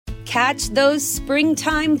Catch those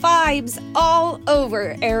springtime vibes all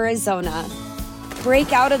over Arizona.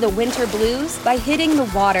 Break out of the winter blues by hitting the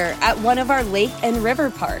water at one of our lake and river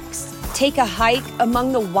parks. Take a hike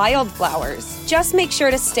among the wildflowers. Just make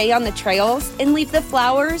sure to stay on the trails and leave the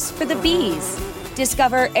flowers for the bees.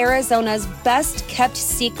 Discover Arizona's best-kept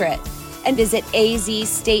secret and visit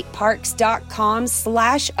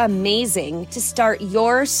azstateparks.com/amazing to start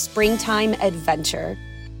your springtime adventure.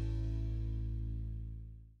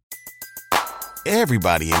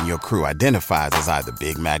 Everybody in your crew identifies as either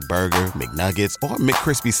Big Mac Burger, McNuggets, or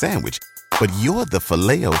McCrispy Sandwich. But you're the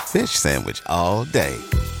Filet-O-Fish Sandwich all day.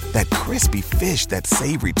 That crispy fish, that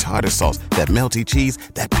savory tartar sauce, that melty cheese,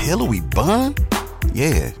 that pillowy bun.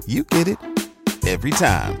 Yeah, you get it. Every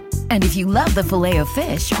time. And if you love the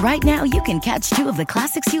Filet-O-Fish, right now you can catch 2 of the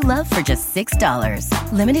classics you love for just $6.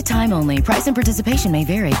 Limited time only. Price and participation may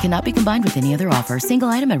vary. Cannot be combined with any other offer. Single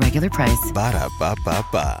item at regular price.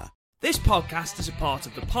 Ba-da-ba-ba-ba. This podcast is a part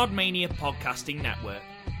of the Podmania Podcasting Network.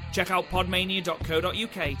 Check out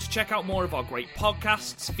podmania.co.uk to check out more of our great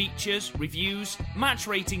podcasts, features, reviews, match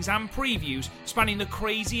ratings and previews spanning the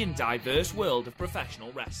crazy and diverse world of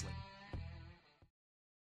professional wrestling.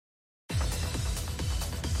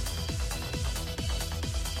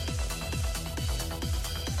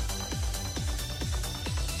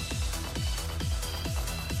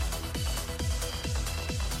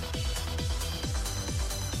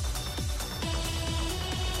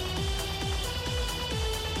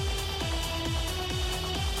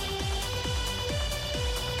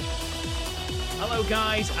 Hello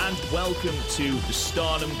guys, and welcome to the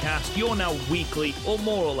Stardom Cast, your now weekly, or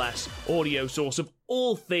more or less, audio source of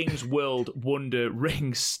all things World Wonder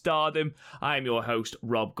Ring Stardom. I am your host,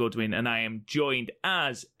 Rob Goodwin, and I am joined,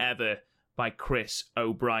 as ever, by Chris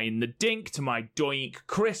O'Brien. The dink to my doink.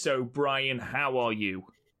 Chris O'Brien, how are you?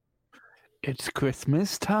 It's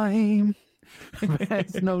Christmas time.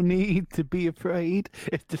 There's no need to be afraid.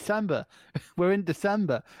 It's December. We're in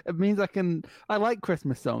December. It means I like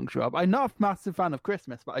Christmas songs, Rob. I'm not a massive fan of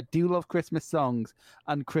Christmas, but I do love Christmas songs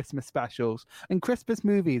and Christmas specials and Christmas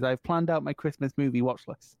movies. I've planned out my Christmas movie watch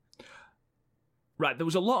list. Right, there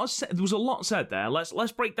was a lot said there.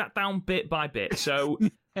 Let's break that down bit by bit. So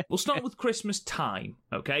we'll start with Christmas time,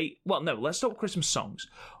 okay? Well, no, let's start with Christmas songs.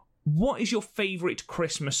 What is your favourite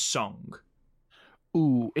Christmas song?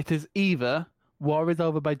 Ooh, it is either War is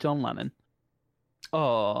Over by John Lennon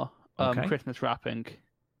or Christmas Wrapping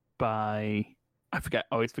by, I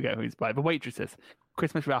always forget who it's by, The Waitresses.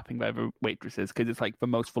 Christmas Wrapping by The Waitresses, because it's like the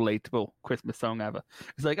most relatable Christmas song ever.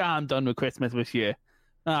 It's like, I'm done with Christmas this year.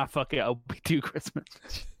 Fuck it, I'll do Christmas.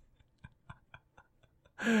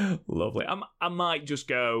 Lovely. I might just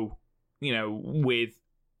go, with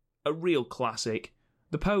a real classic.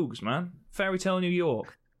 The Pogues, man. Fairy Tale New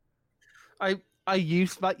York.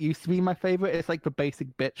 That used to be my favorite. It's like the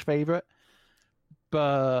basic bitch favorite,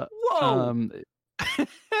 but whoa,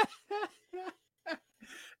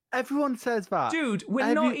 everyone says that, dude.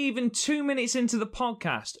 We're not even 2 minutes into the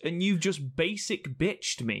podcast, and you've just basic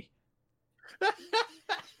bitched me.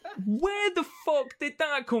 Where the fuck did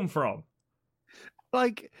that come from?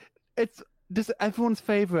 Like, it's just everyone's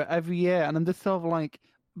favorite every year, and I'm just sort of like,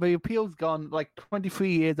 the appeal's gone. Like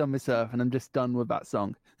 23 years on this earth, and I'm just done with that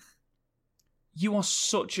song. You are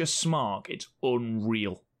such a smark. It's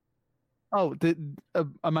unreal. Oh,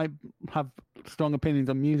 I might have strong opinions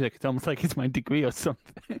on music. It's almost like it's my degree or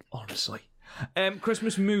something. Honestly.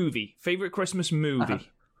 Christmas movie. Favorite Christmas movie?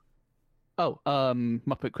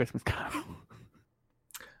 Muppet Christmas Carol.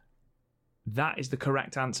 That is the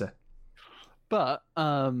correct answer. But,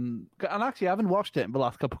 and actually I haven't watched it in the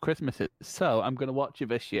last couple of Christmases, so I'm going to watch it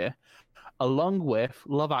this year, along with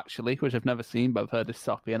Love Actually, which I've never seen, but I've heard is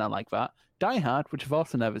soppy, and I like that. Die Hard, which I've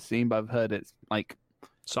also never seen, but I've heard it's like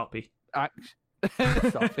soppy. Soppy.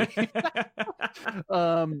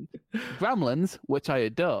 Gremlins, which I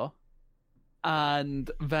adore, and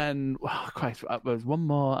then Christ, there was one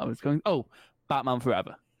more. I was going. Batman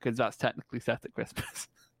Forever, because that's technically set at Christmas.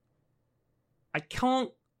 I can't.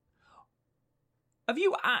 Have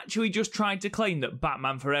you actually just tried to claim that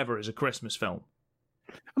Batman Forever is a Christmas film?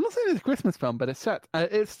 I'm not saying it's a Christmas film, but it's set.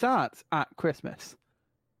 It starts at Christmas.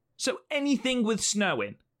 So anything with snow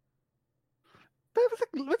in? There was a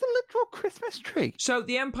literal Christmas tree. So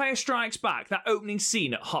The Empire Strikes Back, that opening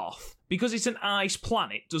scene at Hoth, because it's an ice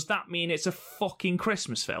planet, does that mean it's a fucking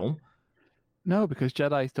Christmas film? No, because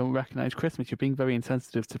Jedis don't recognise Christmas. You're being very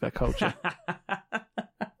insensitive to their culture.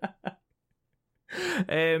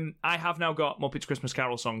 I have now got Muppets Christmas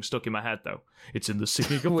Carol song stuck in my head, though. It's in the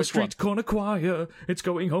singing of the street corner choir. It's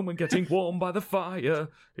going home and getting warm by the fire.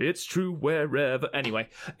 It's true wherever. Anyway,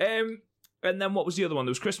 And then what was the other one?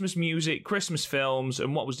 There was Christmas music, Christmas films,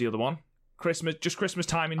 and what was the other one? Christmas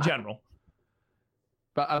time in general.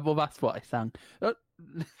 But well, that's what I sang.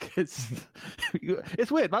 It's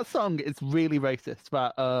weird. That song is really racist.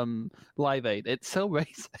 That Live Aid. It's so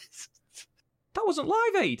racist. That wasn't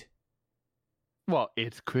Live Aid. What?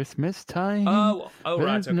 It's Christmas time. Oh,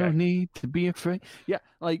 right. There's no need to be afraid. Yeah,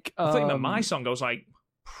 like I think that my song. I was like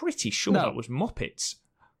pretty sure that was Muppets.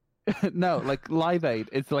 No, like Live Aid.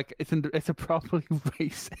 It's like it's a properly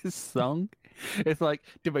racist song. It's like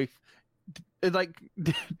do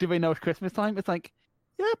they know it's Christmas time? It's like.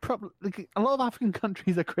 Yeah, probably. Like, a lot of African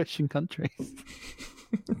countries are Christian countries.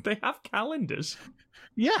 They have calendars.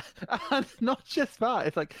 Yeah, and not just that.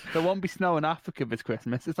 It's like there won't be snow in Africa this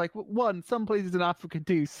Christmas. It's like, one, some places in Africa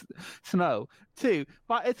do snow. Two,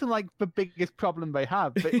 that isn't like the biggest problem they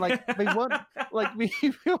have. But like they want, like we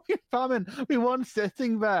famine. We want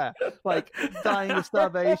sitting there, like dying of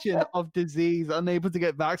starvation, of disease, unable to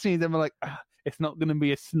get vaccines, and we're like, it's not going to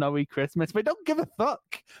be a snowy Christmas. They don't give a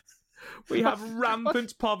fuck. We have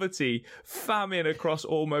rampant poverty, famine across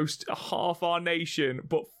almost half our nation,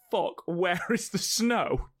 but fuck, where is the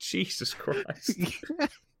snow? Jesus Christ.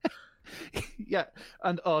 Yeah,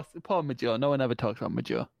 and poor Major. No one ever talks about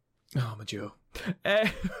Major. Oh, Major.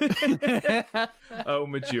 Oh,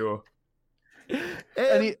 Major.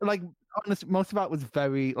 And honestly, most of that was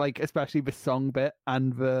very, like, especially the song bit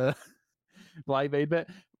and the Live Aid bit,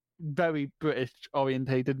 very British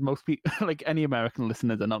orientated. Most people, like any American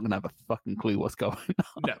listeners, are not going to have a fucking clue what's going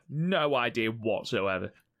on. No idea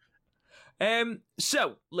whatsoever.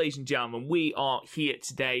 So, ladies and gentlemen, we are here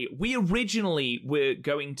today. We originally were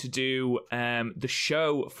going to do the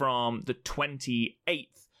show from the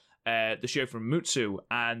 28th, the show from Mutsu,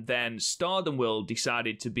 and then Stardom World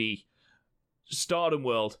decided to be Stardom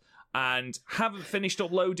World, and haven't finished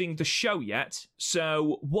uploading the show yet.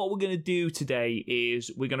 So what we're going to do today is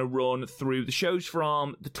we're going to run through the shows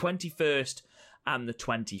from the 21st and the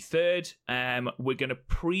 23rd. We're going to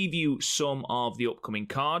preview some of the upcoming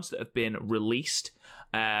cards that have been released,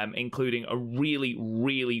 including a really,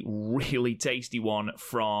 really, really tasty one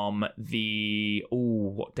from the...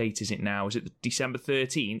 what date is it now? Is it December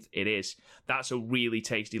 13th? It is. That's a really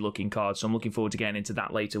tasty looking card, so I'm looking forward to getting into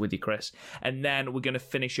that later with you, Chris. And then we're going to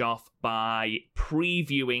finish off by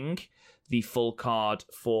previewing the full card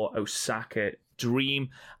for Osaka Dream,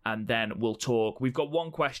 and then we'll talk. We've got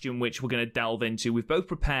one question which we're going to delve into. We've both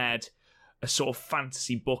prepared a sort of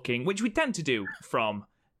fantasy booking, which we tend to do from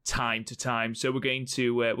time to time. So we're going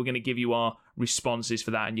to give you our responses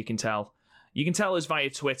for that, and you can tell us via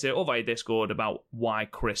Twitter or via Discord about why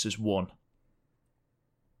Chris has won.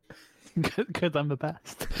 Because I'm the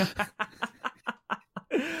best.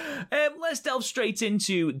 Let's delve straight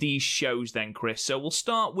into these shows then, Chris. So we'll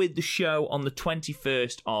start with the show on the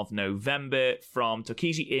 21st of November from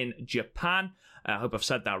Tochigi in Japan. I hope I've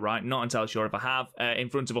said that right. Not entirely sure if I have. In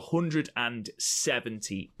front of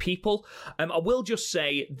 170 people. I will just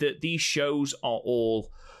say that these shows are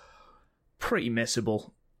all pretty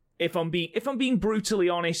missable. If I'm being brutally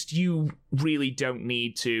honest, you really don't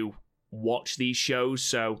need to watch these shows,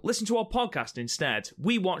 so listen to our podcast instead.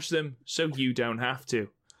 We watch them, so you don't have to.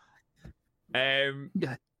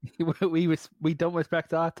 Yeah, we don't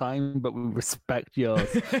respect our time, but we respect yours.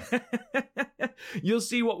 You'll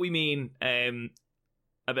see what we mean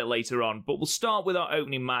a bit later on, but we'll start with our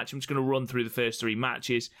opening match. I'm just going to run through the first three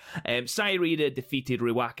matches. Sayarida defeated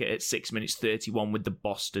Riwaka at 6 minutes 31 with the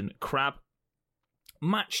Boston Crab.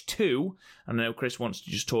 Match 2, and I know Chris wants to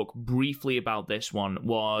just talk briefly about this one,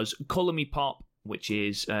 was Color Me Pop, which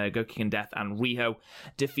is Gokiken Death and Riho,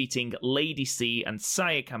 defeating Lady C and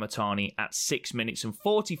Saya Kamatani at 6 minutes and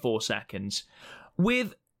 44 seconds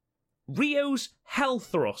with Rio's Hell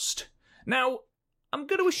Thrust. Now, I'm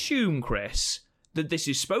going to assume, Chris, that this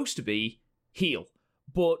is supposed to be heel,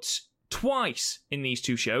 but twice in these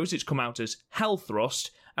two shows it's come out as Hell Thrust,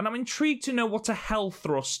 and I'm intrigued to know what a Hell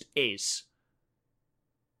Thrust is.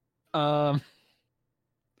 I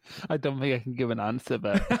don't think I can give an answer,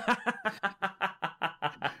 but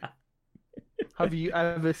have you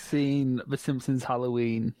ever seen the Simpsons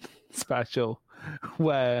Halloween special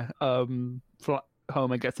where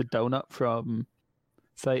Homer gets a donut from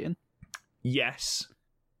Satan? Yes.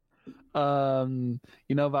 You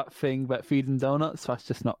know that thing that feeds him donuts?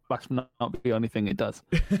 That's not the only thing it does.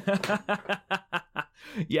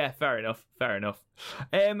 Yeah, fair enough.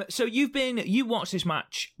 So you watched this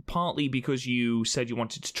match partly because you said you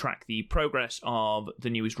wanted to track the progress of the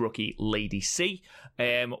newest rookie, Lady C.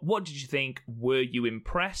 What did you think? Were you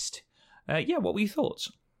impressed? What were your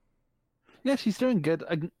thoughts? Yeah, she's doing good.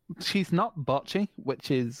 She's not botchy, which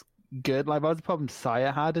is good. Like, that was the problem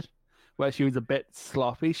Saya had where she was a bit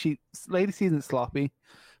sloppy. Lady C isn't sloppy,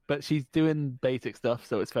 but she's doing basic stuff,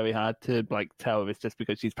 so it's very hard to like tell if it's just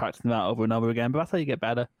because she's practicing that over and over again. But that's how you get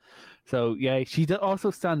better. So yeah, she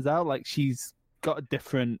also stands out. Like she's got a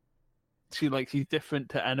different. She's different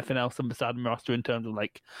to anything else on the Stardom roster in terms of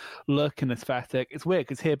like look and aesthetic. It's weird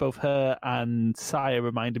because here both her and Saya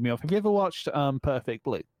reminded me of. Have you ever watched Perfect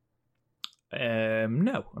Blue? No,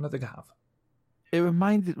 I don't think I have. It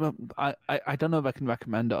reminded. Well, I don't know if I can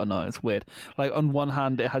recommend it or not. It's weird. Like on one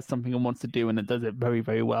hand, it has something it wants to do and it does it very,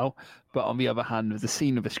 very well. But on the other hand, there's a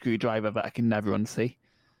scene of a screwdriver that I can never unsee.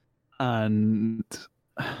 And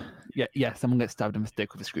yeah, someone gets stabbed in the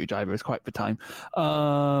stick with a screwdriver. It's quite the time.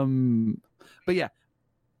 But yeah,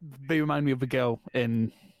 they remind me of the girl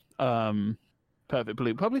in Perfect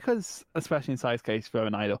Blue, probably because, especially in Sai's case, they're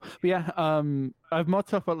an idol. But yeah, I have more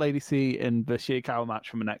to talk about Lady C in the Shirakawa match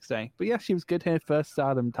from the next day. But yeah, she was good here, first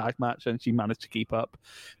Stardom tag match, and she managed to keep up.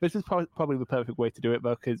 This is probably the perfect way to do it,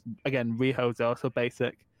 though, because again, Riho's also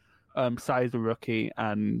basic. Sai's a rookie,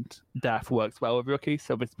 and Death works well with rookies,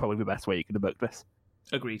 so this is probably the best way you could have booked this.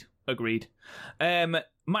 Agreed.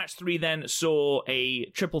 Match 3 then saw a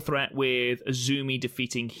triple threat with Azumi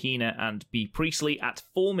defeating Hina and B. Priestley at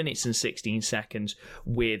 4 minutes and 16 seconds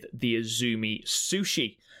with the Azumi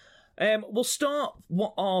Sushi. We'll start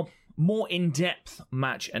what are more in-depth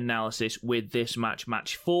match analysis with this match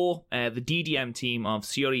 4. The DDM team of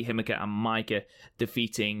Shiori, Himeka, and Maika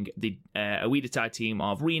defeating the Oida Tai team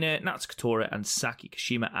of Rina, Natsuko Tora, and Saki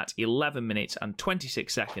Kashima at 11 minutes and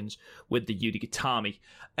 26 seconds with the Yuta Gatami.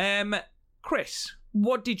 Chris,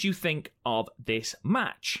 what did you think of this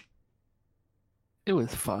match? It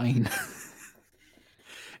was fine.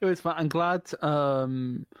 It was fine. I'm glad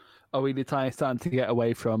Oida Tai is starting to get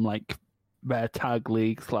away from like their tag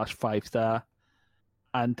league / 5-star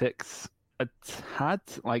antics a tad.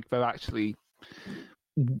 Like they're actually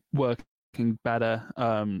working better.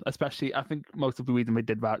 Especially, I think most of the reason we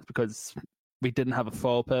did that is because we didn't have a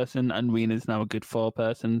 4-person, and Rena's now a good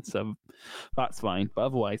 4-person, so that's fine. But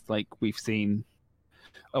otherwise, like we've seen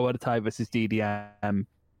Oida Tai versus DDM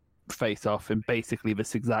face off in basically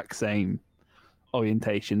this exact same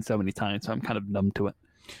orientation so many times, so I'm kind of numb to it.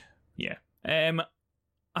 Yeah.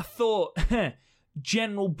 I thought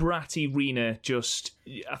General Bratty Rena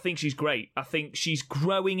I think she's great. I think she's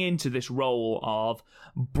growing into this role of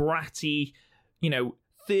bratty,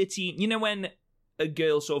 13, when a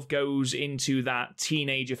girl sort of goes into that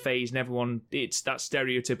teenager phase and it's that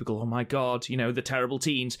stereotypical, oh my God, the terrible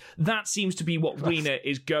teens. That seems to be what Rena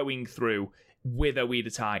is going through with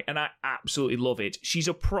Oida Tai, and I absolutely love it. She's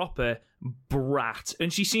a proper brat,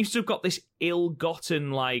 and she seems to have got this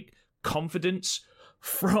ill-gotten, confidence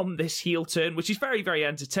from this heel turn, which is very, very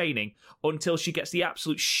entertaining until she gets the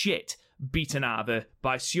absolute shit beaten out of her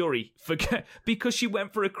by Shiori because she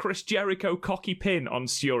went for a Chris Jericho cocky pin on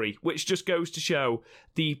Shiori, which just goes to show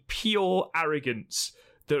the pure arrogance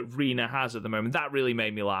that Rena has at the moment. That really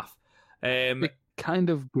made me laugh. It kind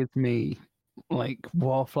of gives me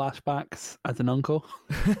war flashbacks as an uncle.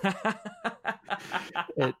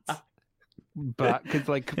 It's but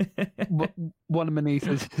because one of my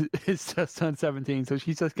nieces is just turned 17, so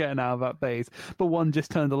she's just getting out of that phase, but one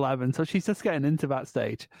just turned 11, so she's just getting into that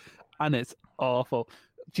stage, and it's awful.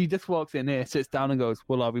 She just walks in here, sits down and goes,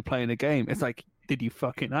 well, are we playing a game? It's like, did you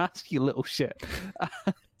fucking ask, you little shit?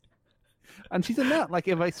 And she's in that,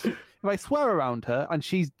 if I swear around her, and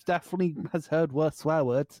she definitely has heard worse swear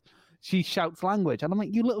words, she shouts language, and I'm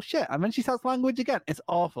like, you little shit, and then she shouts language again. It's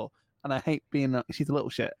awful, and I hate being she's a little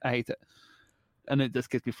shit. I hate it. And it just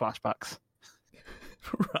gives me flashbacks.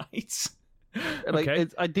 Right. Okay.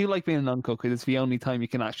 I do like being an uncle because it's the only time you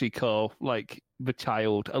can actually call the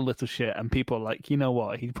child a little shit, and people are like, you know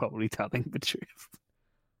what? He's probably telling the truth.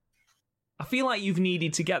 I feel like you've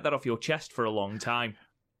needed to get that off your chest for a long time.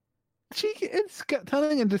 She is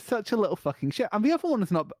telling him just such a little fucking shit. And the other one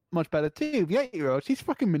is not much better too. The 8-year-old, she's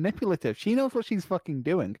fucking manipulative. She knows what she's fucking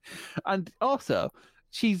doing. And also,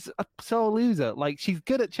 she's a sore loser. She's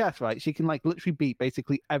good at chess, right? She can literally beat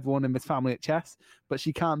basically everyone in this family at chess, but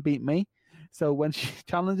she can't beat me. So when she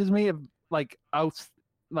challenges me, I'll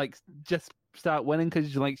just start winning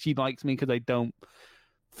because she likes me because I don't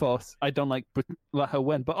let her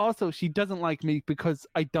win. But also she doesn't like me because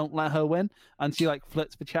I don't let her win, and she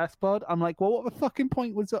flips the chessboard. I'm like, well, what the fucking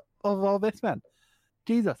point was of all this, man?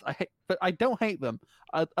 Jesus, but I don't hate them.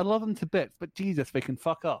 I love them to bits, but Jesus, they can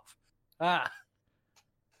fuck off.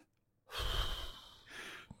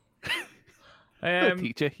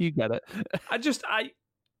 Teacher, you get it.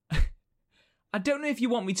 I don't know if you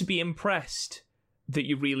want me to be impressed that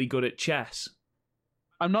you're really good at chess.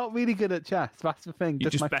 I'm not really good at chess. That's the thing. You're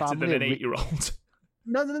just better than an 8-year-old.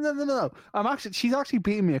 No. She's actually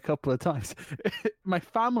beaten me a couple of times. My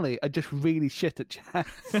family are just really shit at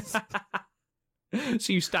chess.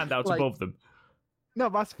 So you stand out above them. No,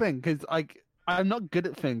 that's the thing, because I'm not good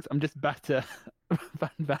at things. I'm just better than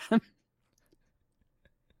them.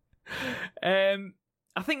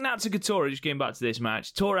 I think that's a good Tora, just getting back to this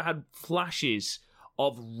match. Tora had flashes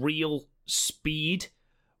of real speed,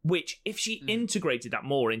 which if she integrated that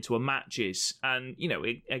more into her matches, and, you know,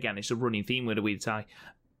 again, it's a running theme with Awida Tai,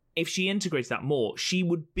 if she integrated that more, she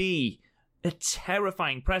would be a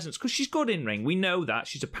terrifying presence, because she's good in ring. We know that.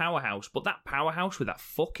 She's a powerhouse, but that powerhouse with that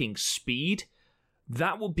fucking speed,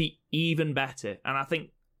 that would be even better. And I think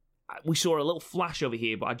we saw a little flash over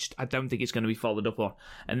here, but I don't think it's going to be followed up on.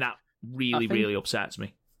 And that really upsets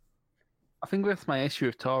me. I think that's my issue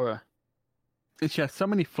with Tora. She has so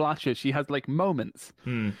many flashes. She has like moments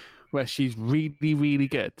where she's really, really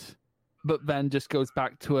good, but then just goes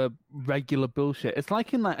back to a regular bullshit. It's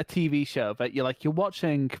like in like a TV show that you're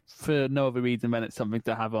watching for no other reason than it's something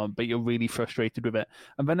to have on, but you're really frustrated with it.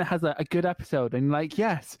 And then it has a good episode, and you're like,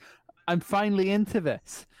 yes, I'm finally into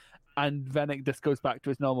this. And then it just goes back to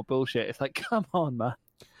its normal bullshit. It's like, come on, man.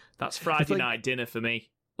 That's Friday night dinner for me.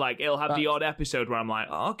 Like, it'll have the odd episode where I'm like,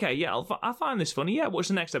 oh, okay, yeah, I'll find this funny. Yeah, what's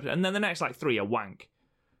the next episode? And then the next, like, 3 are wank.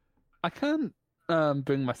 I can't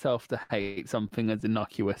bring myself to hate something as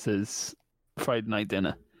innocuous as Friday night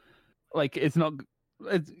dinner. Like, it's not...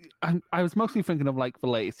 I was mostly thinking of, like, the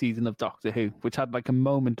latest season of Doctor Who, which had, like, a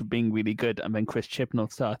moment of being really good, and then Chris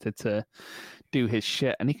Chibnall started to do his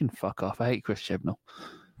shit, and he can fuck off. I hate Chris Chibnall.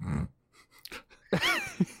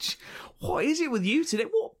 What is it with you today?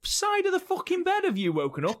 What side of the fucking bed have you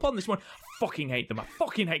woken up on this morning? I fucking hate them. I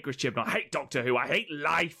fucking hate Chris Chibnall. I hate Doctor Who. I hate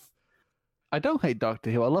life. I don't hate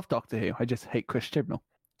Doctor Who. I love Doctor Who. I just hate Chris Chibnall.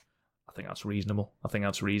 I think that's reasonable.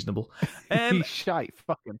 He's shite.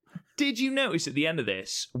 Fucking. Did you notice at the end of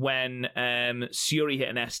this when Suri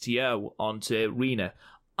hit an STO onto Rena?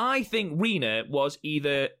 I think Rena was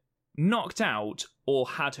either knocked out or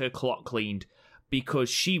had her clock cleaned, because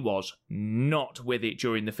she was not with it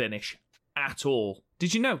during the finish at all.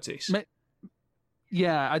 Did you notice?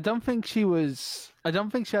 Yeah, I don't think she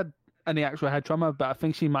had any actual head trauma, but I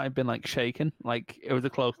think she might have been like shaken. Like it was a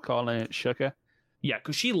close call and it shook her. Yeah,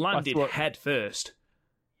 because she landed head first.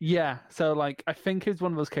 Yeah, so like I think it was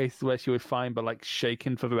one of those cases where she was fine, but like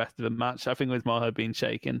shaken for the rest of the match. I think it was more her being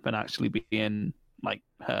shaken than actually being like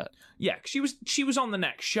hurt. Yeah, cause she was on the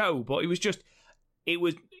next show, but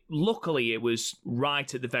luckily it was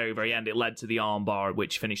right at the very, very end. It led to the armbar,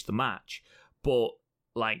 which finished the match. But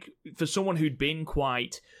like for someone who'd been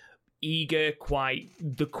quite eager, quite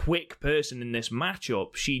the quick person in this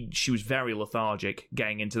matchup, she was very lethargic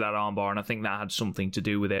getting into that armbar, and I think that had something to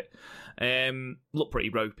do with it. Looked pretty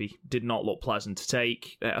ropey. Did not look pleasant to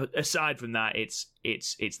take. Aside from that,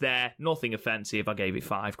 it's there. Nothing offensive. I gave it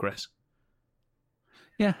 5, Chris.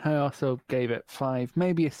 Yeah, I also gave it 5,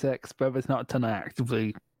 maybe a 6, but it's not a ton I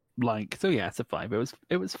actively like. So yeah, it's a 5.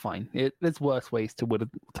 It was fine. There's worse ways to win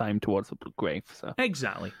a time towards the grave. So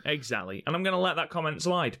exactly. And I'm going to let that comment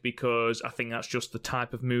slide because I think that's just the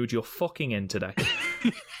type of mood you're fucking in today.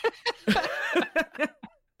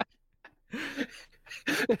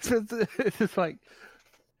 It's just like,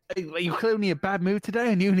 you're clearly in a bad mood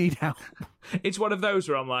today and you need help. It's one of those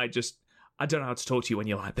where I'm like, I don't know how to talk to you when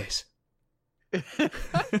you're like this.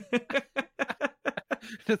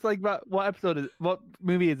 Just like that. What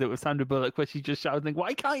movie is it with Sandra Bullock where she's just shouting,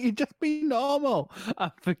 "Why can't you just be normal?"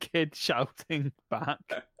 And the kid shouting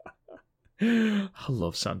back. I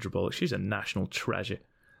love Sandra Bullock. She's a national treasure.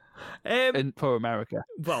 And for America.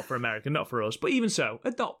 Well, for America, not for us. But even so,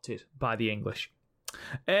 adopted by the English.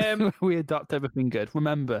 We adopt everything good.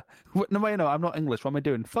 Remember. No, wait, no, I'm not English. What am I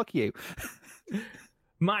doing? Fuck you.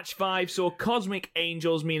 Match 5 saw Cosmic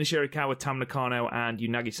Angels, Mina Shirakawa, Tam Nakano, and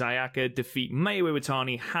Unagi Sayaka defeat Mayu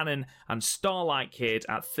Iwatani, Hanan, and Starlight Kid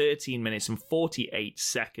at 13 minutes and 48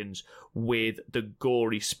 seconds with the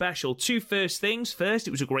gory special. 2 first things. First,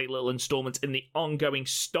 it was a great little installment in the ongoing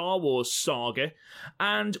Star Wars saga,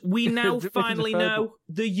 and we now finally know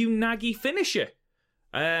the Unagi finisher.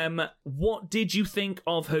 What did you think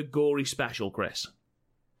of her gory special, Chris?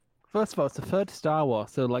 First of all, it's the third Star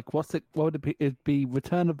Wars, so like, what would it be? It'd be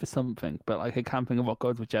Return of the something, but like I can't think of what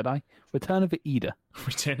goes with Jedi. Return of the Eater.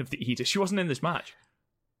 Return of the Eater. She wasn't in this match.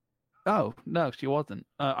 Oh no, she wasn't.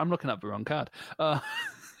 I'm looking at the wrong card.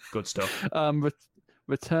 Good stuff.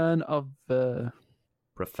 Return of the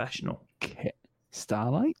Professional.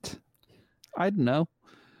 Starlight. I don't know.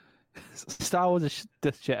 Star Wars is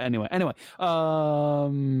this shit anyway. Anyway,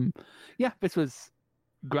 yeah, this was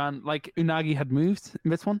like Unagi had moves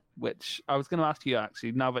in this one, which I was going to ask you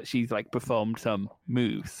actually. Now that she's like performed some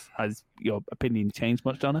moves, has your opinion changed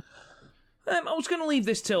much on her? I was going to leave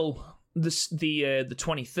this till the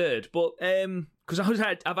 23rd, but because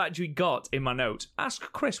I've actually got in my notes, ask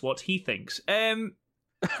Chris what he thinks.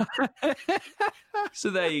 So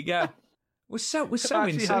there you go. We're so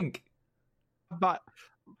in sync. But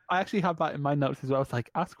I actually have that in my notes as well. It's like,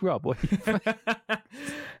 ask Rob what he thinks.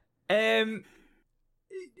 I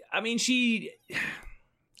mean,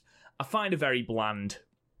 I find her very bland,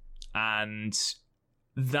 and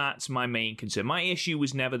that's my main concern. My issue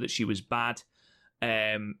was never that she was bad.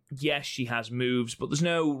 Yes, she has moves, but there's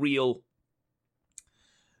no real...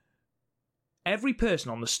 Every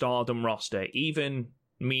person on the Stardom roster, even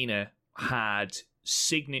Mina, had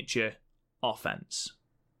signature offense.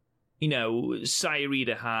 You know,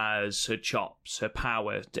 Sayarida has her chops, her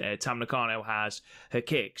power. Tam Nakano has her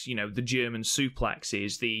kicks. You know, the German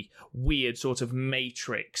suplexes, the weird sort of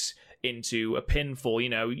matrix into a pinfall. You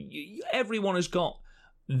know, everyone has got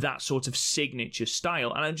that sort of signature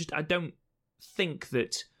style, and I don't think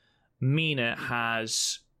that Mina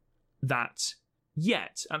has that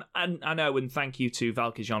yet. And I know, and thank you to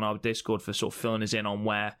Valkyrie on our Discord for sort of filling us in on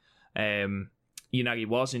where Unagi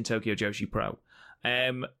was in Tokyo Joshi Pro.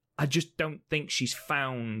 I just don't think she's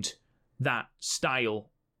found that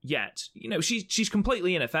style yet. You know, she's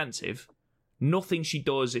completely inoffensive. Nothing she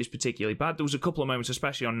does is particularly bad. There was a couple of moments,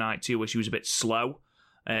 especially on night 2, where she was a bit slow.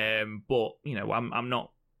 But you know, I'm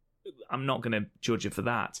not going to judge her for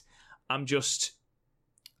that. I'm just...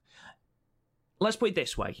 Let's put it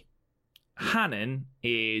this way. Hanan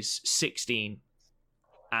is 16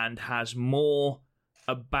 and has more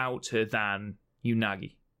about her than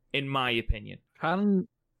Unagi, in my opinion. Hanan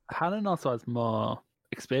also has more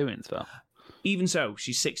experience, though. Even so,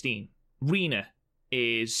 she's 16. Rina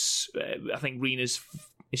is... I think Rina's...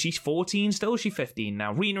 Is she 14 still? Or is she 15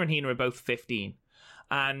 now? Rina and Hina are both 15.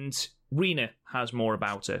 And Rina has more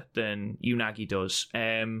about her than Unagi does.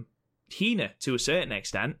 Hina, to a certain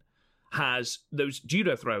extent, has those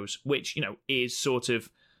judo throws, which, you know, is sort of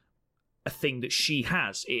a thing that she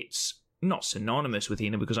has. It's not synonymous with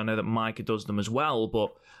Hina, because I know that Micah does them as well,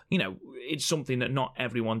 but, you know, it's something that not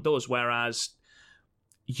everyone does, whereas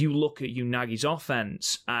you look at Unagi's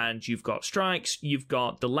offense, and you've got strikes, you've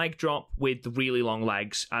got the leg drop with the really long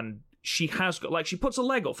legs, and she has got, like, she puts a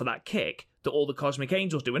leg up for that kick that all the Cosmic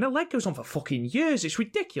Angels do, and her leg goes on for fucking years. It's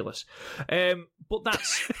ridiculous. But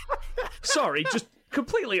that's... Sorry, just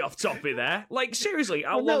completely off topic there. Like, seriously,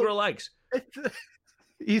 how long are her legs?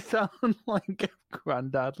 You sound like a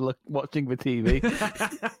granddad watching the TV.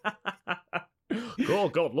 Oh,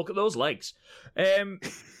 God, look at those legs.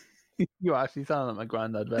 You actually sound like my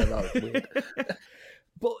granddad there. That was weird.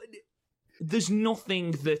 But there's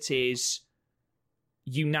nothing that is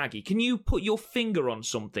Unagi. Can you put your finger on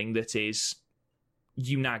something that is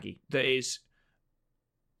Unagi, that is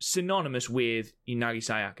synonymous with Unagi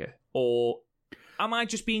Sayaka? Or am I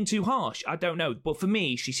just being too harsh? I don't know. But for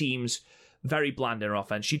me, she seems very bland in her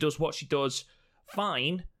offense. She does what she does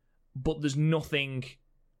fine, but there's nothing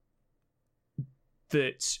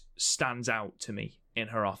that stands out to me in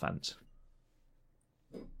her offense.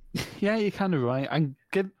 Yeah, you're kind of right.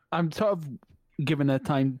 I'm sort of giving her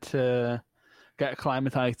time to get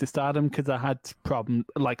acclimatized to Stardom, because I had problems,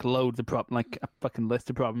 like loads of problems, like a fucking list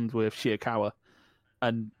of problems with Shirakawa,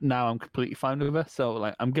 and now I'm completely fine with her. So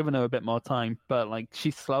like, I'm giving her a bit more time, but like,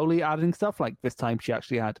 she's slowly adding stuff. Like this time, she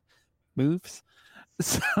actually had moves.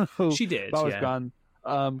 So she did. That was yeah. gone.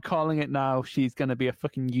 Calling it now, she's going to be a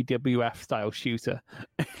fucking UWF style shooter.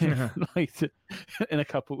 Like in a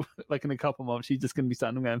couple months, she's just going to be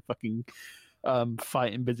standing there and fucking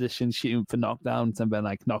fighting positions, shooting for knockdowns, and then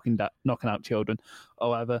like knocking out children or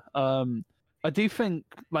whatever. I do think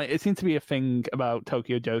like it seems to be a thing about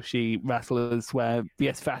Tokyo Joshi wrestlers where the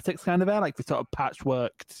aesthetics kind of there, like the sort of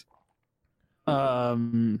patchworked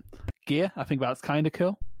gear. I think that's kind of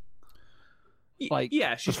cool. Like,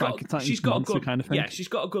 yeah, she's got a good kind of thing. Yeah, she's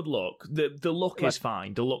got a good look. The look is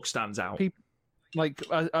fine. The look stands out. Like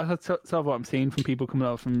I sort of what I'm seeing from people coming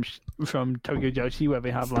out from Tokyo Joshi, where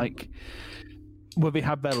they have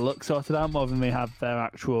their look sorted out more than they have their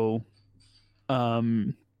actual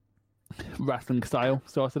wrestling style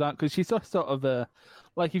sorted out. Because she's sort of a,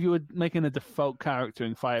 like, if you were making a default character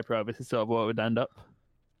in Fire Pro, this is sort of what it would end up.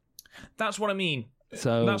 That's what I mean.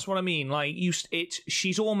 Like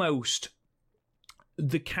she's almost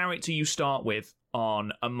the character you start with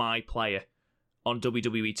on a My Player on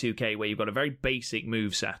WWE 2K, where you've got a very basic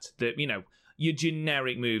moveset that, you know, your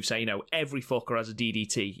generic moves say, you know, every fucker has a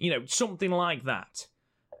DDT, you know, something like that.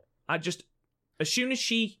 As soon as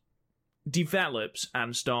she develops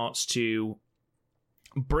and starts to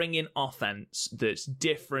bring in offense that's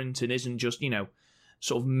different and isn't just,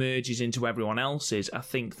 sort of merges into everyone else's, I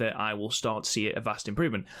think that I will start to see a vast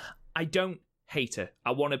improvement. I don't hate her.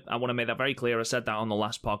 I want to make that very clear. I said that on the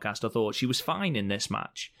last podcast. I thought she was fine in this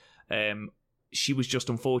match. She was just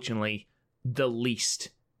unfortunately the least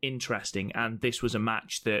interesting, and this was a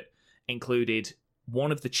match that included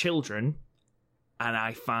one of the children, and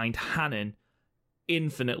I find Hanan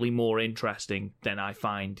infinitely more interesting than I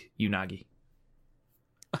find Unagi.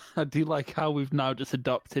 I do like how we've now just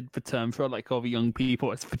adopted the term for like all the young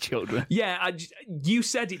people as for children. Yeah, you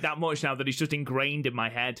said it that much now that it's just ingrained in my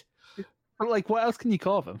head. But like, what else can you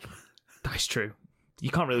call them? That's true. You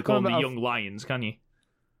can't really call them the young lions, can you?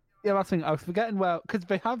 Yeah, that's the thing. I was forgetting, well, because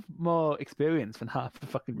they have more experience than half the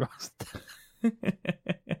fucking roster.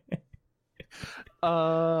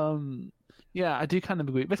 Yeah, I do kind of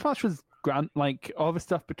agree. This match was grand. Like, all the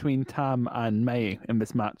stuff between Tam and May in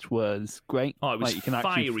this match was great. Oh, it was like, you can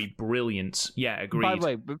fiery brilliance. Yeah, agreed. By the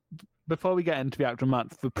way, before we get into the actual match,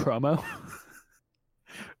 the promo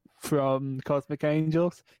from Cosmic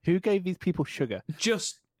Angels, who gave these people sugar?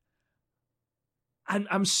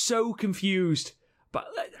 I'm so confused. But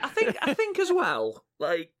I think as well,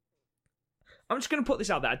 like, I'm just going to put this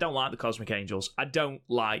out there. I don't like the Cosmic Angels. I don't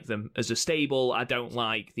like them as a stable. I don't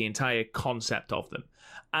like the entire concept of them.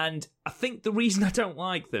 And I think the reason I don't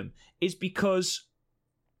like them is because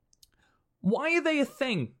why are they a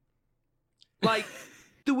thing? Like,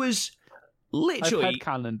 there was literally... I've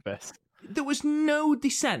headcanoned this. There was no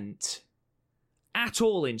dissent at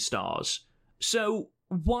all in Stars. So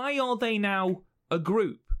why are they now a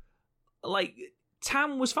group? Like...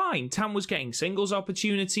 Tam was fine. Tam was getting singles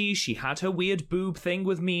opportunities. She had her weird boob thing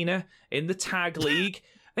with Mina in the tag league.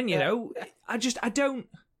 And, I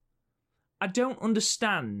don't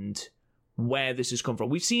understand where this has come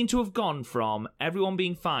from. We seem to have gone from everyone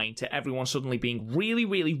being fine to everyone suddenly being really,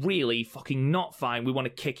 really, really fucking not fine. We want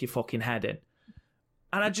to kick your fucking head in.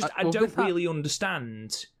 And I don't really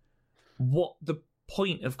understand what the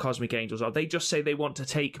point of Cosmic Angels are. They just say they want to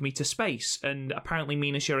take me to space, and apparently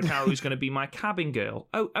Mina Shirakawa is going to be my cabin girl.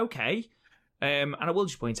 Oh, okay. And I will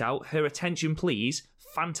just point out, her attention please,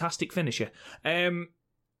 fantastic finisher. I'm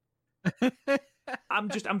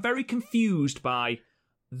very confused by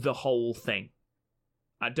the whole thing.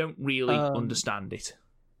 I don't really understand it.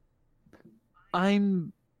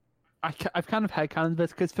 I've kind of headcanoned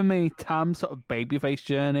this because for me, Tam's sort of babyface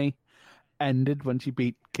journey ended when she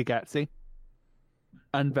beat Kagetsu.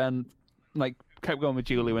 And then, like, kept going with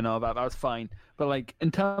Julie and all that. That was fine. But, like,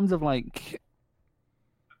 in terms of, like,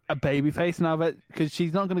 a babyface now, because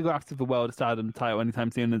she's not going to go after the World Stardom title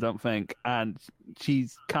anytime soon, I don't think. And she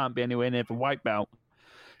can't be anywhere near the white belt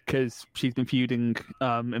because she's been feuding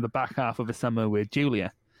in the back half of the summer with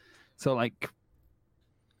Julia. So, like,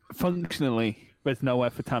 functionally, there's nowhere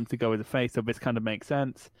for Tam to go as a face, so this kind of makes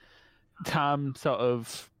sense. Tam sort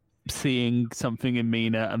of seeing something in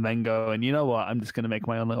Mina and then going, you know what, I'm just going to make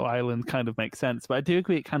my own little island, kind of makes sense. But I do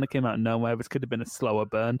agree it kind of came out of nowhere. This could have been a slower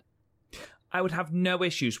burn. I would have no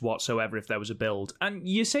issues whatsoever if there was a build. And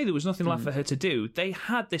you say there was nothing left for her to do. They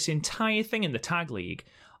had this entire thing in the tag league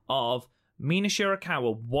of Mina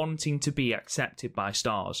Shirakawa wanting to be accepted by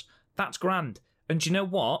Stars. That's grand. And you know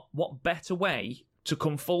what? What better way to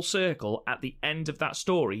come full circle at the end of that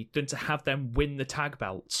story than to have them win the tag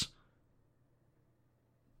belts?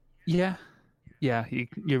 Yeah,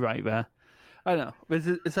 you're right there. I don't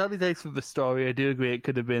know. It's early days for the story. I do agree it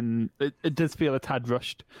could have been... It does feel a tad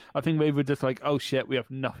rushed. I think maybe we're just like, oh shit, we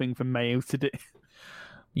have nothing for Mayu to do.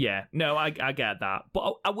 Yeah, no, I get that.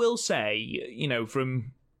 But I will say,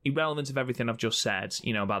 from irrelevance of everything I've just said,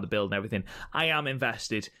 about the build and everything, I am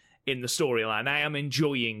invested in the storyline. I am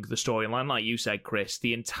enjoying the storyline. Like you said, Chris,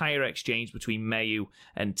 the entire exchange between Mayu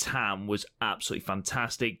and Tam was absolutely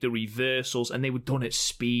fantastic. The reversals, and they were done at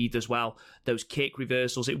speed as well. Those kick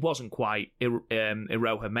reversals, it wasn't quite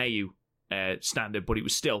Iroha Mayu standard, but it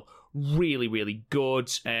was still really, really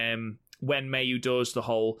good. When Mayu does the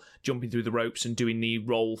whole jumping through the ropes and doing the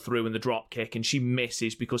roll through and the drop kick, and she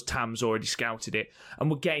misses because Tam's already scouted it,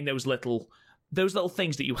 and we're getting those little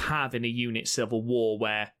things that you have in a unit Civil War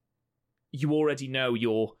where you already know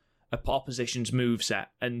your opposition's moveset,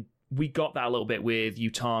 and we got that a little bit with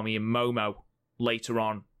Utami and Momo later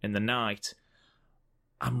on in the night.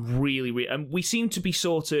 I'm really, and we seem to be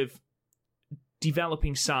sort of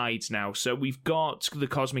developing sides now. So we've got the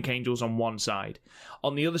Cosmic Angels on one side.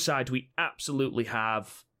 On the other side, we absolutely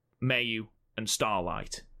have Mayu and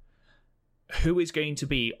Starlight. Who is going to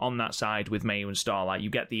be on that side with Mayu and Starlight? You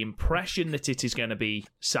get the impression that it is going to be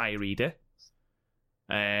Sayarida.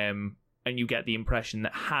 and you get the impression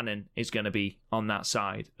that Hanan is going to be on that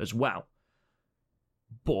side as well.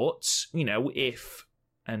 But, you know, if,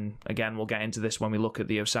 and again, we'll get into this when we look at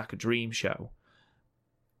the Osaka Dream show,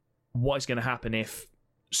 what is going to happen if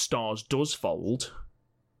Stars does fold?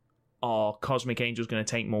 Are Cosmic Angels going to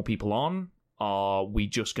take more people on? Are we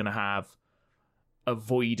just going to have a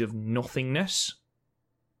void of nothingness?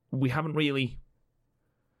 We haven't really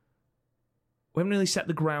set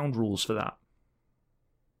the ground rules for that.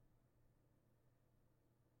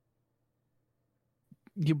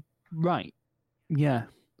 You're right. Yeah.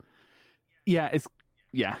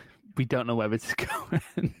 Yeah, we don't know where this is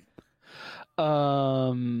going.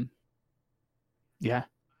 Yeah.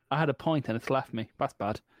 I had a point and it's left me. That's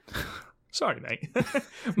bad. Sorry, mate.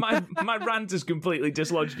 my rant has completely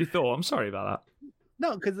dislodged your thought. I'm sorry about that.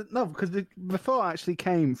 No, because before it actually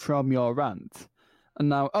came from your rant, and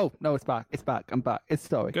now it's back. I'm back. It's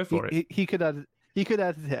story. Go for it. He could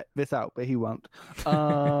edit this out, but he won't.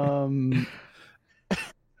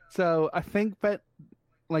 So I think that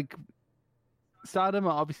like Stardom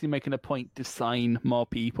are obviously making a point to sign more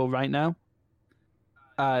people right now,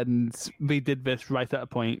 and they did this right at a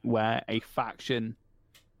point where a faction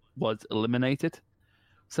was eliminated.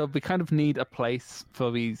 So we kind of need a place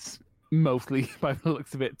for these, mostly by the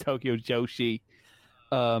looks of it, Tokyo Joshi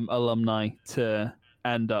alumni to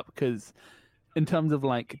end up. Because in terms of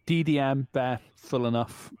like DDM, they're full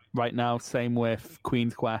enough right now. Same with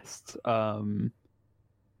Queen's Quest. And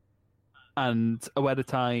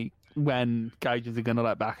Oedatai, when Gaijins are going to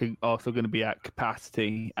let back, are also going to be at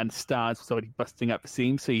capacity. And Stars was already busting at the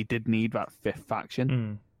seams, so you did need that fifth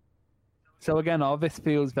faction. So again, all this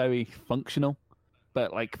feels very functional,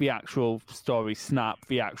 but like the actual story snap,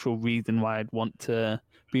 the actual reason why I'd want to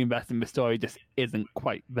be invested in the story just isn't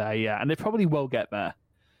quite there yet. And it probably will get there,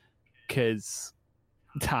 because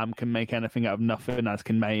Tam can make anything out of nothing, as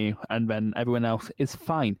can Mayu, and then everyone else is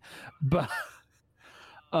fine. But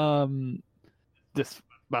that's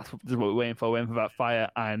what we're waiting for. We're waiting for that fire,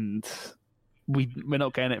 and we're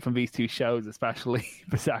not getting it from these two shows, especially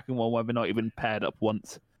the second one where we're not even paired up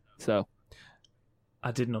once. So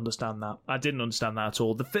I didn't understand that. At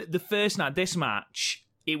all. The first night, this match,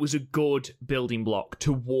 it was a good building block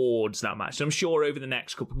towards that match. So I'm sure over the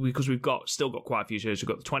next couple, because we've still got quite a few shows. We've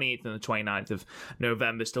got the 28th and the 29th of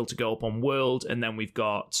November still to go up on World, and then we've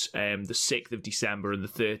got the 6th of December and the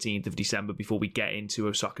 13th of December before we get into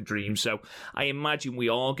Osaka Dream. So I imagine we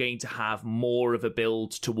are going to have more of a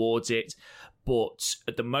build towards it. But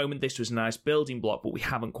at the moment, this was a nice building block, but we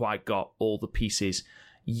haven't quite got all the pieces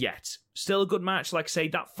yet. Still a good match. Like I say,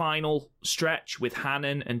 that final stretch with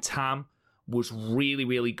Hanan and Tam was really,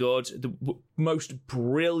 really good. The most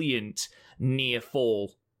brilliant near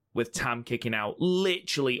fall with Tam kicking out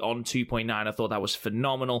literally on 2.9. I thought that was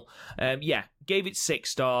phenomenal. Gave it 6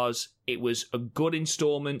 stars. It was a good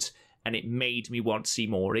installment, and it made me want to see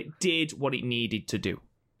more. It did what it needed to do.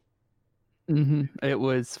 It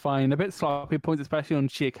was fine. A bit sloppy points, especially on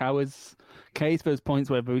Shikawa's case. Those points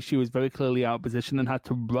where she was very clearly out of position and had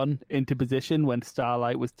to run into position when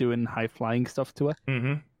Starlight was doing high flying stuff to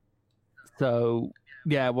her. So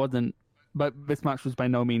yeah, it wasn't. But this match was by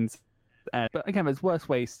no means. But again, there's worse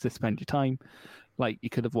ways to spend your time. Like you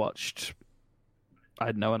could have watched, I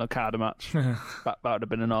don't know, an Okada match. that would have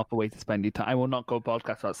been an awful way to spend your time. I will not go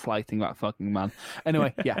podcast about slighting that fucking man.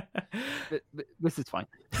 Anyway, yeah, this is fine.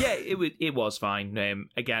 Yeah, it was fine.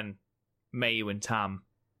 Again, Mayu and Tam,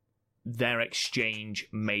 their exchange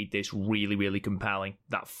made this really, really compelling.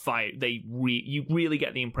 That fight, you really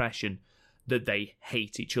get the impression that they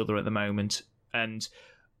hate each other at the moment, and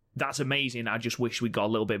that's amazing. I just wish we got a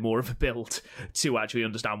little bit more of a build to actually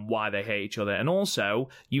understand why they hate each other. And also,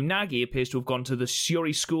 Unagi appears to have gone to the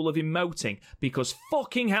Shuri school of emoting, because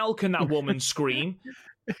fucking hell can that woman scream.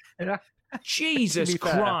 Jesus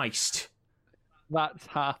Christ. That's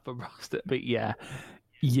half a roster, but yeah.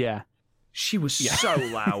 She was so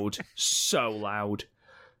loud, so loud.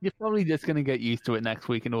 You're probably just going to get used to it next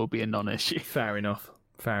week and it will be a non-issue. Fair enough.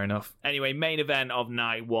 Anyway, main event of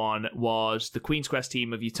night one was the Queen's Quest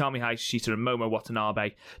team of Utami Hayashishita and Momo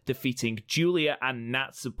Watanabe defeating Julia and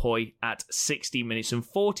Natsupoi at 60 minutes and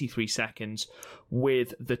 43 seconds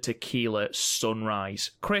with the Tequila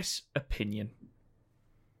Sunrise. Chris, opinion?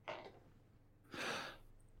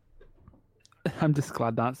 I'm just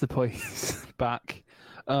glad Natsupoi's back.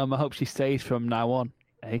 I hope she stays from now on.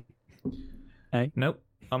 Hey? Nope.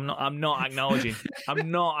 I'm not acknowledging. I'm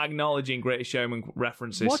not acknowledging Greatest Showman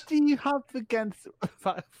references. What do you have against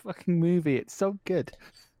that fucking movie? It's so good.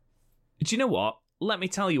 Do you know what? Let me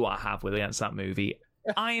tell you what I have against that movie.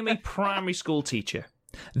 I am a primary school teacher.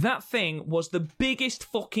 That thing was the biggest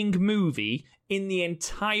fucking movie in the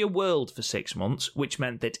entire world for 6 months, which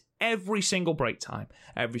meant that every single break time,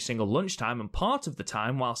 every single lunchtime, and part of the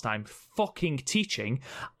time whilst I'm fucking teaching,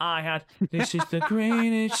 I had, this is the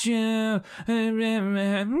greatest show. And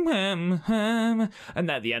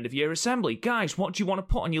at the end of year assembly, guys, what do you want to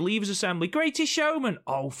put on your leavers assembly? Greatest Showman.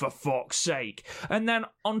 Oh, for fuck's sake. And then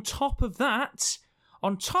on top of that,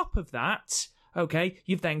 okay,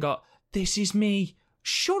 you've then got, This Is Me.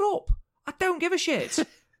 Shut up. I don't give a shit.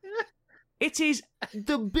 It is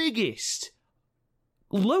the biggest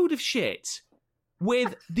load of shit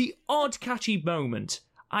with the odd catchy moment.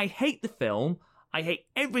 I hate the film. I hate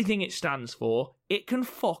everything it stands for. It can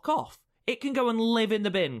fuck off. It can go and live in the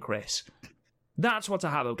bin, Chris. That's what I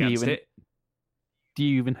have against it. Do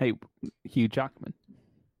you even hate Hugh Jackman?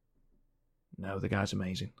 No, the guy's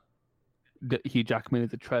amazing. Hugh Jackman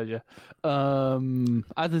is a treasure.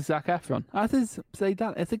 As is Zac Efron. As is Say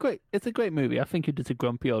Dan. It's a great movie. I think you're just a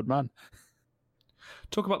grumpy old man.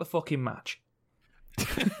 Talk about the fucking match.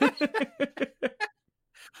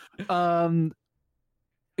 Utami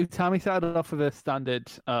started off with a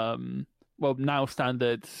standard, now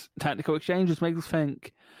standard technical exchange, which makes us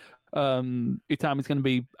think Utami's going to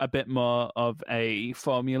be a bit more of a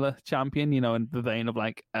formula champion, in the vein of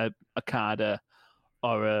like a Okada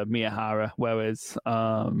or a Miyahara, whereas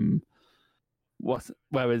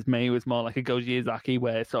May was more like a Goji Izaki,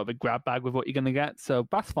 where it's sort of a grab bag with what you're going to get. So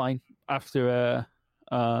that's fine. After a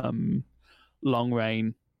long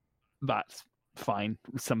reign, that's fine.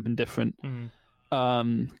 Something different.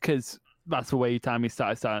 Because that's the way Utami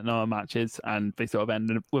started our matches, and they sort of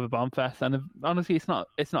ended with a bomb fest. And honestly, it's not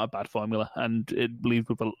a bad formula, and it leaves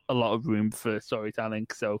with a lot of room for storytelling.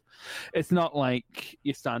 So it's not like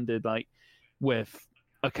your standard like with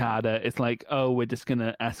Okada. It's like, oh, we're just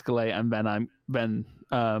gonna escalate, and then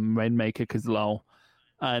Rainmaker because lol.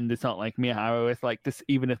 And it's not like Miyahara. It's like this.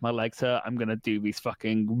 Even if my legs hurt, I'm gonna do these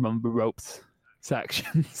fucking rumba ropes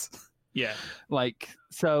sections. Yeah.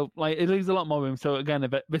 It leaves a lot more room. So again,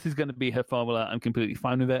 if this is going to be her formula, I'm completely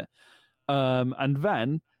fine with it. And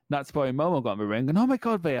then Natsupoi and Momo got in the ring, and oh my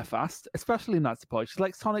god, they are fast. Especially Natsupoi. She's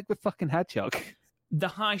like Sonic the fucking Hedgehog. The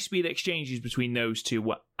high-speed exchanges between those two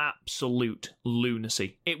were absolute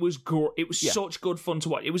lunacy. It was such good fun to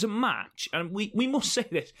watch. It was a match, and we must say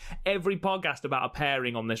this every podcast about a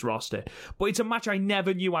pairing on this roster, but it's a match I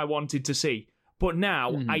never knew I wanted to see. But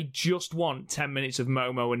now, I just want 10 minutes of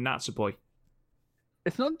Momo and Natsupoi.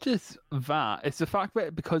 It's not just that. It's the fact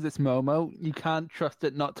that because it's Momo, you can't trust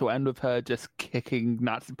it not to end with her just kicking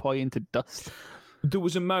Natsupoi into dust. There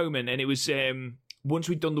was a moment, and it was once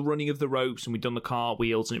we'd done the running of the ropes and we'd done the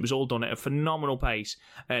cartwheels, and it was all done at a phenomenal pace.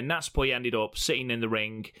 Natsupoi ended up sitting in the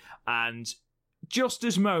ring, and just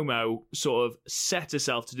as Momo sort of set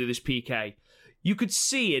herself to do this PK, you could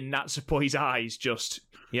see in Natsupoi's eyes just,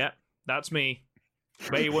 yeah, that's me.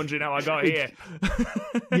 Were you wondering how I got here?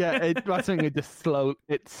 That's when it just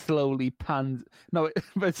slowly pans. No,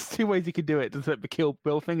 there's two ways you can do it. Just like the Kill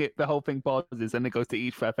Bill thing, the whole thing pauses and it goes to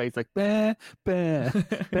each their face like bear, bear,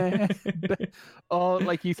 bear, bear. Or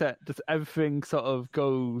like you said, just everything sort of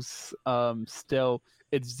goes still.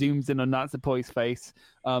 It zooms in on Natsupoi's face.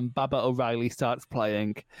 Baba O'Reilly starts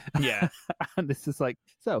playing. Yeah. And it's just like,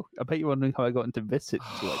 so I bet you're wondering how I got into this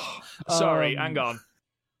situation. Sorry, hang on.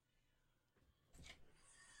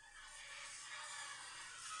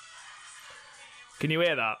 Can you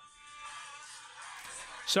hear that?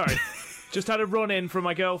 Sorry. Just had a run-in from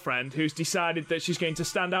my girlfriend who's decided that she's going to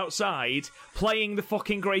stand outside playing the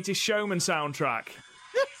fucking Greatest Showman soundtrack.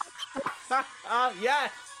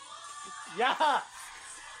 Yes! Yeah!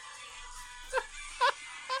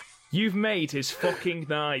 You've made his fucking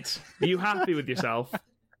night. Are you happy with yourself?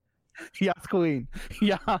 Yes, Queen.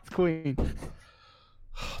 Yes, Queen.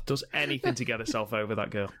 Does anything to get herself over,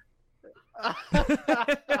 that girl.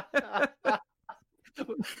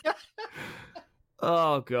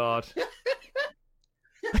 Oh god.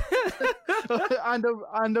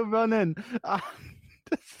 and a run-in.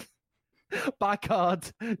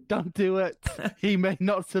 Backhard, don't do it. He may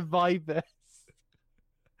not survive this.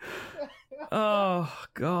 Oh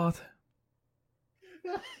god.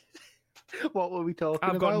 What were we talking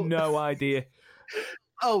about? I've got no idea.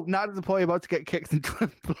 Oh, now there's a point about to get kicked into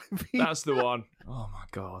oblivion. That's the one. Oh my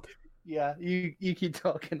god. Yeah, you keep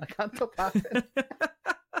talking. I can't stop laughing.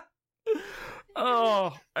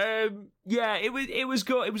 It was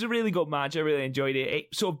good. It was a really good match. I really enjoyed it. It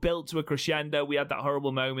sort of built to a crescendo. We had that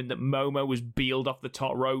horrible moment that Momo was beeled off the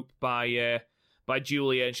top rope by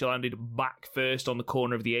Julia, and she landed back first on the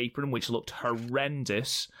corner of the apron, which looked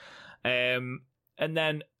horrendous. And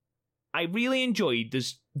then I really enjoyed.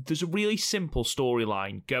 There's a really simple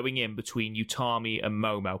storyline going in between Utami and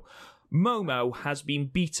Momo. Momo has been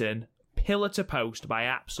beaten pillar to post by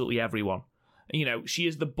absolutely everyone. You know, she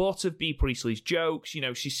is the butt of Bea Priestley's jokes. You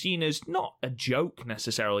know, she's seen as not a joke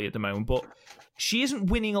necessarily at the moment, but she isn't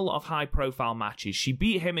winning a lot of high-profile matches. She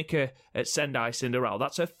beat Himeka at Sendai Cinderella.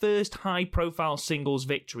 That's her first high-profile singles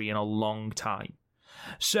victory in a long time.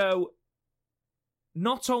 So,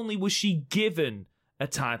 not only was she given a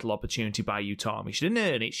title opportunity by Utami, she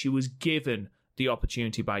didn't earn it, she was given the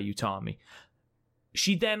opportunity by Utami.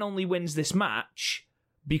 She then only wins this match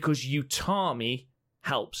because Utami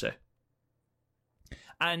helps her.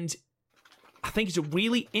 And I think it's a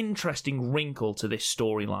really interesting wrinkle to this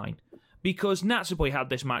storyline because Natsupoi had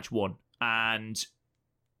this match won, and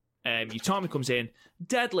Utami comes in,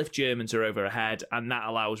 deadlift Germans are over her head, and that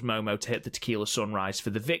allows Momo to hit the Tequila Sunrise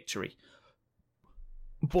for the victory.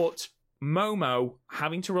 But Momo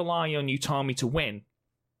having to rely on Utami to win,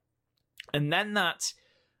 and then that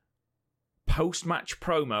post-match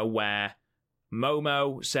promo where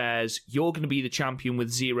Momo says, you're going to be the champion with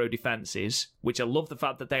 0 defenses, which I love the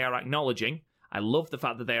fact that they are acknowledging. I love the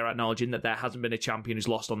fact that they are acknowledging that there hasn't been a champion who's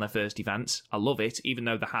lost on their first defense. I love it, even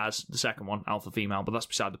though there has the second one, alpha female, but that's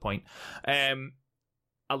beside the point.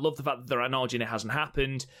 I love the fact that they're acknowledging it hasn't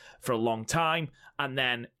happened for a long time. And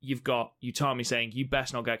then you've got Utami saying, you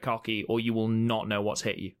best not get cocky or you will not know what's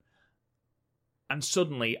hit you. And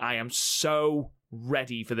suddenly I am so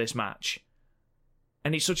ready for this match.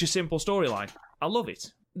 And it's such a simple storyline. I love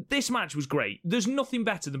it. This match was great. There's nothing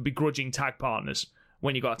better than begrudging tag partners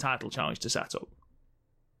when you got a title challenge to set up.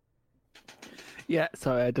 Yeah,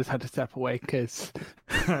 sorry, I just had to step away because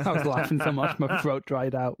I was laughing so much my throat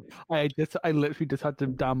dried out. I literally just had to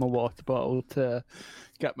down my water bottle to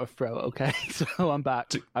get my throat okay. So I'm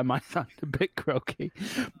back. I might sound a bit croaky,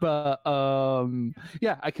 but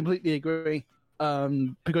yeah, I completely agree.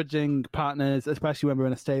 Begrudging partners, especially when we're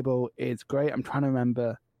in a stable, is great. I'm trying to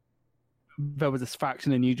remember. There was this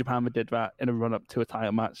faction in New Japan that did that in a run-up to a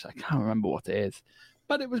title match. I can't remember what it is,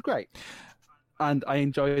 but it was great. And I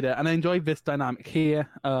enjoyed it. And I enjoyed this dynamic here.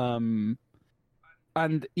 And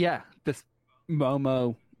yeah, this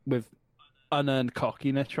Momo with unearned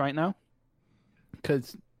cockiness right now.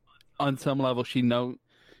 Because on some level she knows...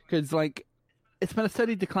 Because, like, it's been a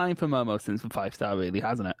steady decline for Momo since the 5-star, really,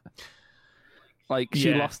 hasn't it? Like,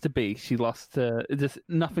 she lost to B. She lost to... Just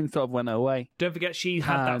nothing sort of went her way. Don't forget, she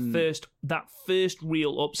had that first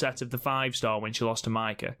real upset of the 5-star when she lost to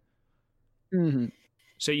Maika. Mm-hmm.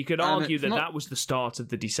 So you could argue that was the start of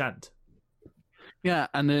the descent. Yeah,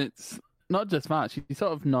 and it's not just that. She's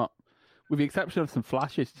sort of not... With the exception of some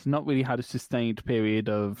flashes, she's not really had a sustained period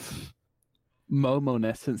of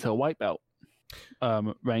Momo-ness since her white belt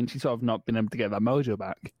reign. She's sort of not been able to get that mojo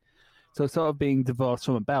back. So sort of being divorced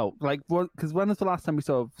from a belt. Like, because when was the last time we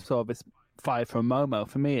saw this fight from Momo?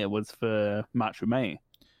 For me, it was for Match with May.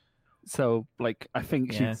 So, like, I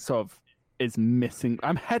think she sort of is missing...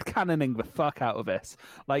 I'm headcanoning the fuck out of this.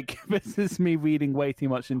 Like, this is me reading way too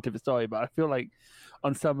much into the story, but I feel like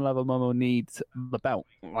on some level Momo needs the belt.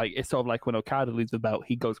 Like, it's sort of like when Okada loses the belt,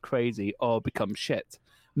 he goes crazy or becomes shit.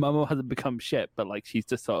 Momo hasn't become shit, but, like, she's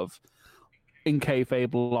just sort of... in kayfabe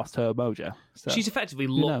lost her mojo. So, she's effectively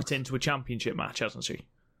locked into a championship match, hasn't she?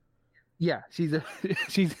 Yeah, she's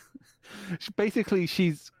basically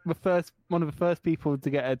one of the first people to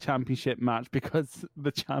get a championship match because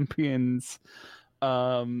the champions,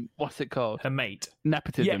 what's it called? Her mate.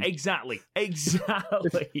 Nepotism. Yeah, exactly. a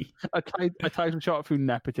title shot through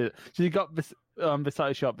nepotism. She got this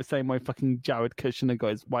title shot the same way fucking Jared Kushner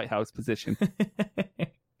got his White House position.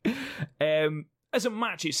 As a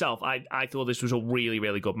match itself, I thought this was a really,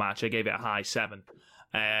 really good match. I gave it a high 7.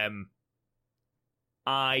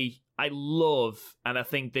 I love, and I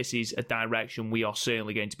think this is a direction we are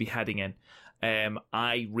certainly going to be heading in.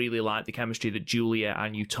 I really like the chemistry that Julia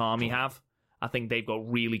and Utami have. I think they've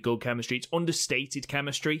got really good chemistry. It's understated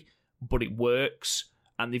chemistry, but it works.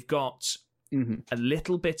 And they've got a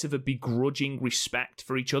little bit of a begrudging respect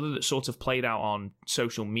for each other that sort of played out on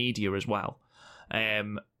social media as well.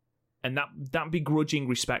 And that begrudging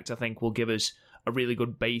respect, I think, will give us a really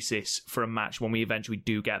good basis for a match when we eventually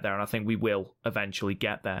do get there, and I think we will eventually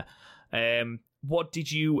get there. What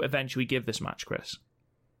did you eventually give this match, Chris?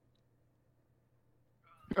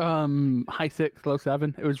 High 6, low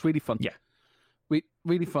 7. It was really fun. Yeah.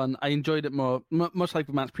 Really fun. I enjoyed it more, much like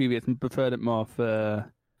the match previous, and preferred it more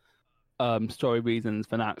for story reasons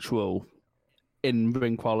than actual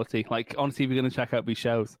in-ring quality. Like, honestly, if you're going to check out these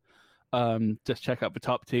shows, just check out the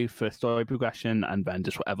top 2 for story progression, and then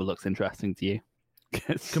just whatever looks interesting to you.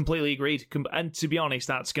 Completely agreed. And to be honest,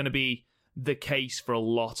 that's going to be the case for a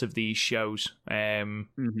lot of these shows.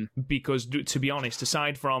 Because, to be honest,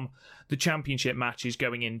 aside from the championship matches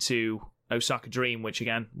going into Osaka Dream, which,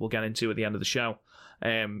 again, we'll get into at the end of the show,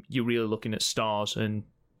 you're really looking at Stars and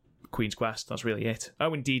Queen's Quest. That's really it.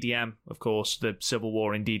 Oh, and DDM, of course, the Civil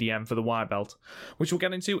War in DDM for the White Belt, which we'll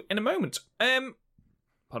get into in a moment.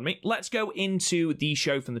 Pardon me. Let's go into the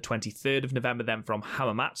show from the 23rd of November, then, from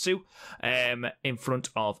Hamamatsu, in front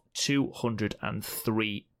of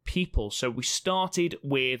 203 people. So we started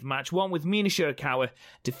with match 1 with Mina Shirakawa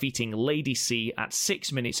defeating Lady C at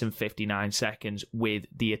 6 minutes and 59 seconds with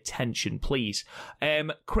the attention, please.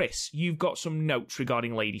 Chris, you've got some notes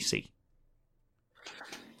regarding Lady C.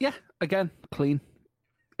 Yeah, again, clean.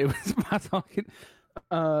 It was bad talking.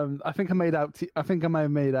 I think I may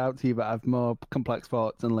have made out to you that I have more complex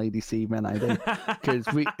thoughts than Lady C than I do. Because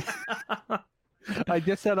I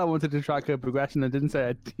just said I wanted to track her progression. I didn't say I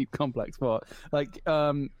had deep complex thought.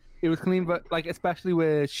 It was clean, but especially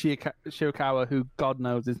with Shirakawa, who God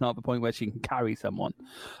knows is not the point where she can carry someone.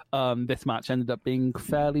 This match ended up being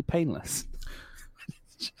fairly painless.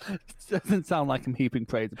 Doesn't sound like I'm heaping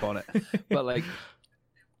praise upon it, but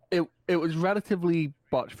it was relatively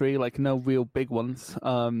botch free, no real big ones.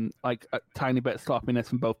 A tiny bit of sloppiness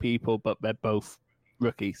from both people, but they're both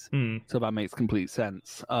rookies, so that makes complete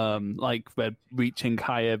sense. They're reaching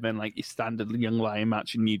higher than your standard Young Lion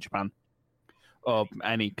match in New Japan or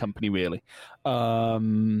any company really.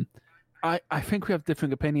 I think we have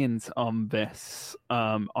different opinions on this,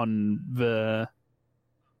 on the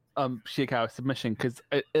Shirakawa submission, because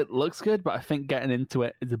it looks good, but I think getting into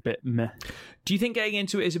it is a bit meh. Do you think getting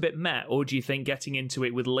into it is a bit meh, or do you think getting into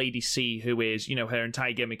it with Lady C, who is, her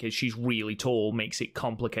entire gimmick is she's really tall, makes it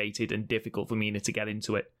complicated and difficult for Mina to get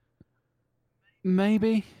into it?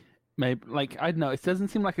 Maybe. I don't know. It doesn't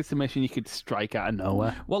seem like a submission you could strike out of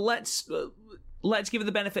nowhere. Well, let's give her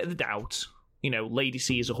the benefit of the doubt. Lady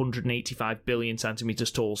C is 185 billion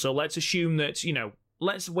centimeters tall, so let's assume that,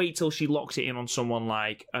 let's wait till she locks it in on someone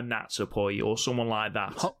like a Natsupoi or someone like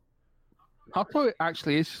that. How tall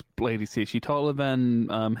actually is Lady C? Is she taller than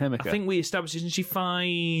Himika? I think we established, isn't she 5...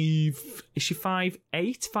 Is she 5'8",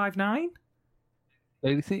 5'9"?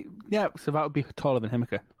 Lady C? Yeah, so that would be taller than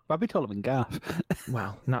Himika. That'd be taller than Garth.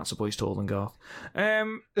 Well, Natsuboi's taller than Garth.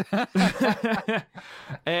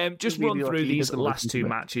 Just run through these last two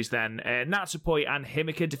matches then. Natsupoi and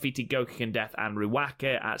Himika defeated Gokuken Death and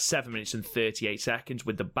Ruaka at 7 minutes and 38 seconds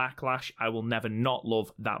with the backlash. I will never not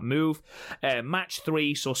love that move. Match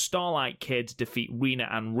 3 saw Starlight Kid defeat Rina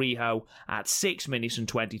and Riho at 6 minutes and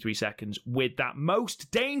 23 seconds with that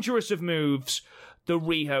most dangerous of moves, the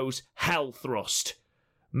Riho's Hell Thrust,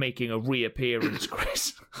 making a reappearance,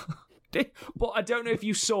 Chris. But I don't know if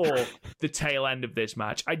you saw the tail end of this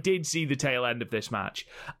match. I did see the tail end of this match.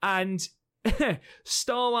 And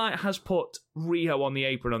Starlight has put Riho on the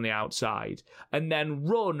apron on the outside and then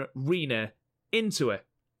run Rina into it.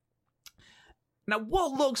 Now,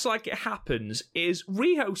 what looks like it happens is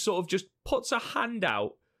Riho sort of just puts a hand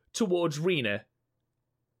out towards Rina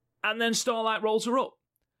and then Starlight rolls her up.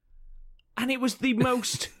 And it was the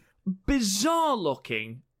most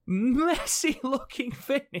bizarre-looking, messy-looking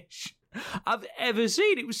finish I've ever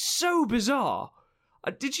seen. It was so bizarre.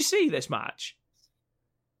 Did you see this match?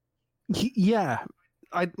 Yeah,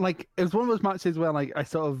 it was one of those matches where it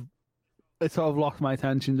sort of lost my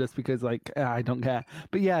attention just because I don't care.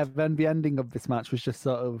 But yeah, then the ending of this match was just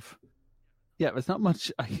sort of, there's not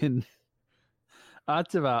much I can add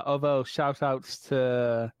to that. Although shout outs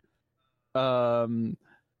to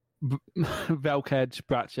Velkedge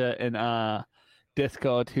Bratcher in our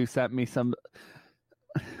Discord, who sent me some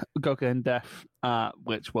Gokuken Death,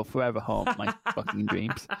 which will forever haunt my fucking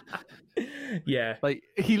dreams. Yeah,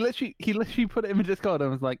 he literally put it in my Discord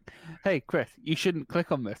and was like, "Hey, Chris, you shouldn't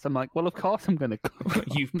click on this." I'm like, "Well, of course I'm going to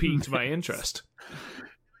click." You've piqued my interest.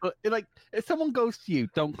 But if someone goes to you,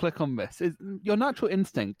 don't click on this. Your natural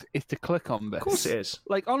instinct is to click on this. Of course it is.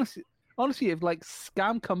 Honestly, if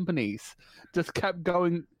scam companies just kept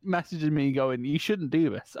messaging me going, "You shouldn't do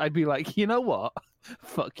this," I'd be like, you know what?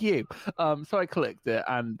 Fuck you. So I clicked it,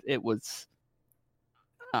 and it was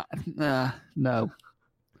no.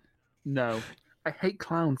 I hate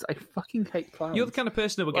clowns. I fucking hate clowns. You're the kind of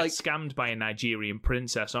person that would get scammed by a Nigerian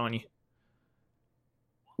princess, aren't you?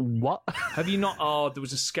 What? Have you not? Oh, there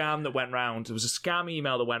was a scam that went round. There was a scam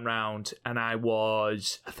email that went round, and I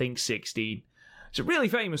was, I think, 16. It's a really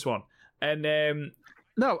famous one. And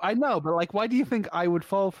no, I know, but why do you think I would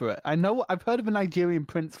fall for it? I know I've heard of a Nigerian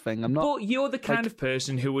prince thing. I'm not. But you're the kind of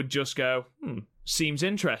person who would just go, seems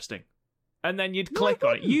interesting, and then you'd click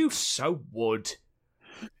on it. You so would.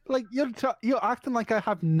 Like you're acting like I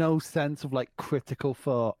have no sense of like critical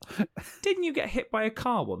thought. Didn't you get hit by a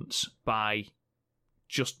car once by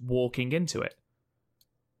just walking into it?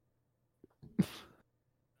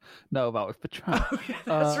 No, that was the tram. Oh, yeah,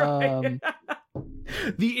 that's right.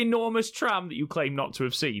 The enormous tram that you claim not to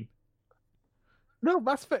have seen. No,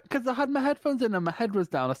 that's because I had my headphones in and my head was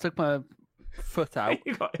down. I stuck my foot out.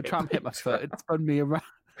 The tram hit my foot. It spun me around.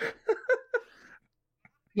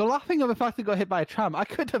 You're laughing at the fact I got hit by a tram. I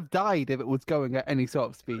could have died if it was going at any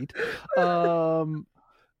sort of speed. Oh,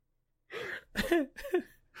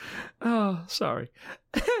 sorry.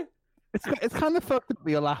 It's kind of fucked up that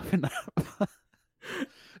you're laughing at.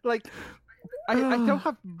 Like, I don't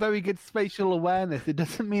have very good spatial awareness. It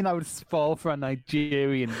doesn't mean I would fall for a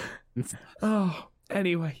Nigerian.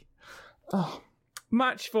 Anyway.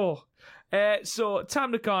 Match 4. So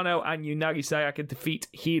Tam Nakano and Unagi Sayaka defeat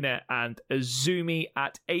Hina and Azumi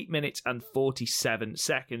at 8 minutes and 47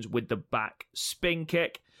 seconds with the back spin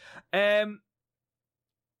kick. The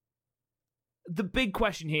big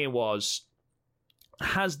question here was,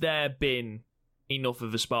 has there been enough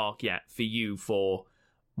of a spark yet for you for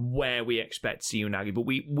where we expect to see Unagi? But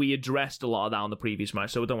we addressed a lot of that on the previous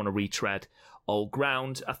match, so I don't want to retread old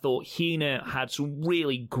ground. I thought Hina had some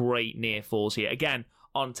really great near falls here. Again,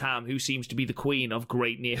 on Tam, who seems to be the queen of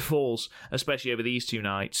great near falls, especially over these two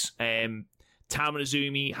nights. Tam and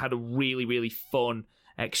Azumi had a really, really fun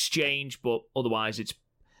exchange, but otherwise it's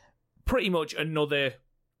pretty much another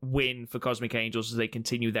win for Cosmic Angels as they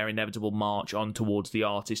continue their inevitable march on towards the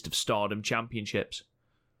Artist of Stardom Championships.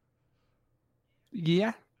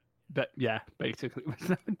 Yeah. But yeah, basically, there's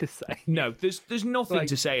nothing to say. No, there's nothing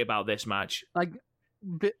to say about this match. Like,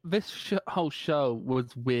 this whole show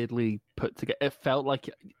was weirdly put together. It felt like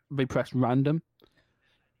they pressed random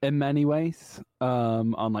in many ways,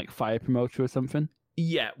 on like Fire Promoter or something.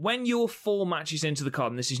 Yeah, when you're 4 matches into the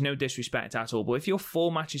card, and this is no disrespect at all, but if you're 4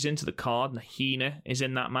 matches into the card and Hina is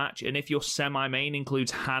in that match, and if your semi-main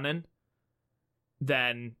includes Hanan,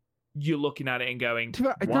 then you're looking at it and going,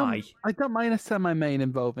 why? I don't mind a semi-main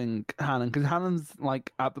involving Hanan, because Hanan's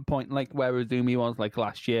like at the point like where Azumi was like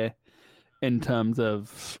last year, in terms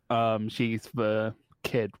of she's the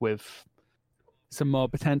kid with some more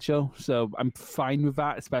potential. So I'm fine with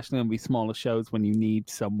that, especially on these smaller shows when you need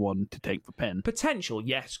someone to take the pin. Potential,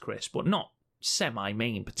 yes, Chris, but not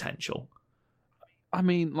semi-main potential. I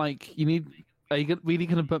mean, like, are you really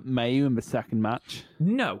going to put Mayu in the second match?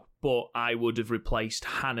 No, but I would have replaced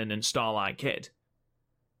Hanan and Starlight Kid.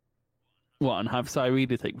 What, and have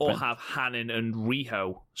Sairida take the pin? Or have Hanan and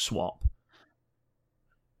Riho swap.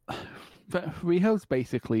 But Riho's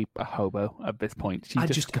basically a hobo at this point. She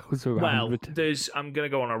just goes around. Well, I'm going to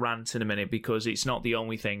go on a rant in a minute because it's not the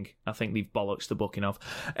only thing I think they've bollocks the booking of.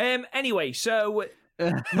 Anyway, so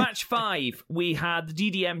match 5, we had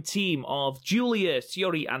the DDM team of Julia,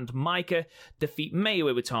 Shiori, and Maika defeat Mayu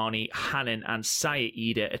Iwatani, Hanan, and Saya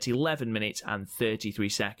Ida at 11 minutes and 33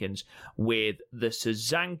 seconds with the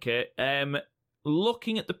Suzanka.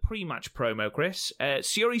 Looking at the pre-match promo, Chris,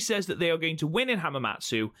 Shiori says that they are going to win in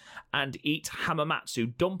Hamamatsu and eat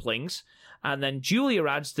Hamamatsu dumplings. And then Julia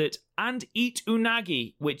adds that, and eat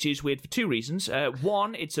unagi, which is weird for 2 reasons.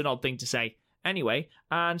 One, it's an odd thing to say anyway.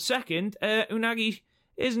 And second, unagi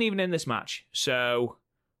isn't even in this match. So...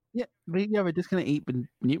 Yeah, we're just going to eat...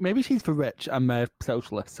 Maybe she's for rich and they're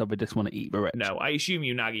socialists, so they just want to eat the rich. No, I assume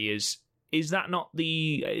unagi is... Is that not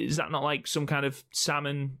like some kind of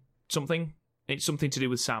salmon something? It's something to do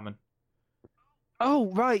with salmon.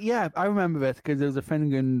 Oh, right, yeah. I remember this because there was a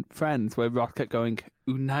thing in Friends where Ross kept going,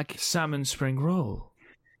 unagi. Salmon spring roll.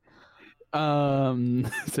 So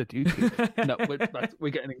do you? No,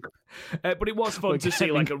 we're getting... but it was fun to see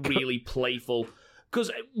like a really playful... Because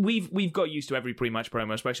we've got used to every pre-match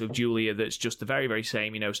promo, especially with Julia, that's just the very, very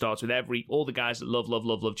same, starts with all the guys that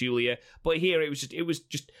love Julia. But here it was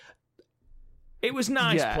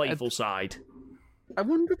nice, yeah, playful side. I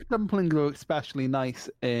wonder if dumplings are especially nice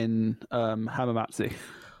in Hamamatsu.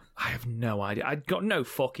 I have no idea. I got no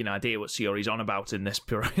fucking idea what Shiori's on about in this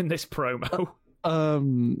promo.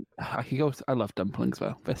 I love dumplings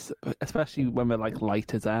though, especially when they're like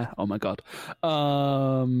light as air. Oh my god.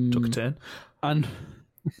 Took a turn. And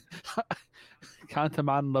can't a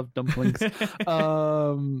man love dumplings?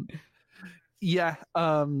 Yeah.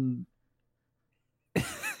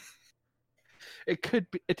 It could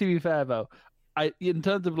be. To be fair though, in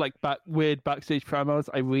terms of like weird backstage promos,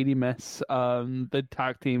 I really miss the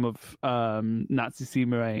tag team of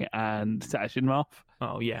Natsushimure and Sashinmoff.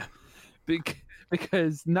 Oh yeah,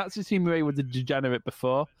 because Natsushimure was a degenerate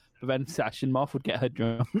before, but then Sashinmoff would get her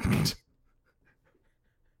drunk.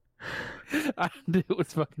 and it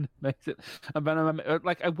was fucking amazing. And then I remember,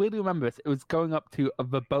 I really remember this. It was going up to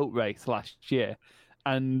the boat race last year,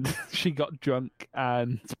 and she got drunk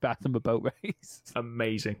and spat on the boat race.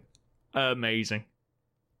 Amazing.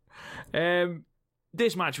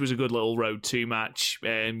 This match was a good little Road 2 match.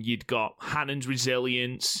 You'd got Hannon's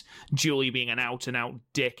resilience, Julie being an out-and-out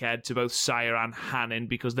dickhead to both Saya and Hannon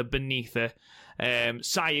because they're beneath her.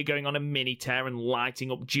 Saya going on a mini-tear and lighting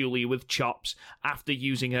up Julia with chops after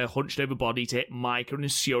using her hunched-over body to hit Micah and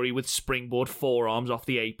Suri with springboard forearms off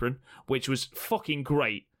the apron, which was fucking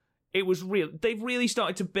great. It was real. They've really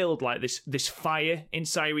started to build like this fire in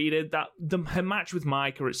Sairida. Her match with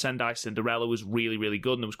Micah at Sendai Cinderella was really, really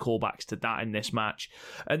good, and there was callbacks to that in this match.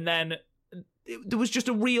 And then there was just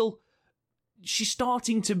a real. She's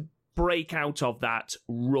starting to break out of that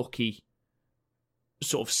rookie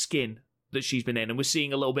sort of skin that she's been in, and we're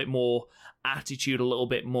seeing a little bit more attitude, a little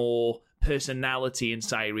bit more personality in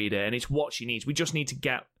Sairida, and it's what she needs. We just need to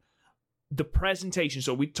get the presentation.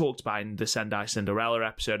 So we talked about in the Sendai Cinderella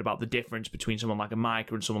episode about the difference between someone like a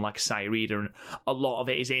Micah and someone like a Sairida, and a lot of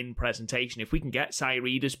it is in presentation. If we can get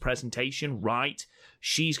Sairida's presentation right,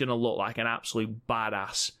 she's going to look like an absolute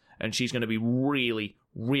badass, and she's going to be really,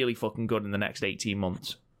 really fucking good in the next 18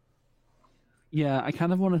 months. Yeah, I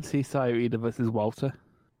kind of want to see Sairida versus Walter.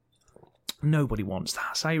 Nobody wants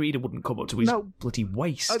that. Sairida wouldn't come up to his bloody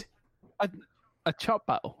waist. A chop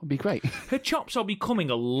battle would be great. Her chops are becoming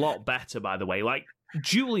a lot better, by the way. Like,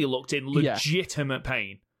 Julia looked in legitimate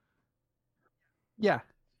pain. Yeah,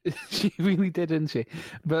 she really did, didn't she?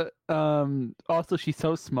 But also, she's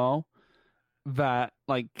so small that,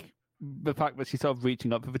 like, the fact that she's sort of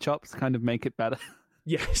reaching up for the chops kind of make it better.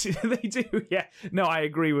 Yes, they do. Yeah. No, I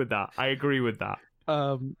agree with that.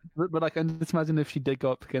 But like, I just imagine if she did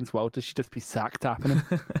go up against Walter, she'd just be sack tapping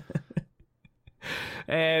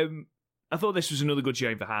him. I thought this was another good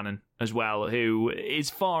showing for Hannon as well, who is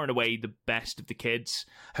far and away the best of the kids.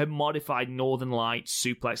 Her modified Northern Lights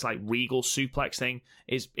suplex, like Regal suplex thing,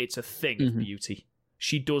 it's a thing of beauty.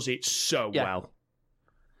 She does it so well.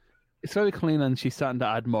 It's very clean, and she's starting to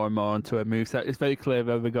add more and more onto her moveset. It's very clear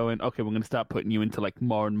that we're going, okay, we're going to start putting you into like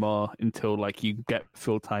more and more until like you get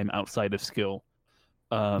full time outside of school.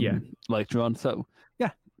 Later on. So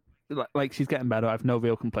yeah, like she's getting better. I have no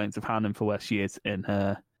real complaints of Hannon for where she is in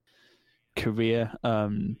her career.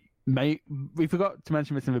 We forgot to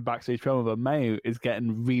mention this in the backstage promo, but Mayu is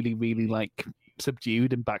getting really, really like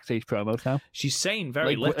subdued in backstage promos now. She's saying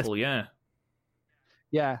very little, yeah.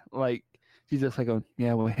 Yeah, like she's just like going,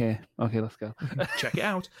 yeah, we're here. Okay, let's go. Check it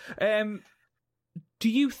out. Do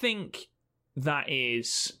you think that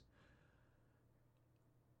is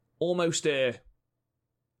almost a,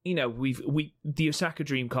 the Osaka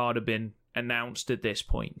Dream card have been announced at this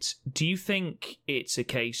point? Do you think it's a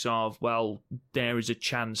case of, well, there is a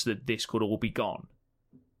chance that this could all be gone,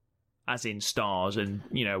 as in stars and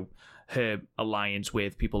her alliance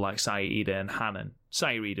with people like Sairida and Hannon,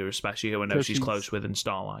 Sairida especially, who I know she's close with, and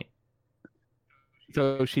Starlight?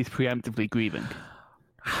 So she's preemptively grieving?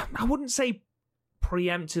 I wouldn't say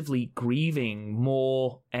preemptively grieving,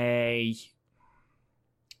 more a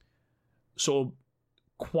sort of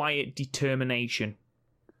quiet determination.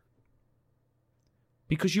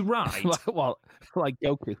 Because you're right. like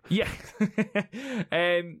Goku. Yeah.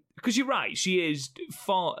 Because you're right. She is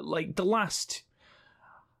far, like, the last...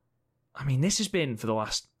 I mean, this has been for the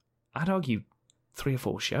last, I'd argue, 3 or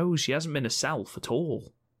 4 shows. She hasn't been herself at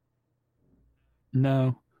all.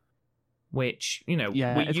 No. Which,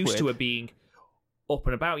 we're used to her being up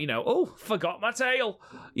and about, forgot my tail.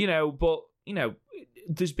 But,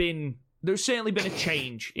 there's certainly been a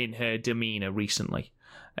change in her demeanour recently.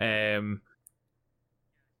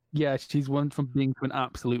 Yeah, she's went from being from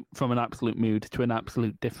an absolute mood to an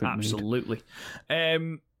absolute different mood. Absolutely.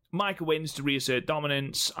 Micah wins to reassert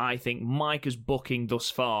dominance. I think Micah's booking thus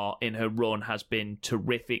far in her run has been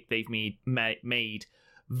terrific. They've made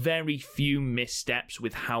very few missteps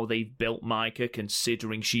with how they've built Micah,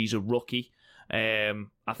 considering she's a rookie.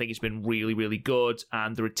 I think it's been really, really good,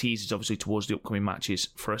 and there are teasers, obviously, towards the upcoming matches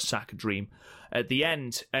for Osaka Dream at the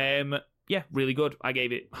end. Yeah, really good. I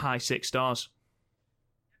gave it high 6 stars.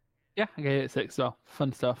 Yeah, I gave it 6 stars.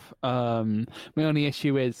 Fun stuff. My only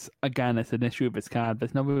issue is, again, it's an issue with this card.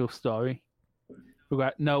 There's no real story.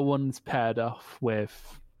 No one's paired off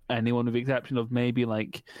with anyone, with the exception of maybe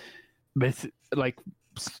like this, like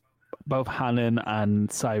both Hannon and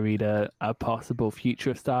Sairida are possible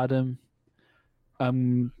future of Stardom.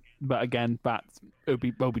 But again,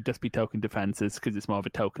 it would just be token defenses because it's more of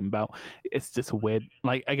a token belt. It's just a weird,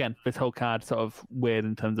 like, again, this whole card sort of weird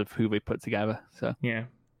in terms of who they put together. So yeah.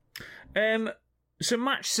 So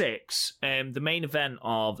match 6, the main event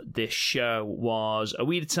of this show was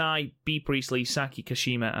Oida Tai, Bea Priestley, Saki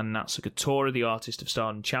Kashima, and Natsuko Tora, the Artist of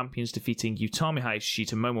Stardom champions, defeating Utami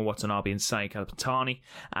Hayashishita, Momo Watanabe, and Sayaka Batani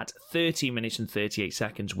at 13 minutes and 38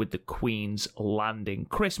 seconds with the Queen's Landing.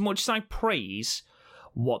 Chris, much as I praise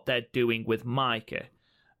what they're doing with Maika,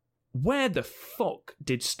 where the fuck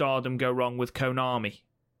did Stardom go wrong with Konami?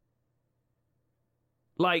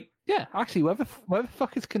 Yeah, actually, where the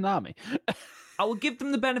fuck is Konami? I will give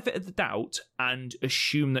them the benefit of the doubt and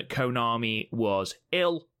assume that Konami was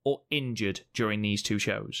ill or injured during these 2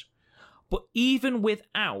 shows. But even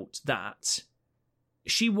without that,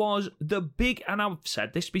 she was and I've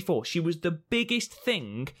said this before, she was the biggest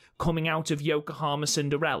thing coming out of Yokohama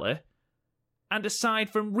Cinderella. And aside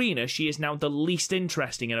from Rina, she is now the least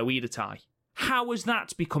interesting in Oida Tai. How has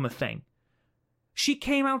that become a thing? She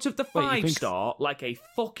came out of the 5-star like a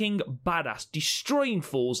fucking badass, destroying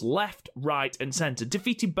fools left, right, and centre,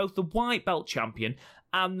 defeated both the white belt champion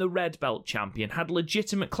and the red belt champion, had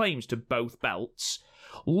legitimate claims to both belts,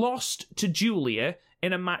 lost to Julia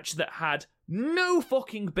in a match that had no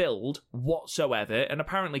fucking build whatsoever, and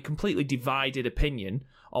apparently completely divided opinion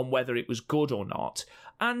on whether it was good or not,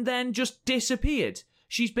 and then just disappeared.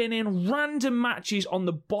 She's been in random matches on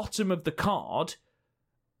the bottom of the card.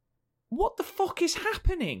 What the fuck is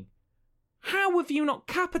happening? How have you not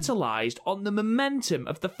capitalised on the momentum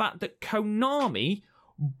of the fact that Konami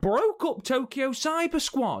broke up Tokyo Cyber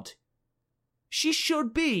Squad? She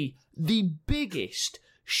should be the biggest,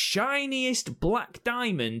 shiniest black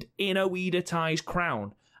diamond in Oida Tai's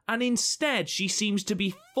crown, and instead she seems to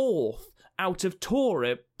be 4th out of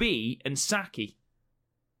Tora, Bea, and Saki.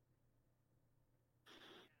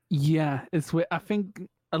 Yeah, it's weird. I think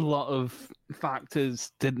a lot of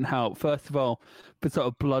factors didn't help. First of all, the sort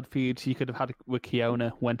of blood feud she could have had with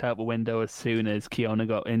Kiona went out the window as soon as Kiona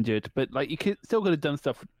got injured. But you still could have done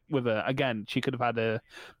stuff with her. Again, she could have had a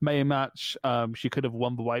May match. She could have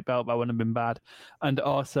won the white belt. That wouldn't have been bad. And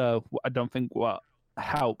also, I don't think what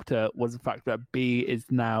helped her was the fact that Bea is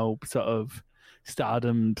now sort of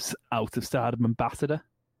Stardom's out of Stardom ambassador.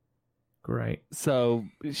 Great. So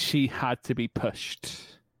she had to be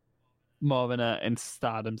pushed more than in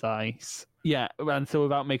Stardom's eyes. Yeah, and so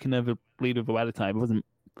without making her the leader of the weather time, it wasn't.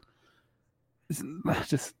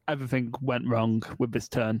 Just everything went wrong with this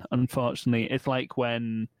turn. Unfortunately, it's like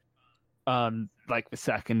when, the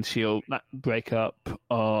second Shield break up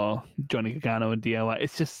or Johnny Gargano and DIY.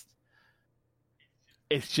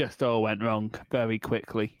 It's just all went wrong very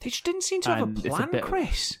quickly. They just didn't seem to have a plan,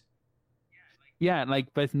 Chris. Yeah,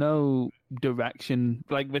 there's no direction.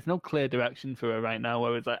 There's no clear direction for her right now,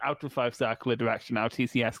 where it's out of 5-star clear direction, out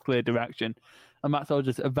TCS clear direction. And that's all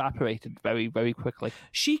just evaporated very, very quickly.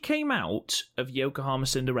 She came out of Yokohama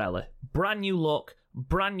Cinderella, brand new look,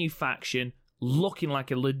 brand new faction, looking like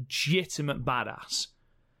a legitimate badass.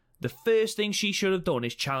 The first thing she should have done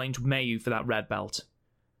is challenge Mayu for that red belt.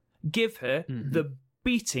 Give her the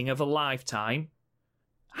beating of a lifetime.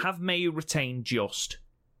 Have Mayu retain just.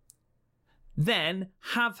 Then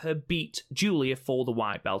have her beat Julia for the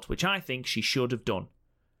white belt, which I think she should have done.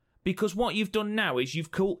 Because what you've done now is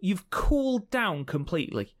you've cooled down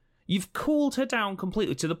completely. You've cooled her down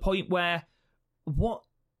completely to the point where what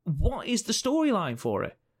is the storyline for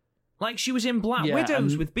her? She was in Black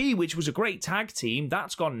Widows with Bea, which was a great tag team.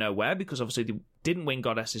 That's gone nowhere because obviously they didn't win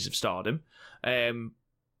Goddesses of Stardom.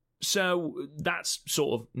 So that's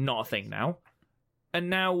sort of not a thing now. And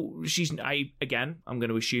now I'm going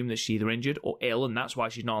to assume that she's either injured or ill, and that's why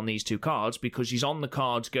she's not on these 2 cards, because she's on the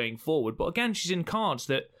cards going forward. But again, she's in cards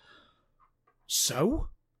that... So?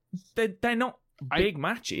 They're not big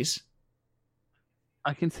matches.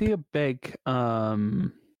 I can see a big...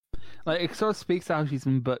 it sort of speaks to how she's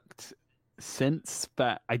been booked since,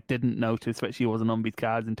 but I didn't notice that she wasn't on these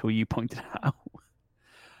cards until you pointed it out.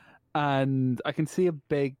 And I can see a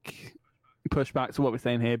big... pushback to what we're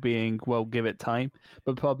saying here being, well, give it time.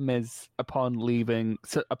 But the problem is, upon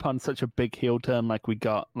such a big heel turn like we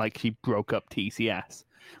got, she broke up TCS,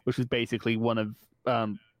 which was basically one of,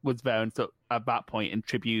 was there and so at that point in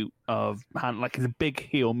tribute of, it's a big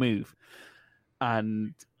heel move.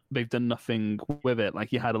 And they've done nothing with it.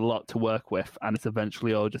 You had a lot to work with, and it's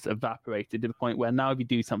eventually all just evaporated to the point where now if you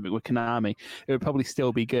do something with Konami, it would probably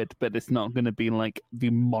still be good, but it's not going to be the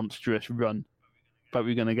monstrous run that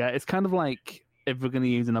we're going to get. It's kind of like, if we're going to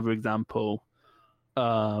use another example,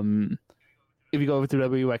 if you go over to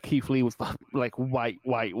WWE where Keith Lee was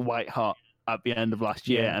white hot at the end of last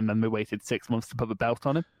year, and then they waited 6 months to put the belt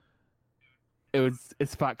on him.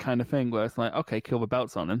 It's that kind of thing where it's okay, kill the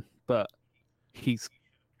belts on him, but he's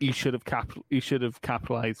you should have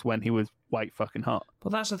capitalized when he was white fucking hot.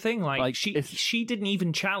 But that's the thing. Like she didn't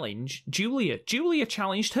even challenge Julia. Julia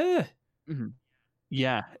challenged her. Mm-hmm.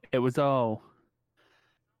 Yeah, it was all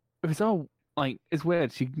like, it's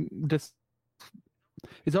weird. She just,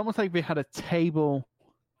 it's almost like they had a table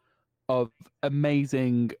of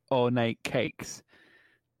amazing ornate cakes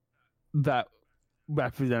that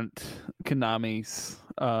represent Konami's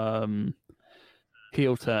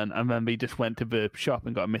heel turn, and then they just went to the shop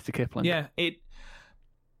and got a Mr. Kipling. Yeah,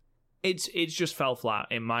 it's just fell flat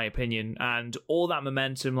in my opinion, and all that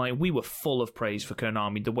momentum, like, we were full of praise for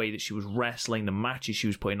Konami, the way that she was wrestling, the matches she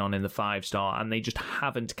was putting on in the 5-star, and they just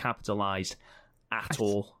haven't capitalized at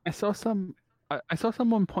all. I saw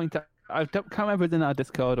someone point out, I can't remember if it's in our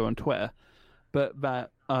Discord or on Twitter, but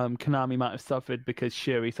that Konami might have suffered because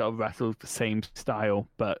Shuri sort of wrestles the same style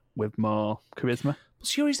but with more charisma. But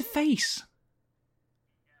Shuri's the face.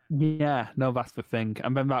 Yeah, no, that's the thing.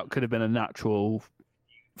 And then that could have been a natural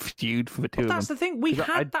feud for the two of them. That's the thing. We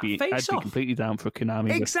had that face-off. I'd be completely down for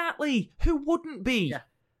Konami. Exactly. Who wouldn't be? Yeah.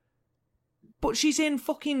 But she's in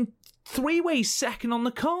fucking 3-way second on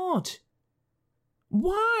the card.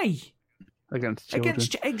 Why? Against children.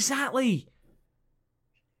 Exactly.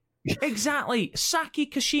 Exactly. Saki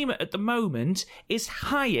Kashima at the moment is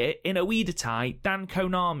higher in Oida Tai than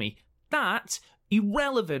Konami. That,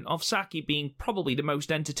 irrelevant of Saki being probably the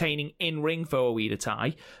most entertaining in-ring for Oida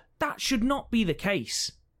Tai, that should not be the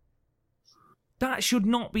case. That should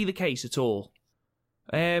not be the case at all.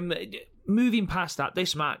 Moving past that,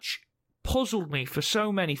 this match puzzled me for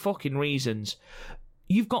so many fucking reasons.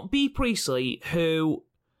 You've got Bea Priestley, who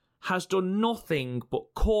has done nothing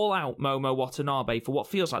but call out Momo Watanabe for what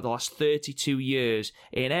feels like the last 32 years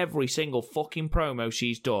in every single fucking promo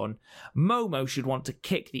she's done. Momo should want to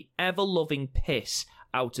kick the ever-loving piss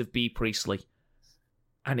out of Bea Priestley.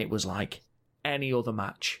 And it was like any other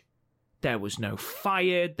match. There was no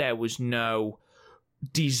fire, there was no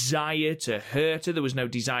desire to hurt her, there was no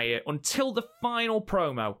desire until the final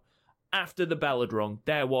promo. After the bell had rung,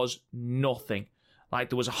 there was nothing. Like,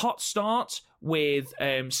 there was a hot start with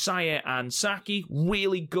Saya and Saki,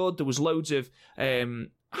 really good. There was loads of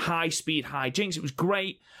high-speed hijinks. It was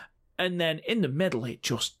great. And then in the middle, it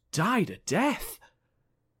just died a death.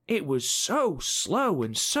 It was so slow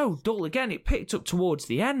and so dull. Again, it picked up towards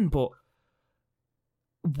the end, but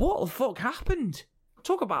what the fuck happened?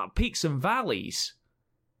 Talk about peaks and valleys.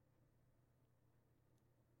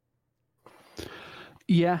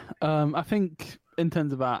 Yeah, I think in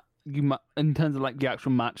terms of that, in terms of like the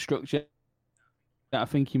actual match structure, I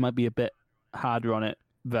think you might be a bit harder on it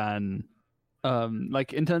than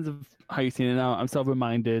like in terms of how you've seen it now. I'm sort of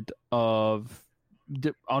reminded of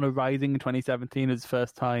Honor Rising in 2017 as the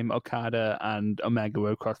first time Okada and Omega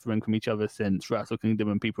were across the ring from each other since Wrestle Kingdom,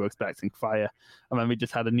 and people were expecting fire. And then we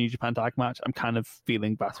just had a New Japan tag match. I'm kind of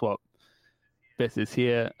feeling that's what this is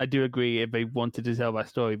here. I do agree, if they wanted to tell that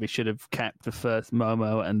story, they should have kept the first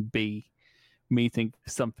Momo and Bea meeting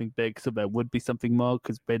something big, so there would be something more,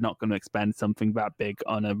 because they're not going to expend something that big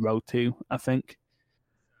on a Road 2, I think.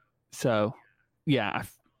 So, yeah,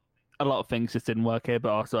 a lot of things just didn't work here, but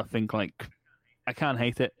also I think, like, I can't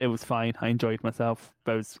hate it. It was fine. I enjoyed myself.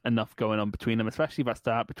 There was enough going on between them, especially that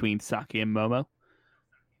start between Saki and Momo.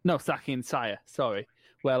 No, Saki and Saya, sorry.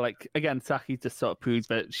 Where, like, again, Saki just sort of proves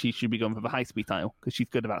that she should be going for the high-speed title, because she's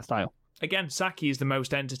good at that style. Again, Saki is the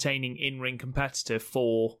most entertaining in-ring competitor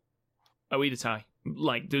for Oida Tai.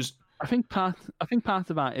 Like, there's... I think part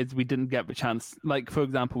of that is we didn't get the chance. Like, for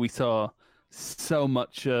example, we saw so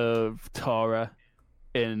much of Tora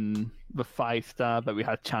in the 5-star that we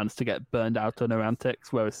had a chance to get burned out on her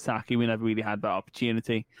antics, whereas Saki, we never really had that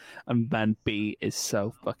opportunity. And then Bea is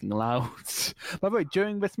so fucking loud. By the way,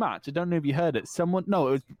 during this match, I don't know if you heard it, it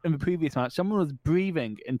was in the previous match, someone was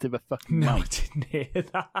breathing into the fucking mic. I didn't hear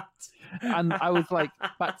that. And I was like,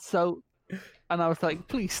 that's so... And I was like,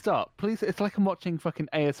 please stop. Please. It's like I'm watching fucking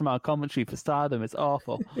ASMR commentary for Stardom. It's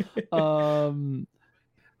awful.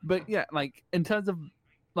 But yeah, like, in terms of,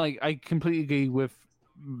 like, I completely agree with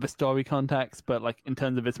the story context, but, like, in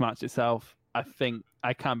terms of this match itself, I think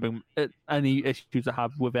I can't bring any issues I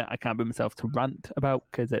have with it. I can't bring myself to rant about,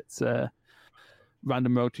 because it's a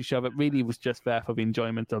random road to show. It really was just there for the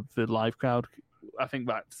enjoyment of the live crowd. I think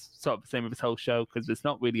that's sort of the same with this whole show, because there's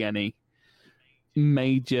not really any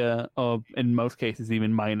major, or in most cases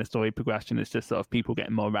even minor, story progression. It's just sort of people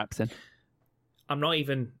getting more reps in. I'm not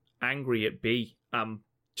even angry at B.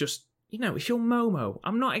 Just, if you're Momo,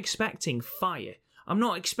 I'm not expecting fire. I'm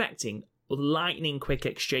not expecting lightning quick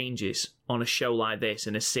exchanges on a show like this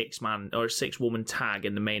in a 6-man or a 6-woman tag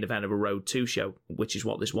in the main event of a Road 2 show, which is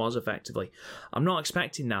what this was effectively. I'm not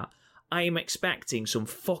expecting that. I am expecting some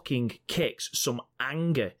fucking kicks, some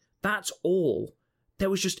anger. That's all. It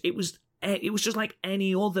was just like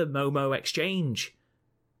any other Momo exchange.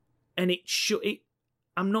 And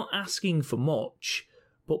I'm not asking for much,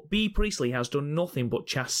 but B. Priestley has done nothing but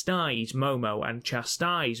chastise Momo and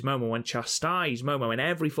chastise Momo and chastise Momo in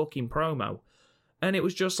every fucking promo. And it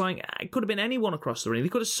was just like, it could have been anyone across the ring. They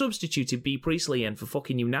could have substituted B. Priestley in for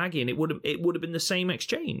fucking Unagi, and it would have been the same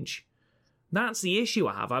exchange. That's the issue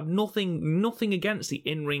I have. I have nothing against the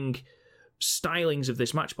in-ring stylings of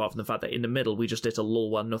this match, apart from the fact that in the middle we just hit a lull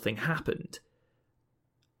while nothing happened.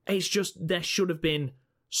 It's just, there should have been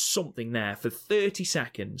something there for 30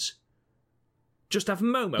 seconds. Just have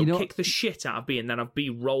Momo kick the shit out of B, and then have B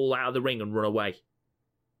roll out of the ring and run away.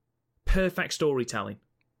 Perfect storytelling.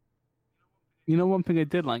 You know, one thing I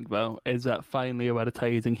did like, though, is that finally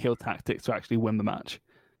Oedo using heel tactics to actually win the match.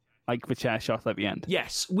 Like the chair shot at the end.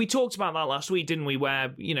 Yes, we talked about that last week, didn't we?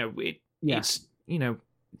 Where, it's,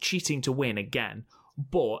 cheating to win again,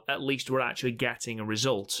 but at least we're actually getting a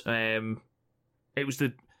result. It was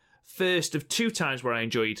the first of 2 times where I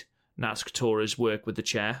enjoyed Natsuko Tora's work with the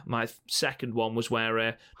chair. My second one was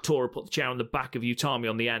where Tora put the chair on the back of Utami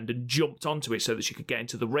on the end and jumped onto it so that she could get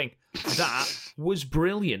into the ring. That was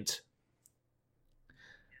brilliant.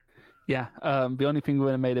 Yeah, the only thing that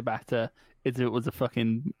would have made it better is if it was a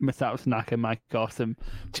fucking Masato Tanaka, Mike Awesome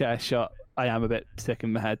chair shot. I am a bit sick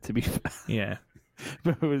in the head, to be fair. Yeah.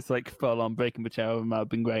 But it was like full on breaking the chair over, might have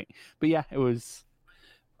been great. But yeah, it was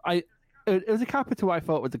a capper to what I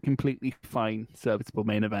thought was a completely fine, serviceable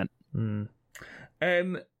main event.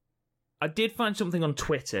 I did find something on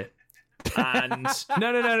Twitter, and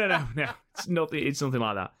no, it's nothing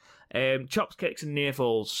like that. Chops, Kicks, and Near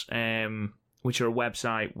Falls, which are a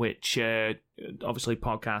website which obviously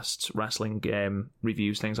podcasts, wrestling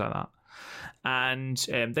reviews, things like that, and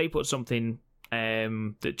they put something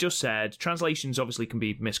that just said translations obviously can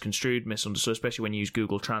be misconstrued, misunderstood, especially when you use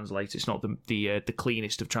Google Translate. It's not the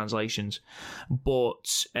cleanest of translations,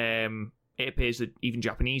 but it appears that even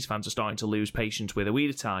Japanese fans are starting to lose patience with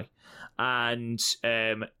Oedo Tai, and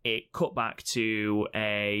it cut back to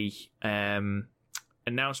a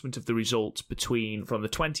announcement of the results from the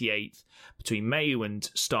 28th between Mayu and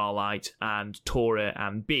Starlight and Tora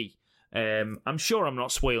and B. I'm sure I'm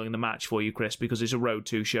not spoiling the match for you, Chris, because it's a Road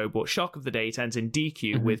 2 show, but shock of the day, it ends in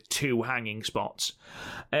DQ with 2 hanging spots.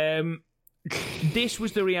 This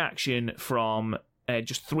was the reaction from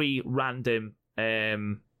just 3 random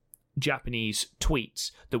Japanese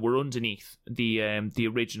tweets that were underneath the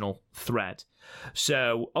original thread.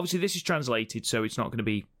 So obviously this is translated, so it's not going to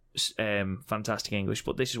be fantastic English,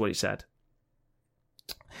 but this is what it said.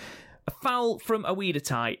 A foul from Oedo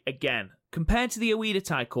Tai again. Compared to the Oedo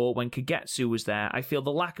Tai court when Kagetsu was there, I feel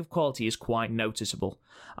the lack of quality is quite noticeable.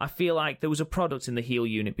 I feel like there was a product in the heel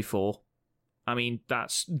unit before. I mean,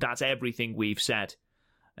 that's everything we've said.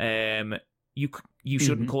 You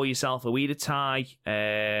shouldn't call yourself Oedo Tai.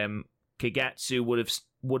 Kagetsu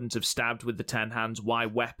wouldn't have stabbed with the 10 hands. Why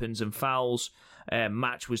weapons and fouls?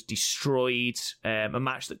 Match was destroyed. A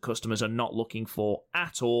match that customers are not looking for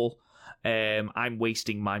at all. I'm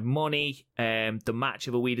wasting my money. The match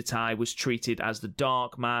of Oedo Tai was treated as the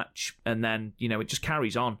dark match, and then, it just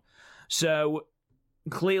carries on. So,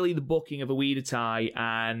 clearly the booking of Oedo Tai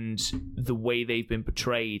and the way they've been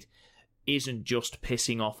portrayed isn't just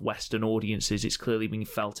pissing off Western audiences, it's clearly being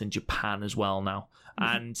felt in Japan as well now.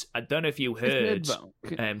 And I don't know if you heard...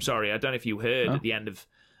 I don't know if you heard at the end of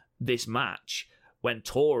this match, when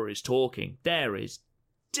Tora is talking, there is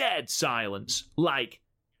dead silence. Like,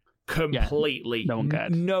 completely. Yeah,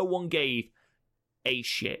 no one gave a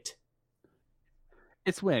shit.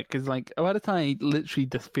 It's weird because Oedo Tai literally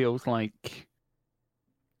just feels like,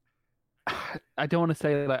 I don't want to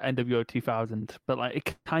say like NWO 2000, but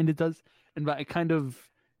it kind of does, and that it kind of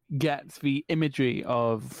gets the imagery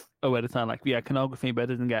of Oedo Tai, iconography, but it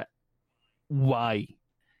doesn't get why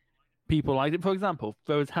people liked it. For example,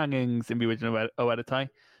 there was hangings in the original Oedo Tai,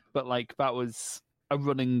 but that was a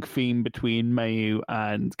running theme between Mayu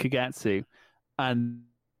and Kagetsu, and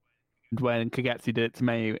when Kagetsu did it to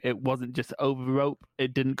Mayu, it wasn't just over the rope,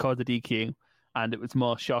 it didn't cause a DQ, and it was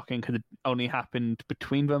more shocking because it only happened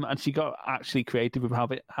between them, and she got actually creative with how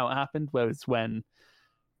it happened, whereas when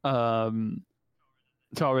Tora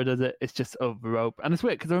does it, it's just over the rope. And it's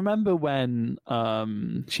weird because I remember when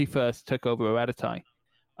she first took over Oedo Tai,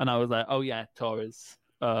 and I was like, oh yeah, Tora's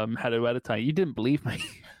head of Oedo Tai. You didn't believe me.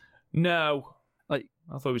 No.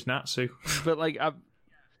 I thought it was Natsu. But but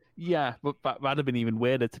that'd have been even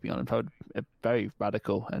weirder, to be honest. That would a very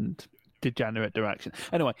radical and degenerate direction.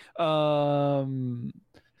 Anyway, so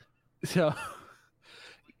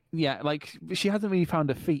yeah, she hasn't really found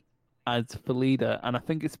her feet as the leader, and I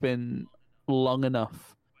think it's been long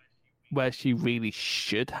enough where she really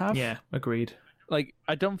should have. Yeah, agreed. Like,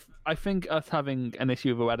 I think us having an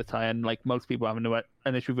issue with Oeditai, and like most people having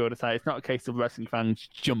an issue with Oeditai, it's not a case of wrestling fans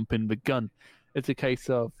jumping the gun. It's a case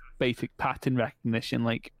of basic pattern recognition.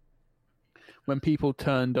 Like, when people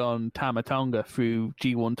turned on Tama Tonga through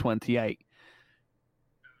G128,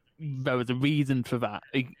 there was a reason for that.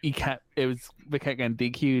 They kept getting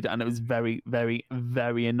DQ'd, and it was very, very,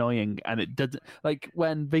 very annoying. And it doesn't, like,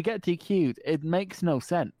 when they get DQ'd, it makes no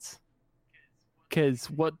sense.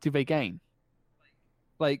 Because what do they gain?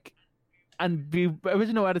 Like, and the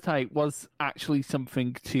original Oeditai was actually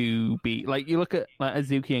something to be, like, you look at like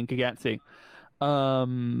Azuki and Kagetsu,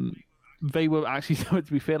 they were actually, so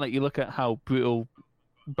to be fair, like, you look at how brutal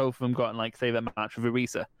both of them got in, like, say, their match with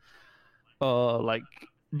Arisa. Or, like,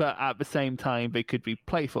 but at the same time, they could be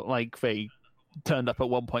playful. Like, they turned up at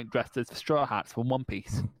one point dressed as Straw Hats from One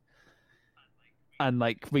Piece. And,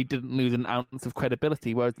 like, they didn't lose an ounce of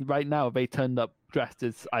credibility. Whereas right now, they turned up dressed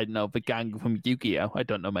as, I don't know, the gang from Yu-Gi-Oh! I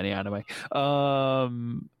don't know many anime.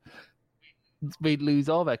 They'd lose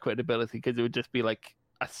all their credibility because it would just be like,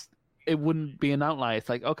 it wouldn't be an outlier. It's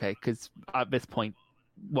like, okay, because at this point,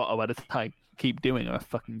 what Oeditai keep doing are a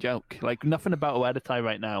fucking joke. Like, nothing about Oeditai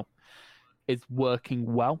right now is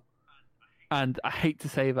working well. And I hate to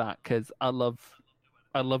say that because I loved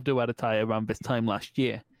Oeditai around this time last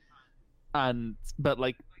year. But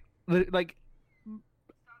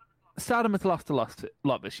Stardom has lost a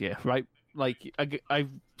lot this year, right? Like, I've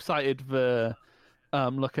cited the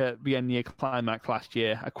look at the end-year climax last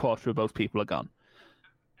year. A quarter of those people are gone.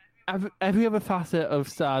 Every other facet of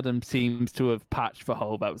Stardom seems to have patched the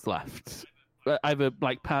hole that was left. Either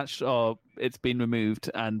like patched or it's been removed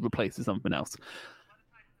and replaced with something else.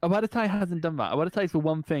 Oeditai hasn't done that. Oeditai is the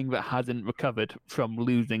one thing that hasn't recovered from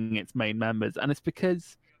losing its main members, and it's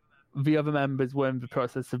because the other members were in the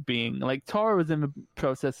process of being, like, Tora was in the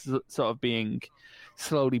process of sort of being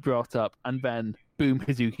slowly brought up, and then boom,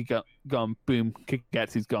 Hazuki gone, boom,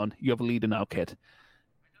 Kagetsu's gone. You have a leader now, kid.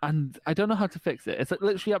 And I don't know how to fix it. It's like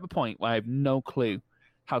literally at the point where I have no clue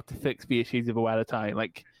how to fix the issues of Oeditai.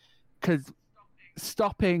 Like, because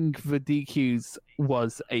stopping the DQs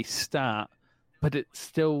was a start, but it's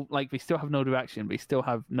still, like, they still have no direction. They still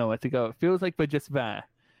have nowhere to go. It feels like they're just there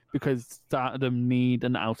because Stardom need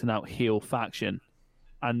an out-and-out heel faction.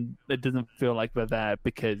 And it doesn't feel like they're there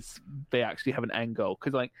because they actually have an end goal.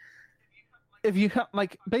 Because, like, if you have,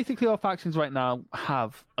 like, basically all factions right now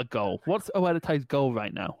have a goal. What's Oeditai's goal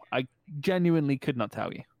right now? I genuinely could not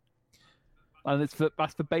tell you. And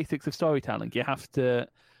that's the basics of storytelling. You have to,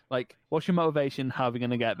 like, what's your motivation? How are we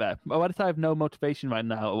going to get there? Oeditai have no motivation right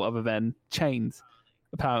now other than chains,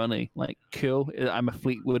 apparently. Like, cool. I'm a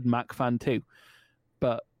Fleetwood Mac fan too.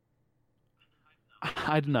 But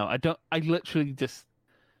I don't know. I don't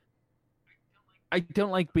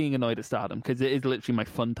like being annoyed at Stardom because it is literally my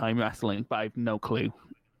fun time wrestling, but I have no clue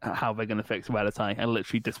how they're going to fix Oeditai. I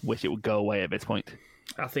literally just wish it would go away at this point.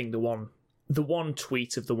 I think the one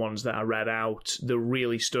tweet of the ones that I read out that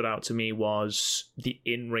really stood out to me was the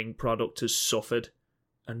in-ring product has suffered.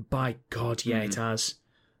 And by God, yeah, it has.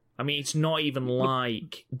 I mean, it's not even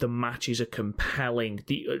like the matches are compelling.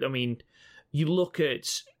 I mean, you look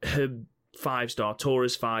at her 5-star,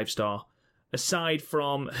 Tora's 5-star, aside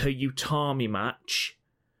from her Utami match,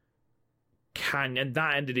 and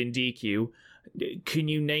that ended in DQ, can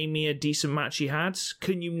you name me a decent match she had?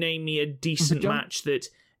 Can you name me a decent match that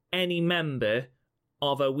any member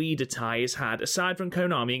of Oeditai has had, aside from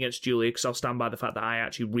Konami against Julia, because I'll stand by the fact that I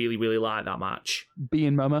actually really, really like that match.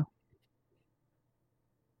 Being Momo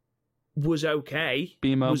was okay.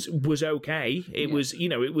 Was okay. It was, you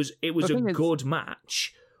know, it was a good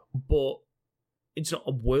match, but it's not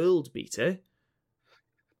a world beater.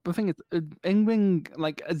 The thing is, in-ring,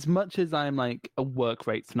 like, as much as I'm like a work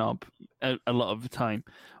rate snob a lot of the time,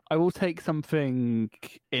 I will take something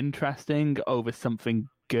interesting over something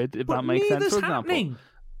good, if that makes sense. For example, happening.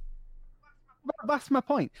 That's my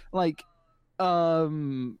point. Like, for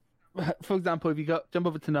example, if you jump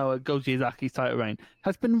over to Noah, Goji Izaki's title reign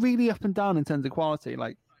has been really up and down in terms of quality.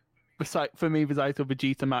 Like, for me, the Zaito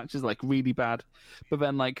Vegeta match is like really bad, but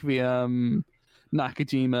then like the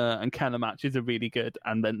Nakajima and Kenna matches are really good,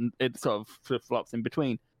 and then it sort of flip-flops in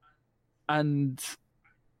between. And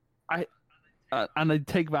I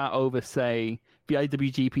take that over, say, the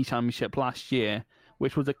IWGP Championship last year,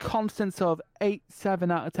 which was a constant sort of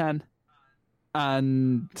 8-7 out of 10,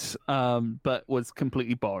 and but was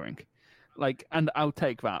completely boring. Like, and I'll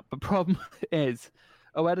take that. The problem is,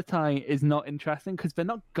 Oeditai is not interesting because they're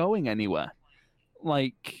not going anywhere.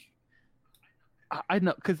 Like, I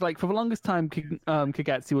know, because like for the longest time,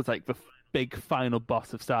 Kagetsu was like the big final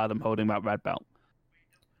boss of Stardom holding that red belt.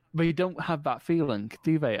 They don't have that feeling,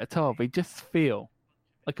 do they, at all? They just feel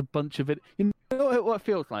like a bunch of it. You know what it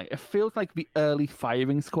feels like? It feels like the early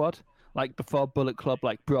firing squad, like before Bullet Club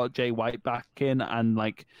like brought Jay White back in, and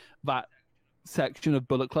like that section of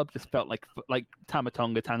Bullet Club just felt like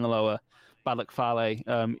Tamatonga, Tangaloa, Balak Fale,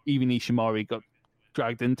 even Ishimori got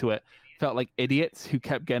dragged into it. Felt like idiots who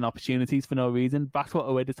kept getting opportunities for no reason. That's what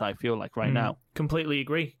Oedo feel like right now. Completely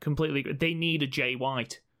agree. They need a Jay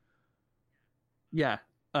White. Yeah,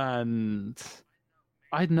 and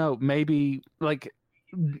I don't know, maybe like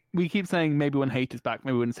we keep saying maybe when Hate is back,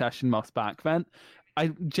 maybe when Session Moth's back. Then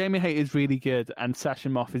Jamie Hate is really good, and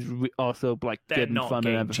Session Moth is also like good and fun and everything.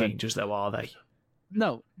 They're not game changers, though, are they?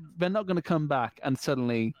 No, they're not going to come back and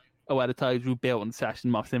suddenly Oedo is rebuilt on Session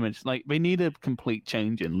Moth's image. Like, they need a complete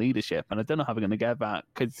change in leadership, and I don't know how they're going to get that,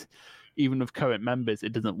 because even with current members,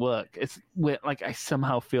 it doesn't work. It's like I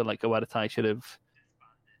somehow feel like Oedo should have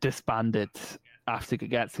disbanded after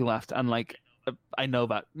Kagetsu left, and like I know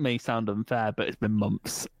that may sound unfair, but it's been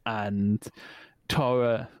months, and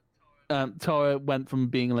Tora went from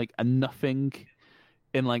being like a nothing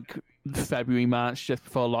in like February, March, just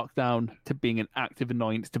before lockdown, to being an active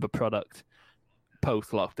annoyance to the product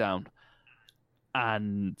post lockdown.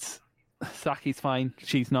 And Saki's fine.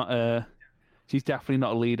 She's definitely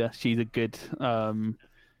not a leader. She's a good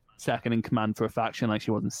second in command for a faction, like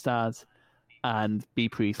she was in Stars. And B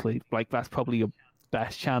Priestley, like that's probably your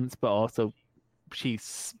best chance, but also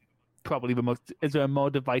she's probably the most. Is there a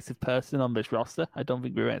more divisive person on this roster? I don't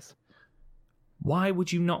think there is. Why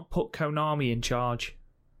would you not put Konami in charge?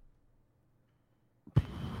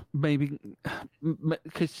 Maybe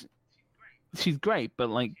because she's great,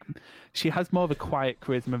 but like she has more of a quiet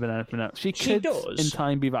charisma than anything else. She could in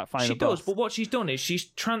time be that final boss. She does, but what she's done is she's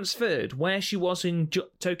transferred where she was in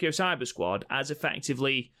Tokyo Cyber Squad as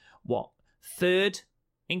effectively third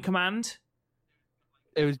in command.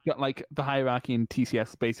 It was like the hierarchy in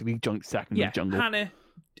TCS basically junked second with Jungle. Hannah,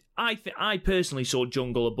 I personally saw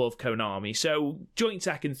Jungle above Konami, so joint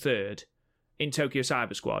second, third in Tokyo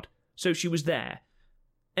Cyber Squad. So she was there.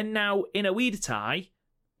 And now in Oedo,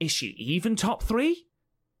 is she even top 3?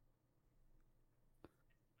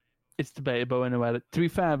 It's debatable in Oedo. To be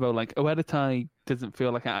fair though, like Oedo doesn't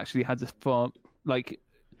feel like it actually has a form. Like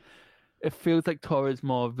it feels like Tora's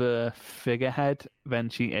more of a figurehead than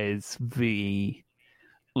she is the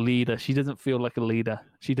leader. She doesn't feel like a leader.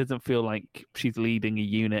 She doesn't feel like she's leading a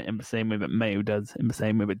unit in the same way that Mayu does, in the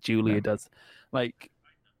same way that Julia does. Like,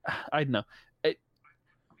 I don't know.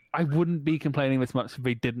 I wouldn't be complaining this much if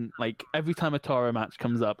they didn't. Like, every time a Tora match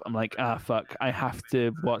comes up, I'm like, fuck, I have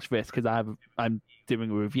to watch this because I'm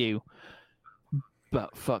doing a review.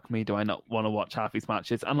 But fuck me, do I not want to watch half these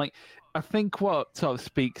matches? And like, I think what sort of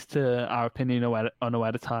speaks to our opinion on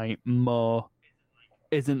Oedo more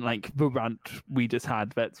isn't like the rant we just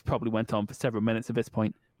had that's probably went on for several minutes at this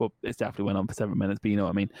point. Well, it's definitely went on for several minutes, but you know what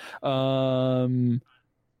I mean.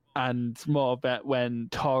 And more of that when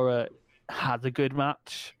Tora has a good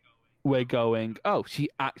match, we're going, oh, she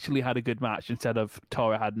actually had a good match, instead of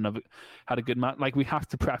Tora had a good match. Like, we have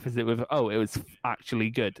to preface it with, oh, it was actually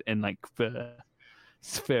good in like the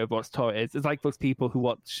sphere of what Tora is. It's like those people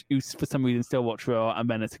who for some reason still watch Raw, and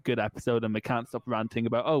then it's a good episode and they can't stop ranting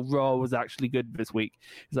about, oh, Raw was actually good this week.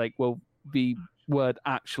 It's like, well, the word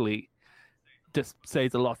actually just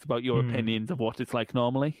says a lot about your opinions of what it's like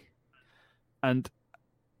normally. And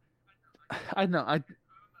I don't know,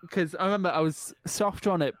 because I remember I was softer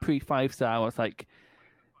on it pre-5-star. I was like,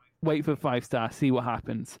 wait for 5-star, see what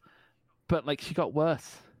happens. But like, she got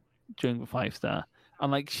worse during the 5-star.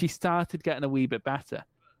 And like, she started getting a wee bit better.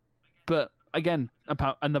 But again,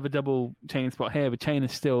 about another double chain spot here. The chain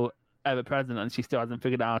is still ever present, and she still hasn't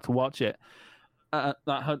figured out how to watch it,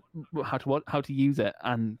 how to use it.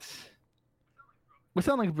 And we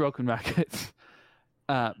sound like broken records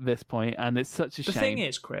at this point, and it's such a shame. The thing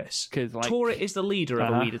is, Chris, like, Tora is the leader of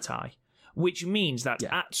Oedo, which means that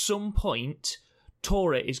at some point,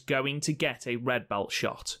 Tora is going to get a red belt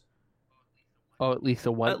shot. Or at least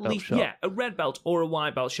a white belt shot. Yeah, a red belt or a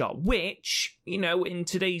white belt shot, which, you know, in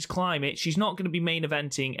today's climate, she's not going to be main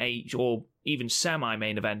eventing or even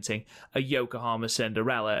semi-main eventing a Yokohama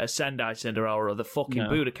Cinderella, a Sendai Cinderella, or the fucking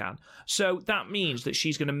Budokan. So that means that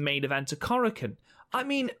she's going to main event a Korakuen. I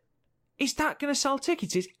mean, is that going to sell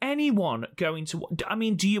tickets? Is anyone going to... I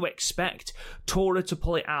mean, do you expect Tora to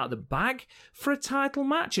pull it out of the bag for a title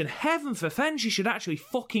match? And heaven forfend, she should actually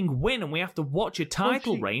fucking win and we have to watch a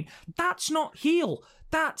title reign. That's not heel.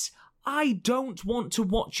 That's, I don't want to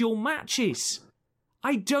watch your matches.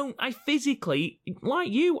 I physically, like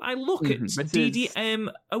you, I look at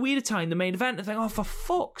DDM Oedo in the main event and think, oh, for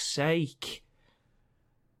fuck's sake.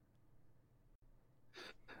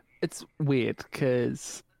 It's weird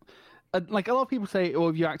because, like, a lot of people say, oh,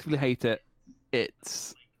 if you actively hate it,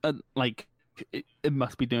 it's, like, it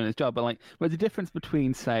must be doing its job. But, like, there's a difference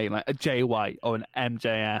between, say, like, a Jay White or an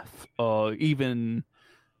MJF or even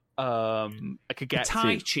a Kagetsu. A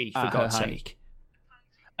Taichi, for God's sake.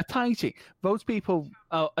 A Taichi. Those people,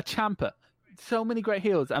 a Ciampa. So many great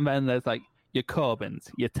heels. And then there's, like, your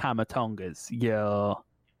Corbins, your Tamatongas, your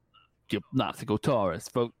Natsuko Taurus.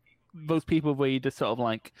 Those people where you just sort of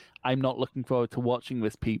like, I'm not looking forward to watching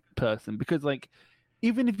this person. Because, like,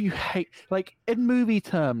 even if you hate, like, in movie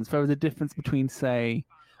terms, there is a difference between, say,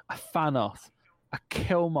 a Thanos, a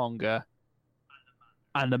Killmonger,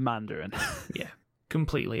 and a Mandarin. Yeah,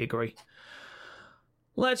 completely agree.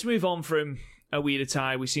 Let's move on from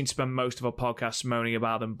Oedo. We seem to spend most of our podcasts moaning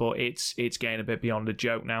about them, but it's getting a bit beyond a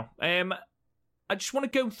joke now. I just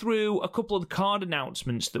want to go through a couple of the card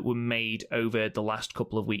announcements that were made over the last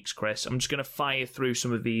couple of weeks, Chris. I'm just going to fire through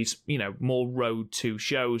some of these, more road to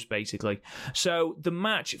shows, basically. So the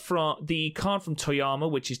the card from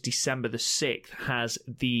Toyama, which is December the 6th, has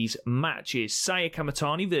these matches. Saya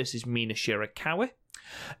Kamatani versus Mina Shirakawa.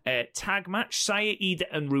 Tag match, Saya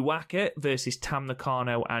Ida and Ruaka versus Tam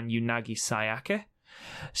Nakano and Unagi Sayaka.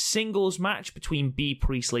 Singles match between Bea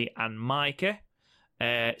Priestley and Maika.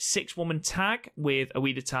 6-woman tag with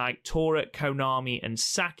Oedo, Tora, Konami, and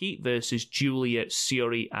Saki versus Julia,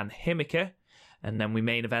 Syuri, and Himeka. And then we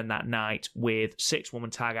main event that night with 6-woman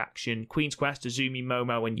tag action, Queen's Quest, Azumi,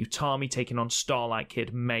 Momo, and Utami taking on Starlight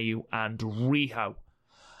Kid, Mayu, and Riho.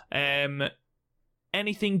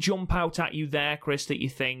 Anything jump out at you there, Chris, that you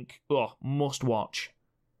think, must watch?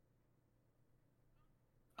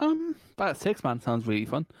 That 6-man sounds really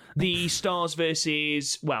fun. The Stars and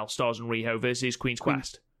Riho versus Queen's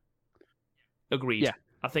Quest. Agreed. Yeah.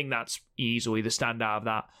 I think that's easily the standout of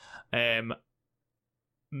that.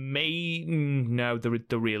 No,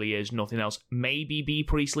 there really is nothing else. Maybe Bea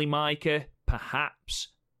Priestley, Maika, perhaps.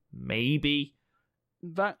 Maybe.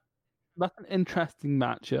 That's an interesting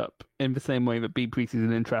matchup in the same way that Bea Priestley is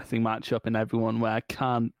an interesting matchup in everyone where I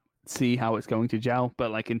can't see how it's going to gel, but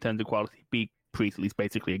like in terms of quality, Bea Priestley's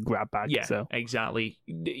basically a grab bag. Yeah, so. Exactly.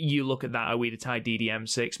 You look at that Oedo DDM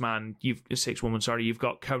 6-man, 6-woman, you've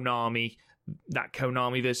got Konami, that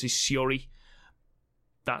Konami versus Syuri.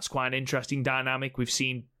 That's quite an interesting dynamic. We've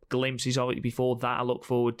seen glimpses of it before that I look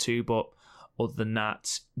forward to, but other than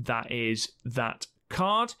that, that is that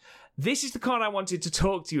card. This is the card I wanted to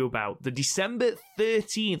talk to you about. The December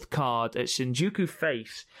 13th card at Shinjuku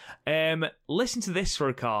Face. Listen to this for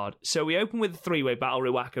a card. So we open with a 3-way battle,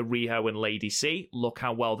 Ruaka, Riho, and Lady C. Look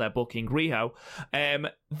how well they're booking Riho.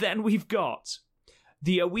 Then we've got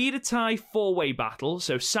the Oedo 4-way battle.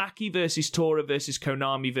 So Saki versus Tora versus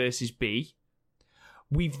Konami versus B.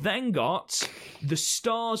 We've then got the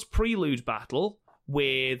Stars Prelude battle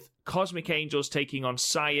with Cosmic Angels taking on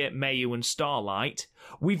Saya, Mayu, and Starlight.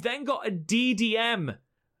 We've then got a DDM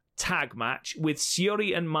tag match with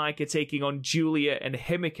Syuri and Maika taking on Julia and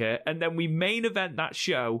Himeka, and then we main event that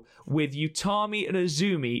show with Utami and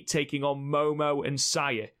Azumi taking on Momo and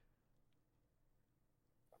Saya.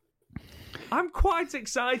 I'm quite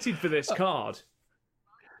excited for this card.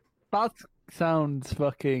 That sounds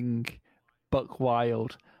fucking buck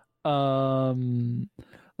wild.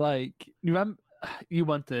 Like, you remember, you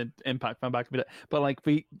wanted Impact Fan back a bit, but like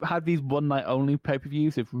we had these one night only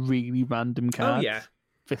pay-per-views with really random cards. Oh yeah.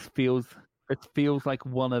 It feels like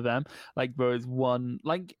one of them. Like there was one,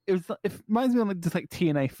 like it reminds me of just like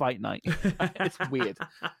TNA Fight Night. It's weird.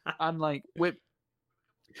 And like with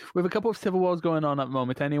a couple of civil wars going on at the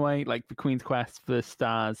moment anyway, like the Queen's Quest, the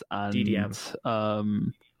Stars, and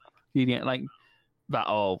DDM, like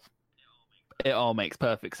that it all makes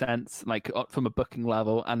perfect sense, like from a booking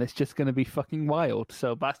level, and it's just going to be fucking wild.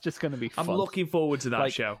 So that's just going to be fun. I'm looking forward to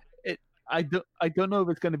that show. I don't know if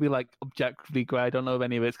it's going to be like objectively great. I don't know if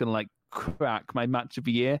any of it's going to like crack my match of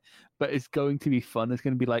the year, but it's going to be fun. It's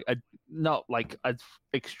going to be like not like as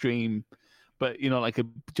extreme, but like a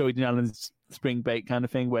Joey Allen's spring bait kind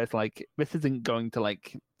of thing, where it's like this isn't going to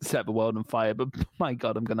like set the world on fire, but my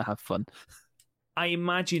god, I'm going to have fun. I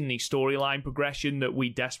imagine the storyline progression that we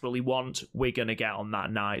desperately want, we're going to get on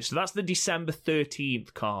that night. So that's the December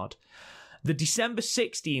 13th card. The December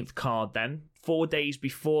 16th card then, 4 days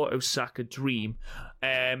before Osaka Dream,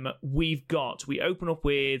 we open up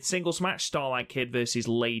with singles match, Starlight Kid versus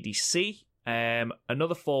Lady C.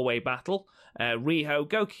 Another 4-way battle, Riho,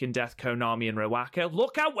 Gokikin Death, Konami, and Ruaka.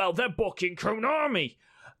 Look how well they're booking Konami!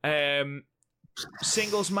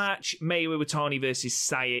 Singles match, Mayu Iwatani versus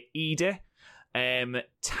Saya Iida.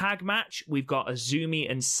 Tag match, we've got Azumi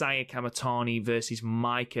and Saya Kamatani versus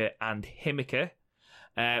Maika and Himika.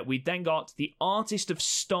 We then got the Artist of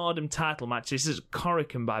Stardom title match. This is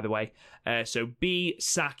Korakuen, by the way. So B,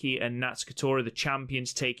 Saki, and Natsukatora, the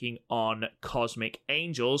champions, taking on Cosmic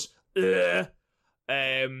Angels. And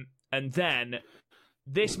then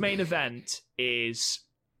this main event is...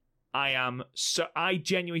 I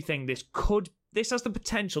genuinely think this has the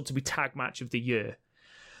potential to be tag match of the year.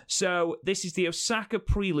 So this is the Osaka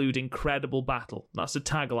Prelude Incredible Battle. That's the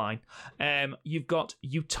tagline. You've got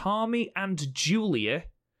Utami and Julia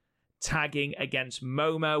tagging against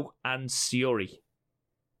Momo and Shiori.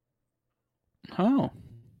 Oh.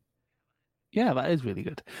 Yeah, that is really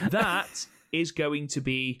good. That is going to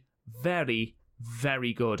be very,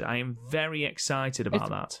 very good. I am very excited about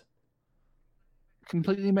that.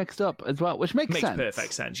 Completely mixed up as well, which makes sense. Makes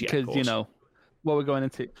perfect sense, yeah. Because, you know, what we're going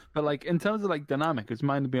into. But, like, in terms of, like, dynamic, it's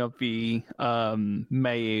reminded me of the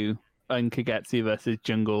Mayu and Kagetsu versus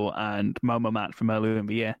Jungle and Momo match from earlier in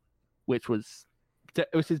the year, which was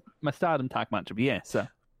my Stardom tag match of the year, so...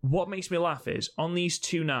 What makes me laugh is, on these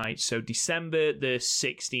two nights, so December the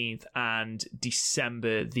 16th and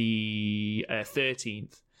December the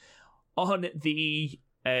 13th, on the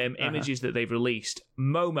images that they've released,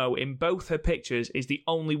 Momo, in both her pictures, is the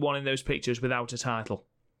only one in those pictures without a title.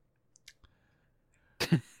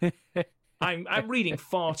 I'm reading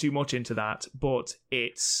far too much into that, but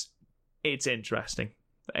it's interesting.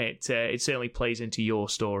 It certainly plays into your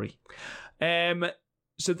story.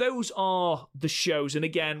 So those are the shows, and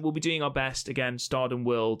again, we'll be doing our best. Again, Stardom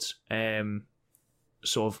World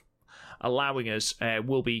sort of allowing us,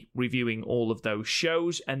 we'll be reviewing all of those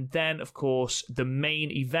shows. And then, of course, the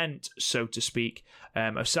main event, so to speak,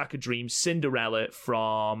 Osaka Dreams Cinderella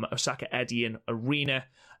from Osaka Edion Arena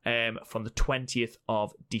from the 20th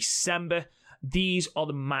of December. These are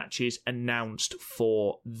the matches announced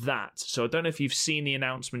for that. So I don't know if you've seen the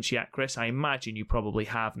announcements yet, Chris. I imagine you probably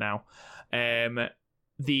have now.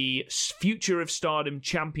 The Future of Stardom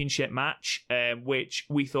Championship match, which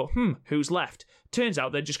we thought, who's left? Turns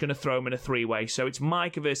out they're just going to throw them in a three-way. So it's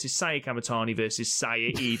Maika versus Saya Kamatani versus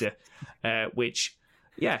Saya Iida, which,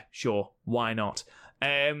 yeah, sure, why not?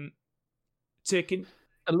 At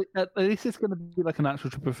least it's going to be like an actual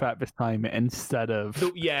triple threat this time instead of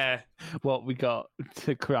what we got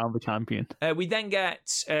to crown the champion. We then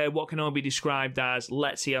get what can only be described as,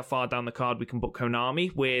 let's see how far down the card we can put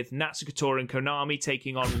Konami, with Natsukatora and Konami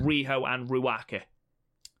taking on Riho and Ruaka.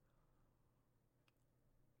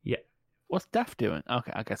 Yeah. What's Def doing?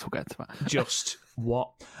 Okay, I guess we'll get to that. Just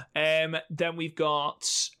what? Then we've got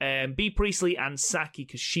B. Priestley and Saki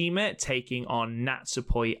Kashima taking on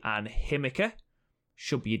Natsupoi and Himika.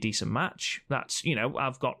 Should be a decent match. That's,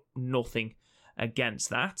 I've got nothing against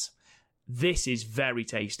that. This is very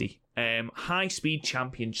tasty. High-speed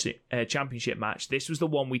championship match. This was the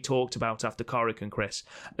one we talked about after Korakuen, Chris.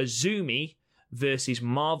 Azumi versus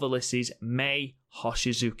Marvelous's Mei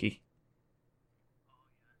Hoshizuki.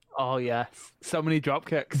 Oh, yes. So many drop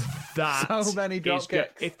kicks. So many drop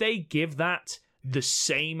kicks. If they give that the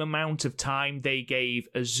same amount of time they gave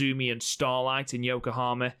Azumi and Starlight in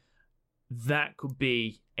Yokohama, that could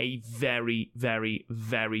be a very, very,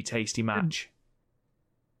 very tasty match.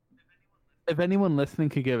 If anyone listening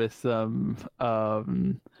could give us some at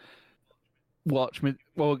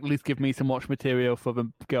least give me some watch material for the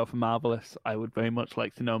girl from Marvelous, I would very much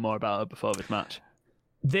like to know more about her before this match.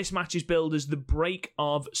 This match is billed as the Break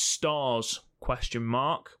of Stars, ? With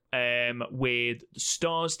the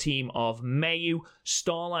Stars team of Mayu,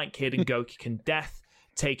 Starlight Kid, and Gokuken Death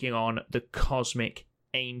taking on the Cosmic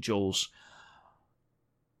Angels.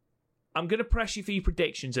 I'm going to press you for your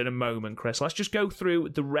predictions in a moment, Chris. Let's just go through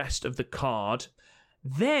the rest of the card.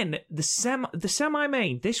 Then, the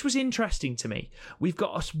semi-main. This was interesting to me. We've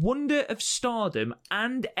got a Wonder of Stardom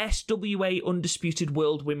and SWA Undisputed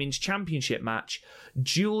World Women's Championship match.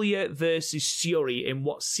 Julia versus Shiori in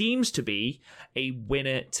what seems to be a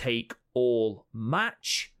winner-take-all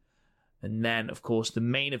match. And then, of course, the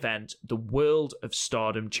main event, the World of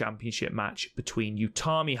Stardom Championship match between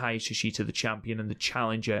Utami Hayashishita, the champion, and the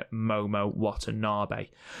challenger, Momo Watanabe.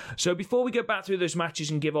 So before we go back through those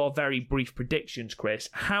matches and give our very brief predictions, Chris,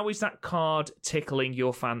 how is that card tickling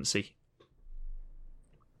your fancy?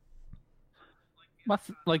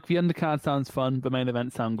 Like, the undercard sounds fun, the main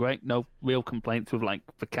event sounds great. No real complaints with, like,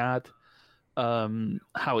 the card.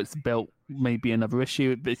 How it's built may be another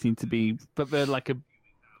issue. They seem to be... But they're like a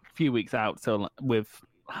few weeks out, so with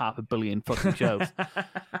 500 million fucking shows.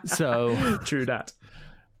 So true that.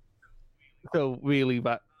 So really,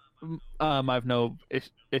 that I have no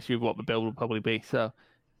issue with what the build will probably be. So,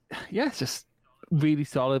 yeah, it's just really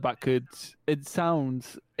solid. It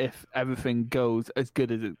sounds, if everything goes as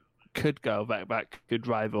good as it could go, that could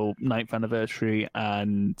rival 9th anniversary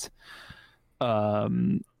and not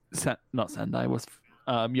Sendai, was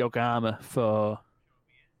Yokohama for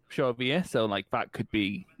Show of the Year. So like that could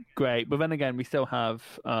be great. But then again, we still have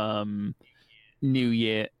New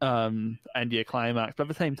Year, End Year Climax. But at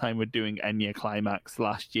the same time, we're doing End Year Climax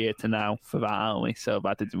last year to now for that, aren't we? So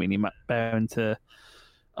that didn't really bear into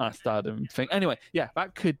our Stardom thing. Anyway, yeah,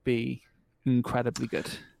 that could be incredibly good.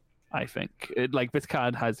 I think this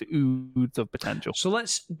card has oodles of potential. So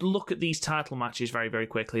let's look at these title matches very, very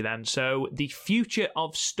quickly then. So the Future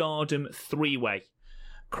of Stardom 3-way.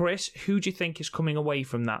 Chris, who do you think is coming away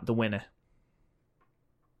from that the winner?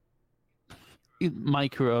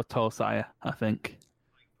 Micah or Tosaya, I think.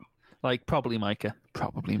 Probably Micah.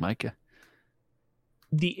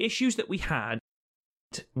 The issues that we had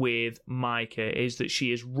with Micah is that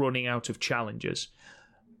she is running out of challengers.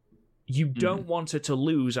 You don't want her to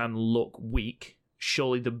lose and look weak.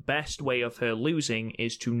 Surely the best way of her losing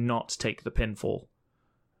is to not take the pinfall.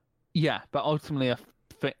 Yeah, but ultimately,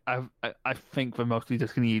 I think we're mostly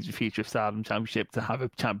just going to use the Future of Stardom Championship to have a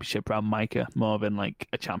championship around Micah more than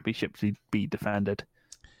a championship to be defended.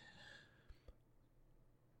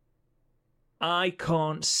 I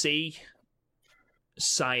can't see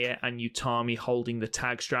Saya and Utami holding the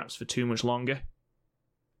tag straps for too much longer.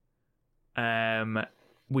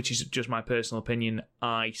 Which is just my personal opinion.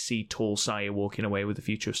 I see Tall Saya walking away with the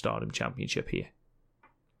Future of Stardom Championship here.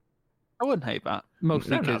 I wouldn't hate that.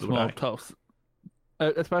 Mostly because more tough.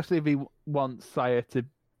 Especially if he wants Saya to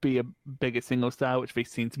be a bigger single star, which they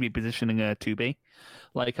seem to be positioning her to be.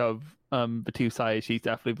 Of the two Sayas, she's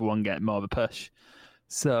definitely the one getting more of a push.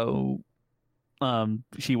 So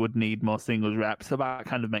she would need more singles reps. So that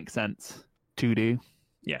kind of makes sense to do.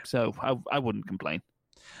 Yeah. So I wouldn't complain.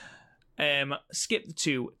 Skip the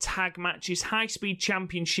 2 tag matches. High Speed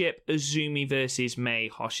Championship, Azumi versus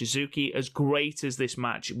Mei Hoshizuki. As great as this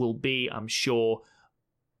match will be, I'm 99%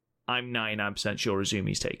 sure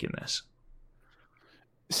Azumi's taking this.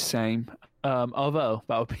 Same. Although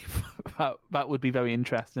that would be very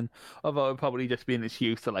interesting. Although it would probably just be an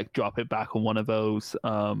excuse to drop it back on one of those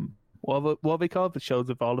what are they called? The shows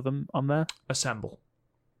with all of them on there? Assemble.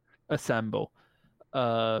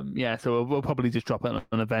 Yeah, so we'll probably just drop it on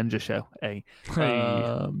an Avenger show, eh?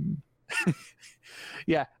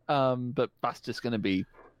 Yeah, but that's just going to be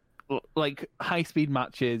high-speed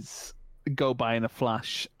matches go by in a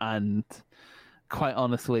flash, and quite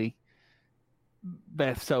honestly,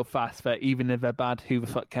 they're so fast that even if they're bad, who the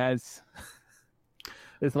fuck cares?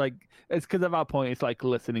 It's because at that point it's like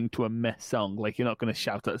listening to a meh song. You're not going to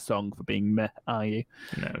shout at a song for being meh, are you?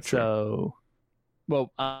 No, true. So,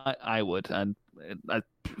 well, I would, and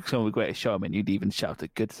some of the Greatest Showman, you'd even shout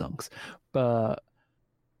at good songs. But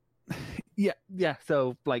yeah.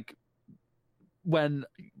 So when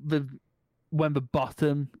the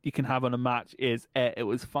bottom you can have on a match is it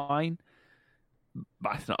was fine,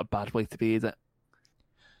 that's not a bad way to be, is it?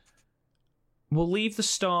 We'll leave the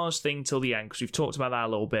stars thing till the end because we've talked about that a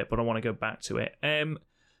little bit, but I want to go back to it.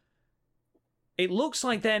 It looks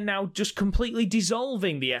like they're now just completely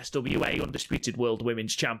dissolving the SWA Undisputed World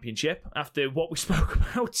Women's Championship after what we spoke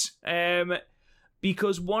about,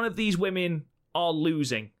 because one of these women are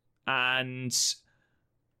losing, and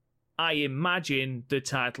I imagine the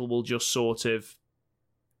title will just sort of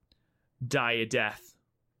die a death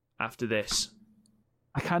after this.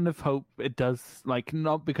 I kind of hope it does,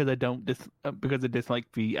 not because I because I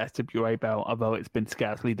dislike the SWA belt, although it's been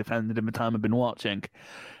scarcely defended in the time I've been watching.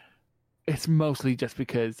 It's mostly just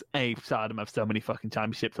because A, Stardom have so many fucking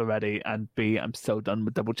championships already, and B, I'm so done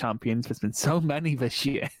with double champions. There's been so many this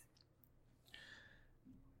year.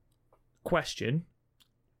 Question: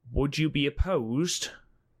 would you be opposed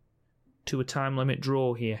to a time limit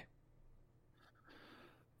draw here?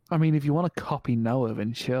 I mean, if you want to copy Noah,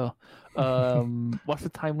 then sure. What's the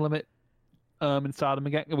time limit in Stardom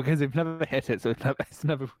again? Because they've never hit it, so it's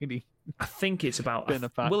never really. I think it's about. Been a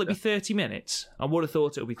factor. Will it be 30 minutes? I would have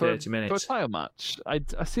thought it would be 30 minutes. For a title match, I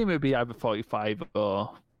assume it would be either 45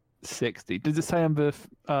 or 60. Does it say on the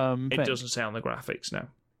It doesn't say on the graphics, no.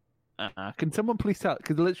 Can someone please tell?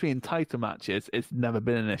 Because literally in title matches, it's never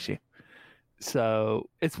been an issue. So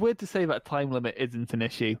it's weird to say that a time limit isn't an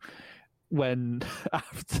issue when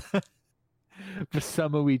after the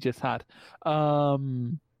summer we just had.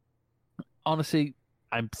 Honestly,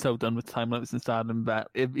 I'm so done with time limits in Stardom that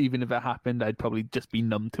even if it happened, I'd probably just be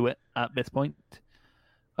numb to it at this point.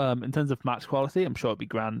 In terms of match quality, I'm sure it'd be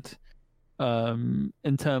grand.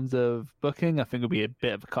 In terms of booking, I think it would be a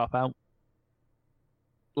bit of a cop-out.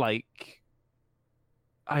 Like,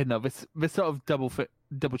 I don't know, this sort of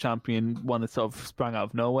double champion one that sort of sprang out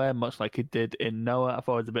of nowhere, much like it did in Noah. I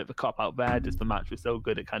thought it was a bit of a cop-out there, just the match was so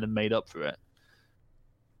good it kind of made up for it.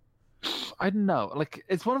 I don't know. Like,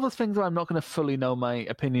 it's one of those things where I'm not going to fully know my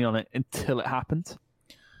opinion on it until it happens.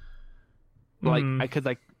 Like,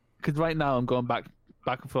 because right now I'm going back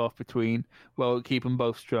and forth between, well, keep them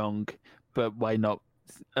both strong, but why not?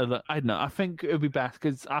 I don't know. I think it would be best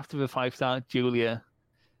because after the 5-star, Julia,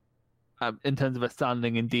 in terms of her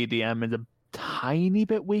standing in DDM, is a tiny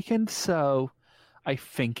bit weakened. So I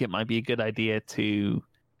think it might be a good idea to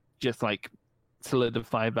just like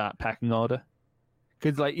solidify that pecking order.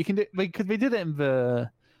 Because like you can do, because we did it in the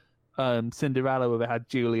Cinderella where they had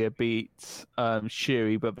Julia beat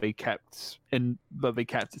Shuri, but they kept it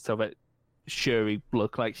so that Shuri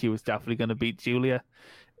looked like she was definitely going to beat Julia.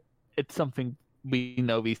 It's something we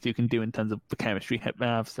know these two can do in terms of the chemistry they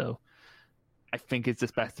have. So I think it's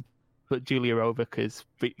just best to put Julia over because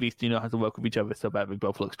these two know how to work with each other so that we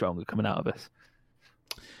both look stronger coming out of this.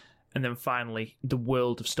 And then finally, the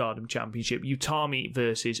World of Stardom Championship, Utami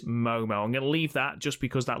versus Momo. I'm going to leave that just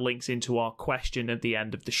because that links into our question at the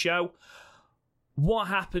end of the show. What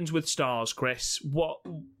happens with Stars, Chris? What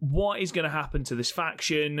is going to happen to this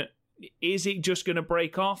faction? Is it just going to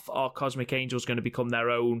break off? Are Cosmic Angels going to become their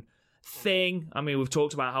own thing? I mean, we've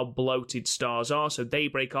talked about how bloated Stars are, so they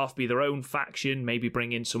break off, be their own faction, maybe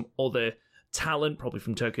bring in some other talent, probably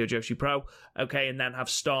from Tokyo Joshi Pro, okay, and then have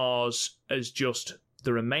Stars as just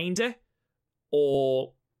the remainder,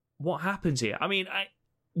 or what happens here? I mean,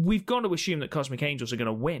 we've got to assume that Cosmic Angels are going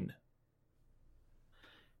to win.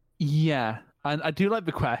 Yeah, and I do like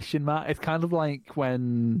the question, Matt. It's kind of like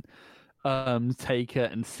when Taker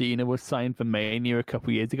and Cena were signed for Mania a couple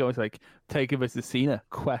of years ago. It's like Taker versus Cena?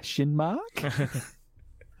 Question mark.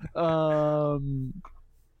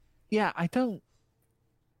 Yeah, I don't.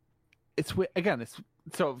 It's again, it's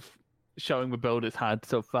sort of showing the build it's had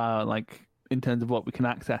so far, like. In terms of what we can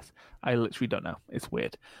access, I literally don't know. It's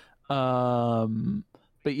weird. But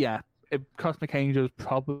yeah, Cosmic Angels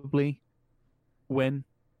probably win,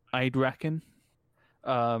 I'd reckon.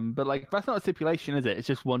 But like that's not a stipulation, is it? It's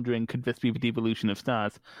just wondering, could this be the devolution of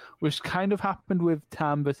Stars? Which kind of happened with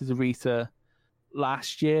Tam versus Arisa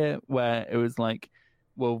last year, where it was like,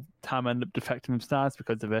 well, Tam ended up defecting from Stars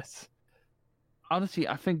because of this. Honestly,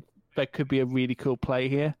 I think there could be a really cool play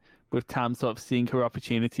here, with Tam sort of seeing her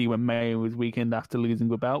opportunity when Mayu was weakened after losing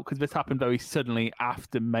the belt, because this happened very suddenly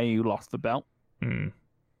after Mayu lost the belt.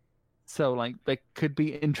 So, like, there could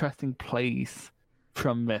be interesting plays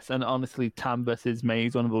from this. And honestly, Tam versus Mayu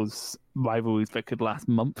is one of those rivalries that could last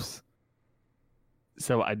months.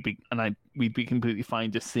 So we'd be completely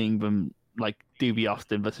fine just seeing them, like, do the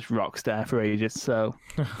Austin versus Rockstar for ages, so...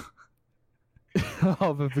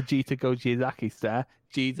 Or the Vegeta Gojizaki stare.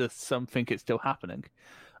 Jesus, some think it's still happening.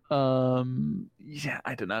 Yeah,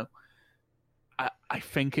 I don't know. I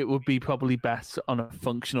think it would be probably best on a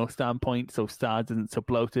functional standpoint, so Stars isn't so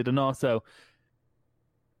bloated. And also,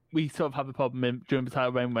 we sort of have a problem during the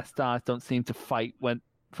title reign where Stars don't seem to fight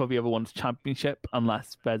for the other one's championship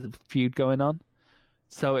unless there's a feud going on.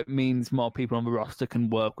 So it means more people on the roster can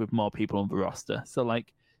work with more people on the roster. So,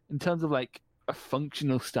 like, in terms of like a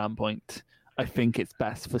functional standpoint, I think it's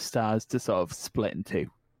best for Stars to sort of split in two.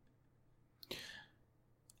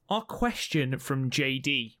 Our question from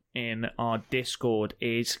JD in our Discord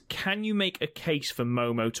is, can you make a case for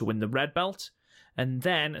Momo to win the red belt? And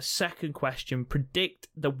then a second question, predict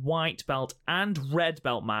the white belt and red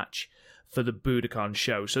belt match for the Budokan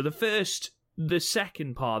show. So the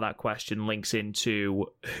second part of that question links into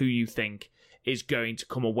who you think is going to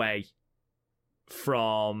come away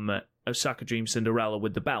from Osaka Dream Cinderella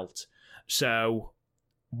with the belt. So,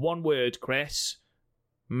 one word, Chris.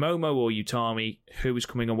 Momo or Utami, who is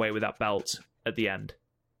coming away with that belt at the end?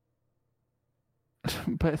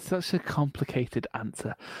 But it's such a complicated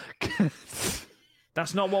answer.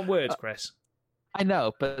 That's not one word, Chris. I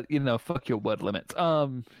know, but, fuck your word limits.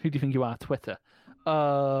 Who do you think you are, Twitter?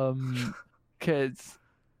 Because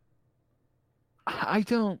I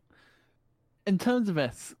don't... In terms of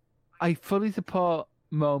this, I fully support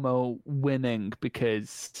Momo winning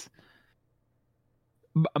because...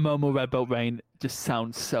 a Momo red belt reign just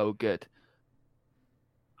sounds so good.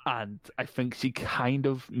 And I think she kind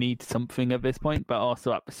of needs something at this point, but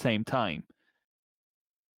also at the same time,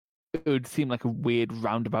 it would seem like a weird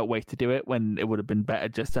roundabout way to do it when it would have been better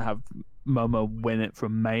just to have Momo win it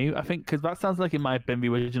from Mayu, I think, because that sounds like it might have been the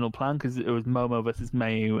original plan, because it was Momo versus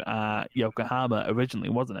Mayu at Yokohama originally,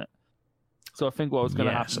 wasn't it? So I think what was going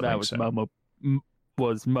to happen there was Momo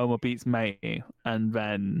was Momo beats Mayu, and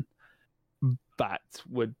then that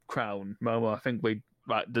would crown Momo. I think we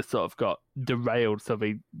just sort of got derailed, so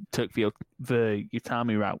they took the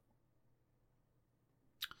Utami route.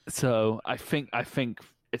 So I think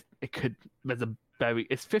it could. There's a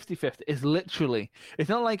it's 50-50. It's literally. It's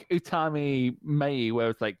not like Utami Mayu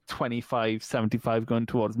where it's like 25-75 going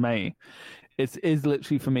towards Mayu. It is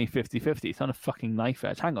literally for me 50-50. It's on a fucking knife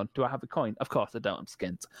edge. Hang on, do I have a coin? Of course I don't. I'm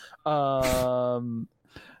skint.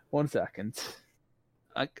 1 second.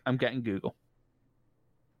 I'm getting Google.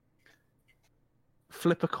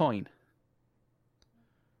 Flip a coin.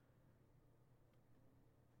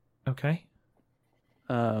 Okay.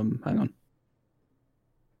 Hang on.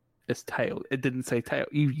 It's tail. It didn't say tail.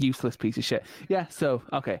 You useless piece of shit. Yeah, so,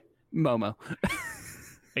 okay. Momo.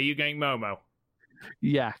 Are you going Momo?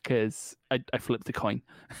 Yeah, because I flipped a coin.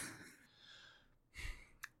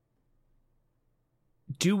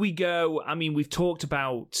 Do we go... I mean, we've talked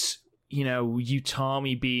about,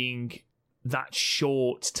 Utami being that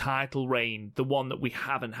short title reign, the one that we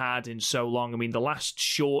haven't had in so long. I mean, the last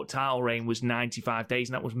short title reign was 95 days,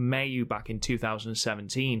 and that was Mayu back in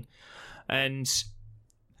 2017. And...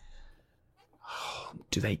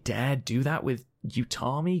 do they dare do that with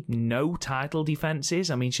Utami? No title defenses?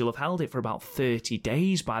 I mean, she'll have held it for about 30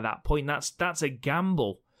 days by that point. That's a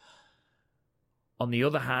gamble. On the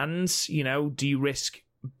other hand, do you risk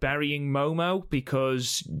burying Momo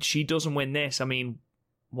because she doesn't win this? I mean,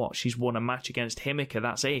 she's won a match against Himika,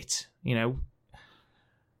 that's it,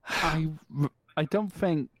 I don't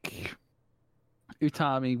think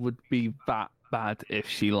Utami would be that bad if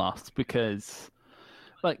she lost, because...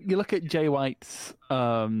 like, you look at Jay White's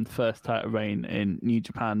first title reign in New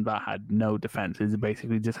Japan that had no defenses. It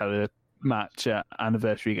basically just had a match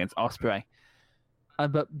anniversary against Ospreay.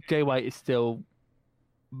 But Jay White is still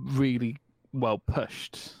really well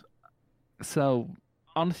pushed. So,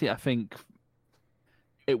 honestly, I think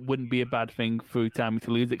it wouldn't be a bad thing for Utami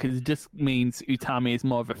to lose it, because it just means Utami is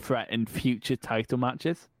more of a threat in future title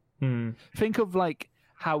matches. Think of, like,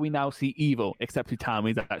 how we now see Evil, except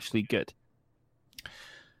Utami is actually good.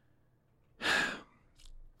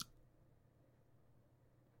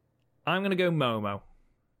 I'm going to go Momo.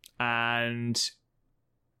 And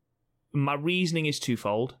my reasoning is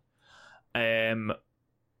twofold.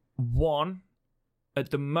 One,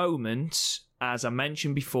 at the moment, as I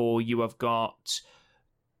mentioned before,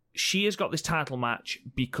 she has got this title match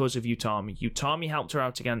because of Utami. Utami helped her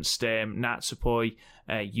out against Natsupoi.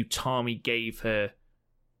 Utami gave her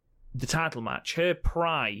the title match. Her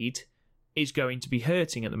pride is going to be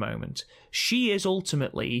hurting at the moment. She is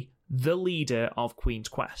ultimately the leader of Queen's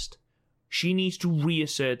Quest. She needs to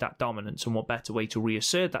reassert that dominance, and what better way to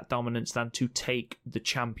reassert that dominance than to take the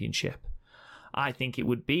championship? I think it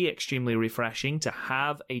would be extremely refreshing to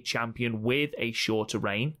have a champion with a shorter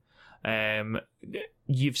reign.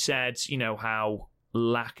 You've said, how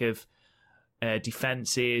lack of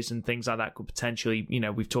defenses and things like that could potentially,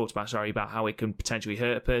 we've talked about how it can potentially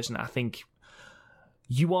hurt a person. I think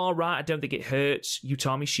you are right. I don't think it hurts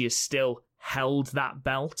Utami. She has still held that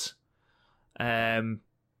belt. I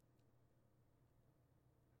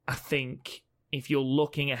think if you're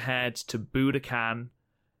looking ahead to Budokan,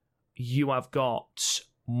 you have got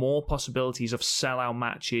more possibilities of sellout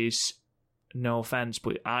matches. No offense,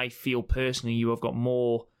 but I feel personally you have got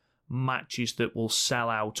more matches that will sell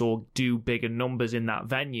out or do bigger numbers in that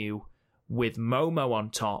venue with Momo on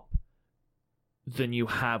top than you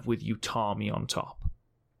have with Utami on top.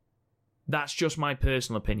 That's just my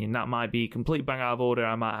personal opinion. That might be complete bang out of order.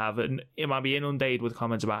 It might be inundated with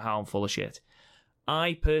comments about how I'm full of shit.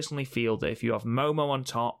 I personally feel that if you have Momo on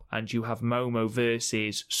top and you have Momo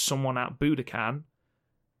versus someone at Budokan,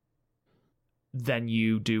 then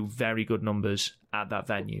you do very good numbers at that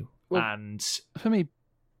venue. Well, and for me,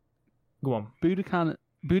 go on. Budokan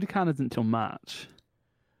isn't till March.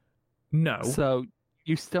 No. So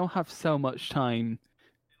you still have so much time.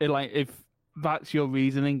 If that's your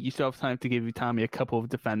reasoning, you still have time to give Utami a couple of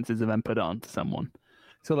defenses and then put it on to someone.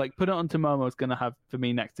 So, put it onto Momo is going to have, for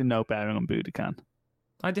me, next to no bearing on Budokan.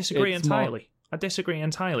 I disagree entirely. I disagree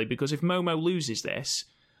entirely, because if Momo loses this,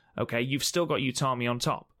 okay, you've still got Utami on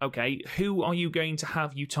top. Okay, who are you going to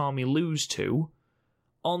have Utami lose to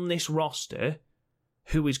on this roster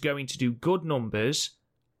who is going to do good numbers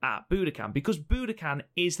at Budokan? Because Budokan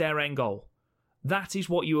is their end goal. That is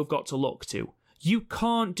what you have got to look to. You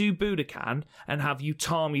can't do Budokan and have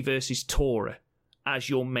Utami versus Tora as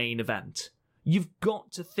your main event. You've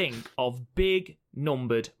got to think of big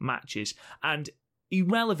numbered matches. And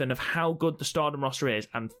irrelevant of how good the Stardom roster is,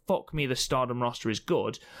 and fuck me, the Stardom roster is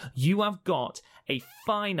good, you have got a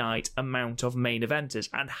finite amount of main eventers,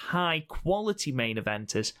 and high-quality main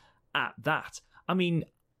eventers at that. I mean,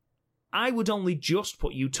 I would only just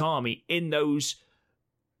put Utami in those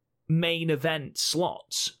main event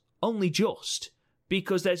slots. Only just.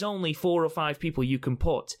 Because there's only 4 or 5 people you can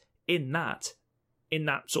put in that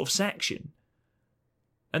sort of section.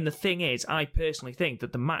 And the thing is, I personally think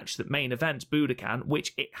that the match that main events Budokan,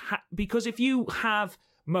 because if you have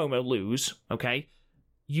Momo lose, okay,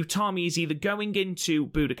 Utami is either going into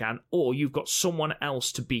Budokan or you've got someone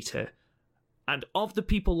else to beat her. And of the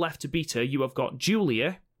people left to beat her, you have got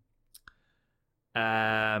Julia,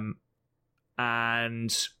 and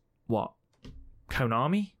what?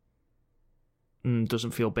 Konami?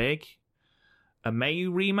 Doesn't feel big. A Mayu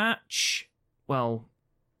rematch? Well,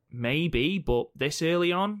 maybe, but this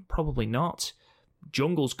early on, probably not.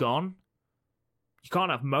 Jungle's gone. You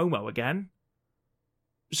can't have Momo again.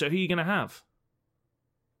 So who are you going to have?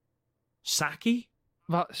 Saki?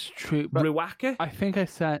 That's true. But Ruaka? I think I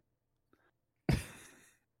said...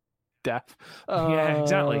 Death. Yeah,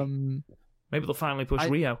 exactly. Maybe they'll finally push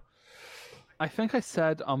Rio. I think I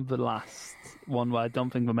said on the last one where I don't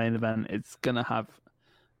think the main event is going to have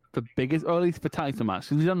the biggest, or at least the title match,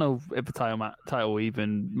 because we don't know if the title will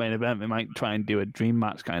even main event. They might try and do a dream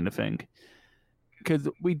match kind of thing. Because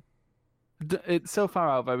it's so far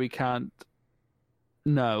out that we can't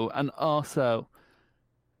know. And also,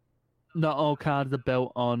 not all cards are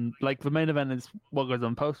built on, like the main event is what goes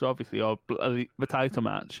on poster, obviously, or the title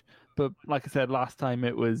match. But like I said last time,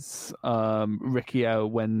 it was Rikio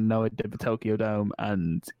when Noah did the Tokyo Dome,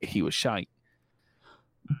 and he was shite.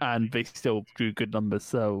 And they still drew good numbers.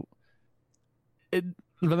 So the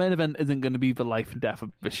main event isn't going to be the life and death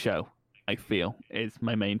of the show, I feel, is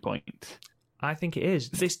my main point. I think it is.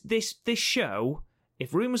 This show,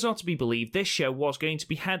 if rumours are to be believed, this show was going to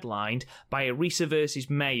be headlined by Arisa versus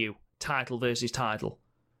Mayu, title versus title.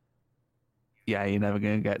 Yeah, you're never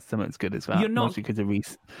going to get something as good as that. You're not... Mostly because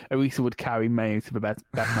Arisa would carry Mayu to the best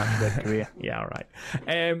match of her career. Yeah, all right.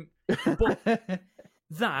 But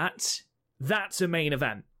that's a main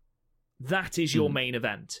event. That is your main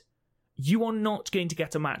event. You are not going to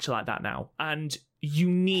get a match like that now. And you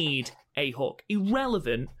need a hook.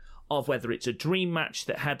 Irrelevant of whether it's a dream match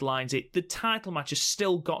that headlines it, the title match has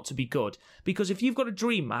still got to be good. Because if you've got a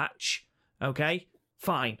dream match, okay,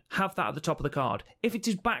 fine, have that at the top of the card. If it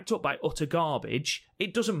is backed up by utter garbage,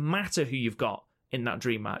 it doesn't matter who you've got in that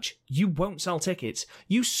dream match. You won't sell tickets.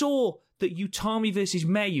 You saw that Utami versus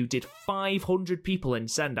Mayu did 500 people in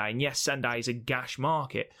Sendai, and yes, Sendai is a gash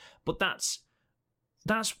market, but that's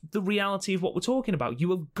the reality of what we're talking about. You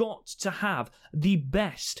have got to have the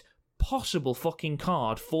best possible fucking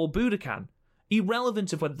card for Budokan.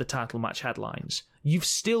 Irrelevant of whether the title match headlines, you've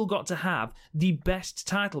still got to have the best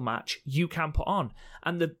title match you can put on.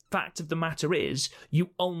 And the fact of the matter is,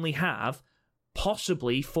 you only have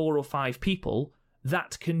possibly 4 or 5 people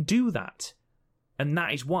that can do that. And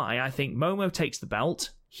that is why I think Momo takes the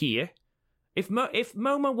belt here. If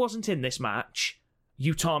Momo wasn't in this match,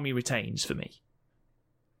 Utami retains for me.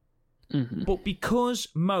 Mm-hmm. But because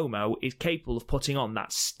Momo is capable of putting on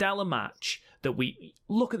that stellar match that we...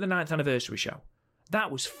 Look at the 9th anniversary show.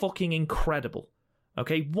 That was fucking incredible.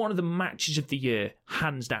 Okay? One of the matches of the year,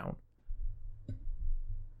 hands down.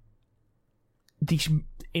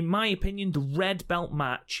 In my opinion, the red belt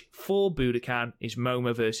match for Budokan is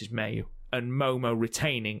Momo versus Mayu. And Momo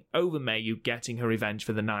retaining over Mayu, getting her revenge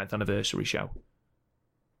for the 9th anniversary show.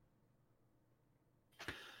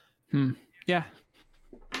 Yeah.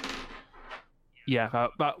 Yeah,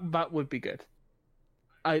 that would be good.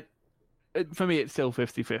 For me, it's still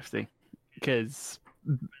 50-50 because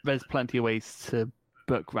there's plenty of ways to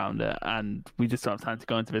book around it, and we just don't have time to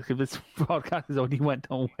go into this because this podcast has already went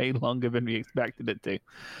on way longer than we expected it to.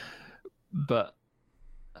 But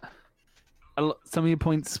some of your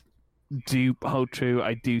points do hold true.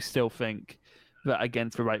 I do still think that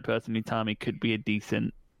against the right person, Utami could be a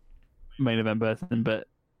decent main event person, but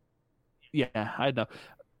yeah, I don't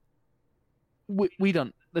know. We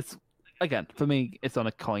don't. This again for me. It's on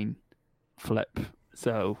a coin flip,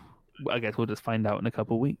 so I guess we'll just find out in a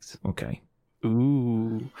couple of weeks. Okay.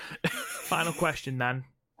 Ooh. Final question then: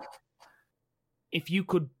 if you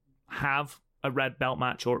could have a red belt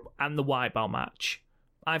match and the white belt match,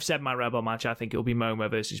 I've said my red belt match. I think it'll be Momo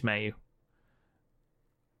versus Mayu.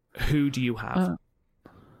 Who do you have?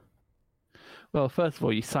 Well, first of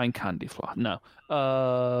all, you signed Candy Floss. No.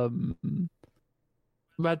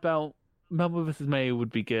 Red belt. Momo versus Mayu would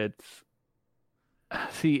be good.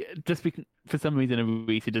 See, just for some reason,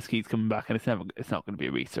 Arisa just keeps coming back, and it's not going to be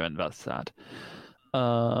Arisa, and that's sad.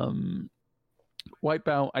 White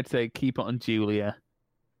belt, I'd say keep it on Julia.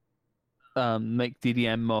 Make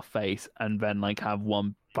DDM more face, and then like have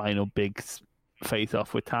one final big face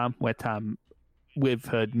off with Tam, where Tam, with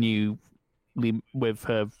her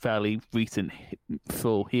fairly recent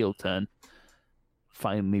full heel turn,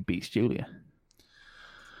 finally beats Julia.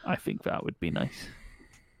 I think that would be nice.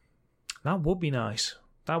 That would be nice.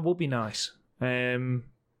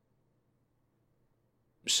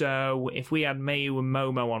 So if we had Mayu and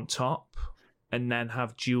Momo on top, and then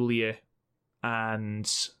have Julia and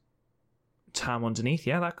Tam underneath,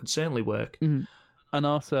 yeah, that could certainly work. Mm-hmm. And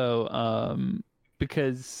also,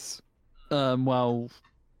 because while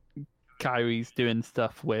Kairi's doing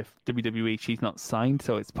stuff with WWE, she's not signed,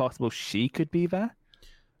 so it's possible she could be there.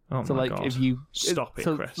 Oh so, my God. If you stop it,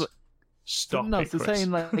 Chris. Stop no, it, so Chris.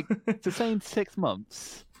 Saying 6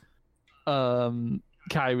 months,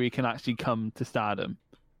 Kairi can actually come to Stardom,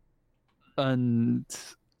 and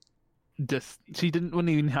wouldn't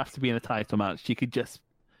even have to be in a title match. She could just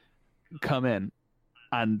come in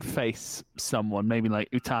and face someone, maybe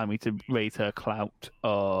like Utami, to raise her clout,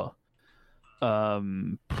 or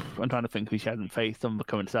I'm trying to think who she hasn't faced on the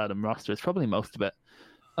current Stardom roster. It's probably most of it.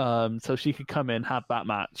 So she could come in, have that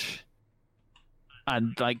match,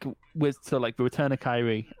 and the return of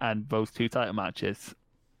Kairi and those 2 title matches,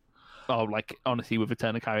 or honestly with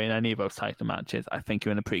return of Kairi in any of those title matches, I think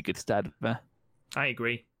you're in a pretty good stead there. I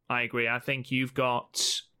agree. I think you've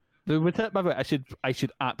got the return. By the way, I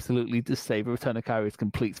should absolutely just say the return of Kairi is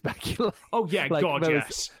complete speculation. Oh yeah, God,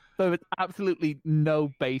 yes. There was absolutely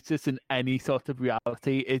no basis in any sort of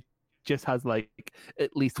reality. It just has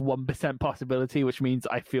at least 1% possibility, which means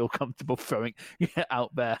I feel comfortable throwing it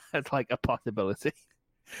out there as a possibility.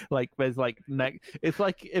 There's it's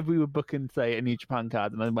like if we were booking, say, a New Japan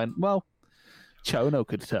card, and I went, well, Chono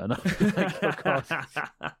could turn up. Of course.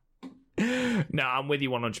 No, I'm with you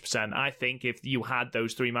 100%. I think if you had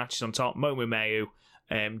those 3 matches on top, Momo Mayu,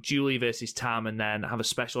 Julie versus Tam, and then have a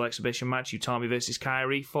special exhibition match, Utami versus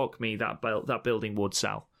Kairi, fuck me, that building would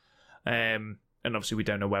sell. And obviously we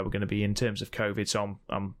don't know where we're going to be in terms of COVID, so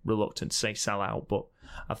I'm reluctant to say sell out, but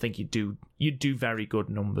I think you'd do very good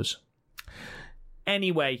numbers.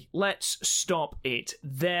 Anyway, let's stop it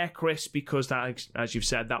there, Chris, because that, as you've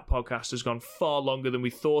said, that podcast has gone far longer than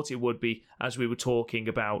we thought it would be, as we were talking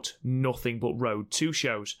about nothing but Road 2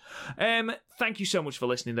 shows. Thank you so much for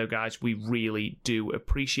listening, though, guys. We really do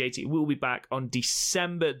appreciate it. We'll be back on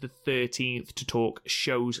December the 13th to talk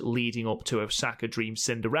shows leading up to Osaka Dream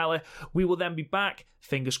Cinderella. We will then be back,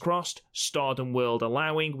 fingers crossed, Stardom World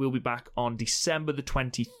allowing. We'll be back on December the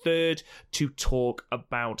 23rd to talk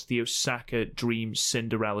about the Osaka Dream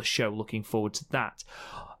Cinderella show. Looking forward to that.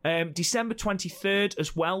 December 23rd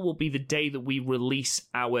as well will be the day that we release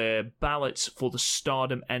our ballots for the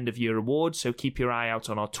Stardom End of Year Awards, so keep your eye out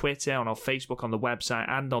on our Twitter, on our Facebook, on the website,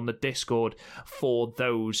 and on the Discord for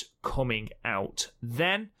those coming out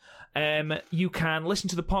then. You can listen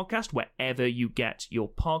to the podcast wherever you get your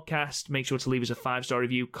podcast. Make sure to leave us a 5-star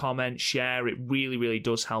review, comment, share. It really, really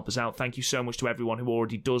does help us out. Thank you so much to everyone who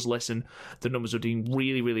already does listen. The numbers are doing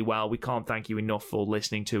really, really well. We can't thank you enough for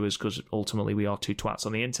listening to us, because ultimately we are 2 twats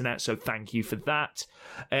on the internet, so thank you for that.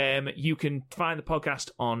 You can find the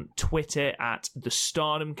podcast on Twitter at the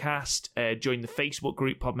StardomCast. Join the Facebook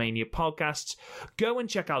group Podmania Podcasts. Go and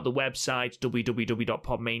check out the website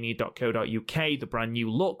www.podmania.co.uk, the brand new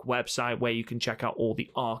look website where you can check out all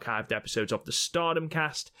the archived episodes of the Stardom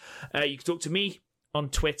Cast. You can talk to me on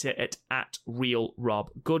Twitter at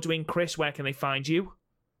RealRobGoodwin. Chris, where can they find you?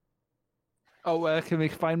 Oh, where can they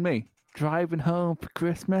find me? Driving home for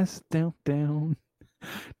Christmas. Down, down,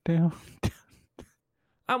 down, down.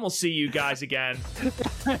 And we'll see you guys again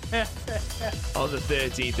on the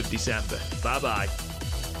 13th of December. Bye-bye.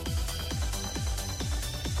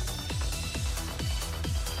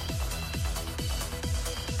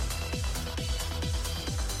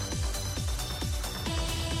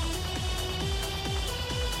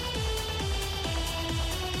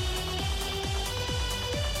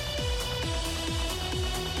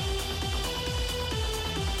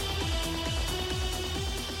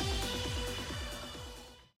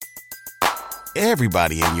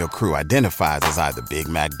 Everybody in your crew identifies as either Big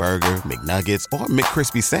Mac Burger, McNuggets, or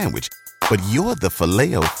McCrispy Sandwich. But you're the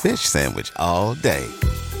Filet-O-Fish Sandwich all day.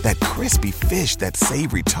 That crispy fish, that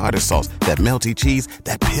savory tartar sauce, that melty cheese,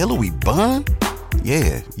 that pillowy bun.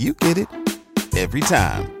 Yeah, you get it. Every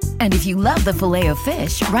time. And if you love the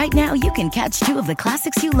Filet-O-Fish, right now you can catch 2 of the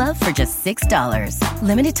classics you love for just $6.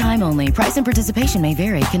 Limited time only. Price and participation may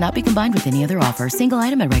vary. Cannot be combined with any other offer. Single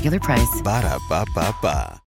item at regular price. Ba-da-ba-ba-ba.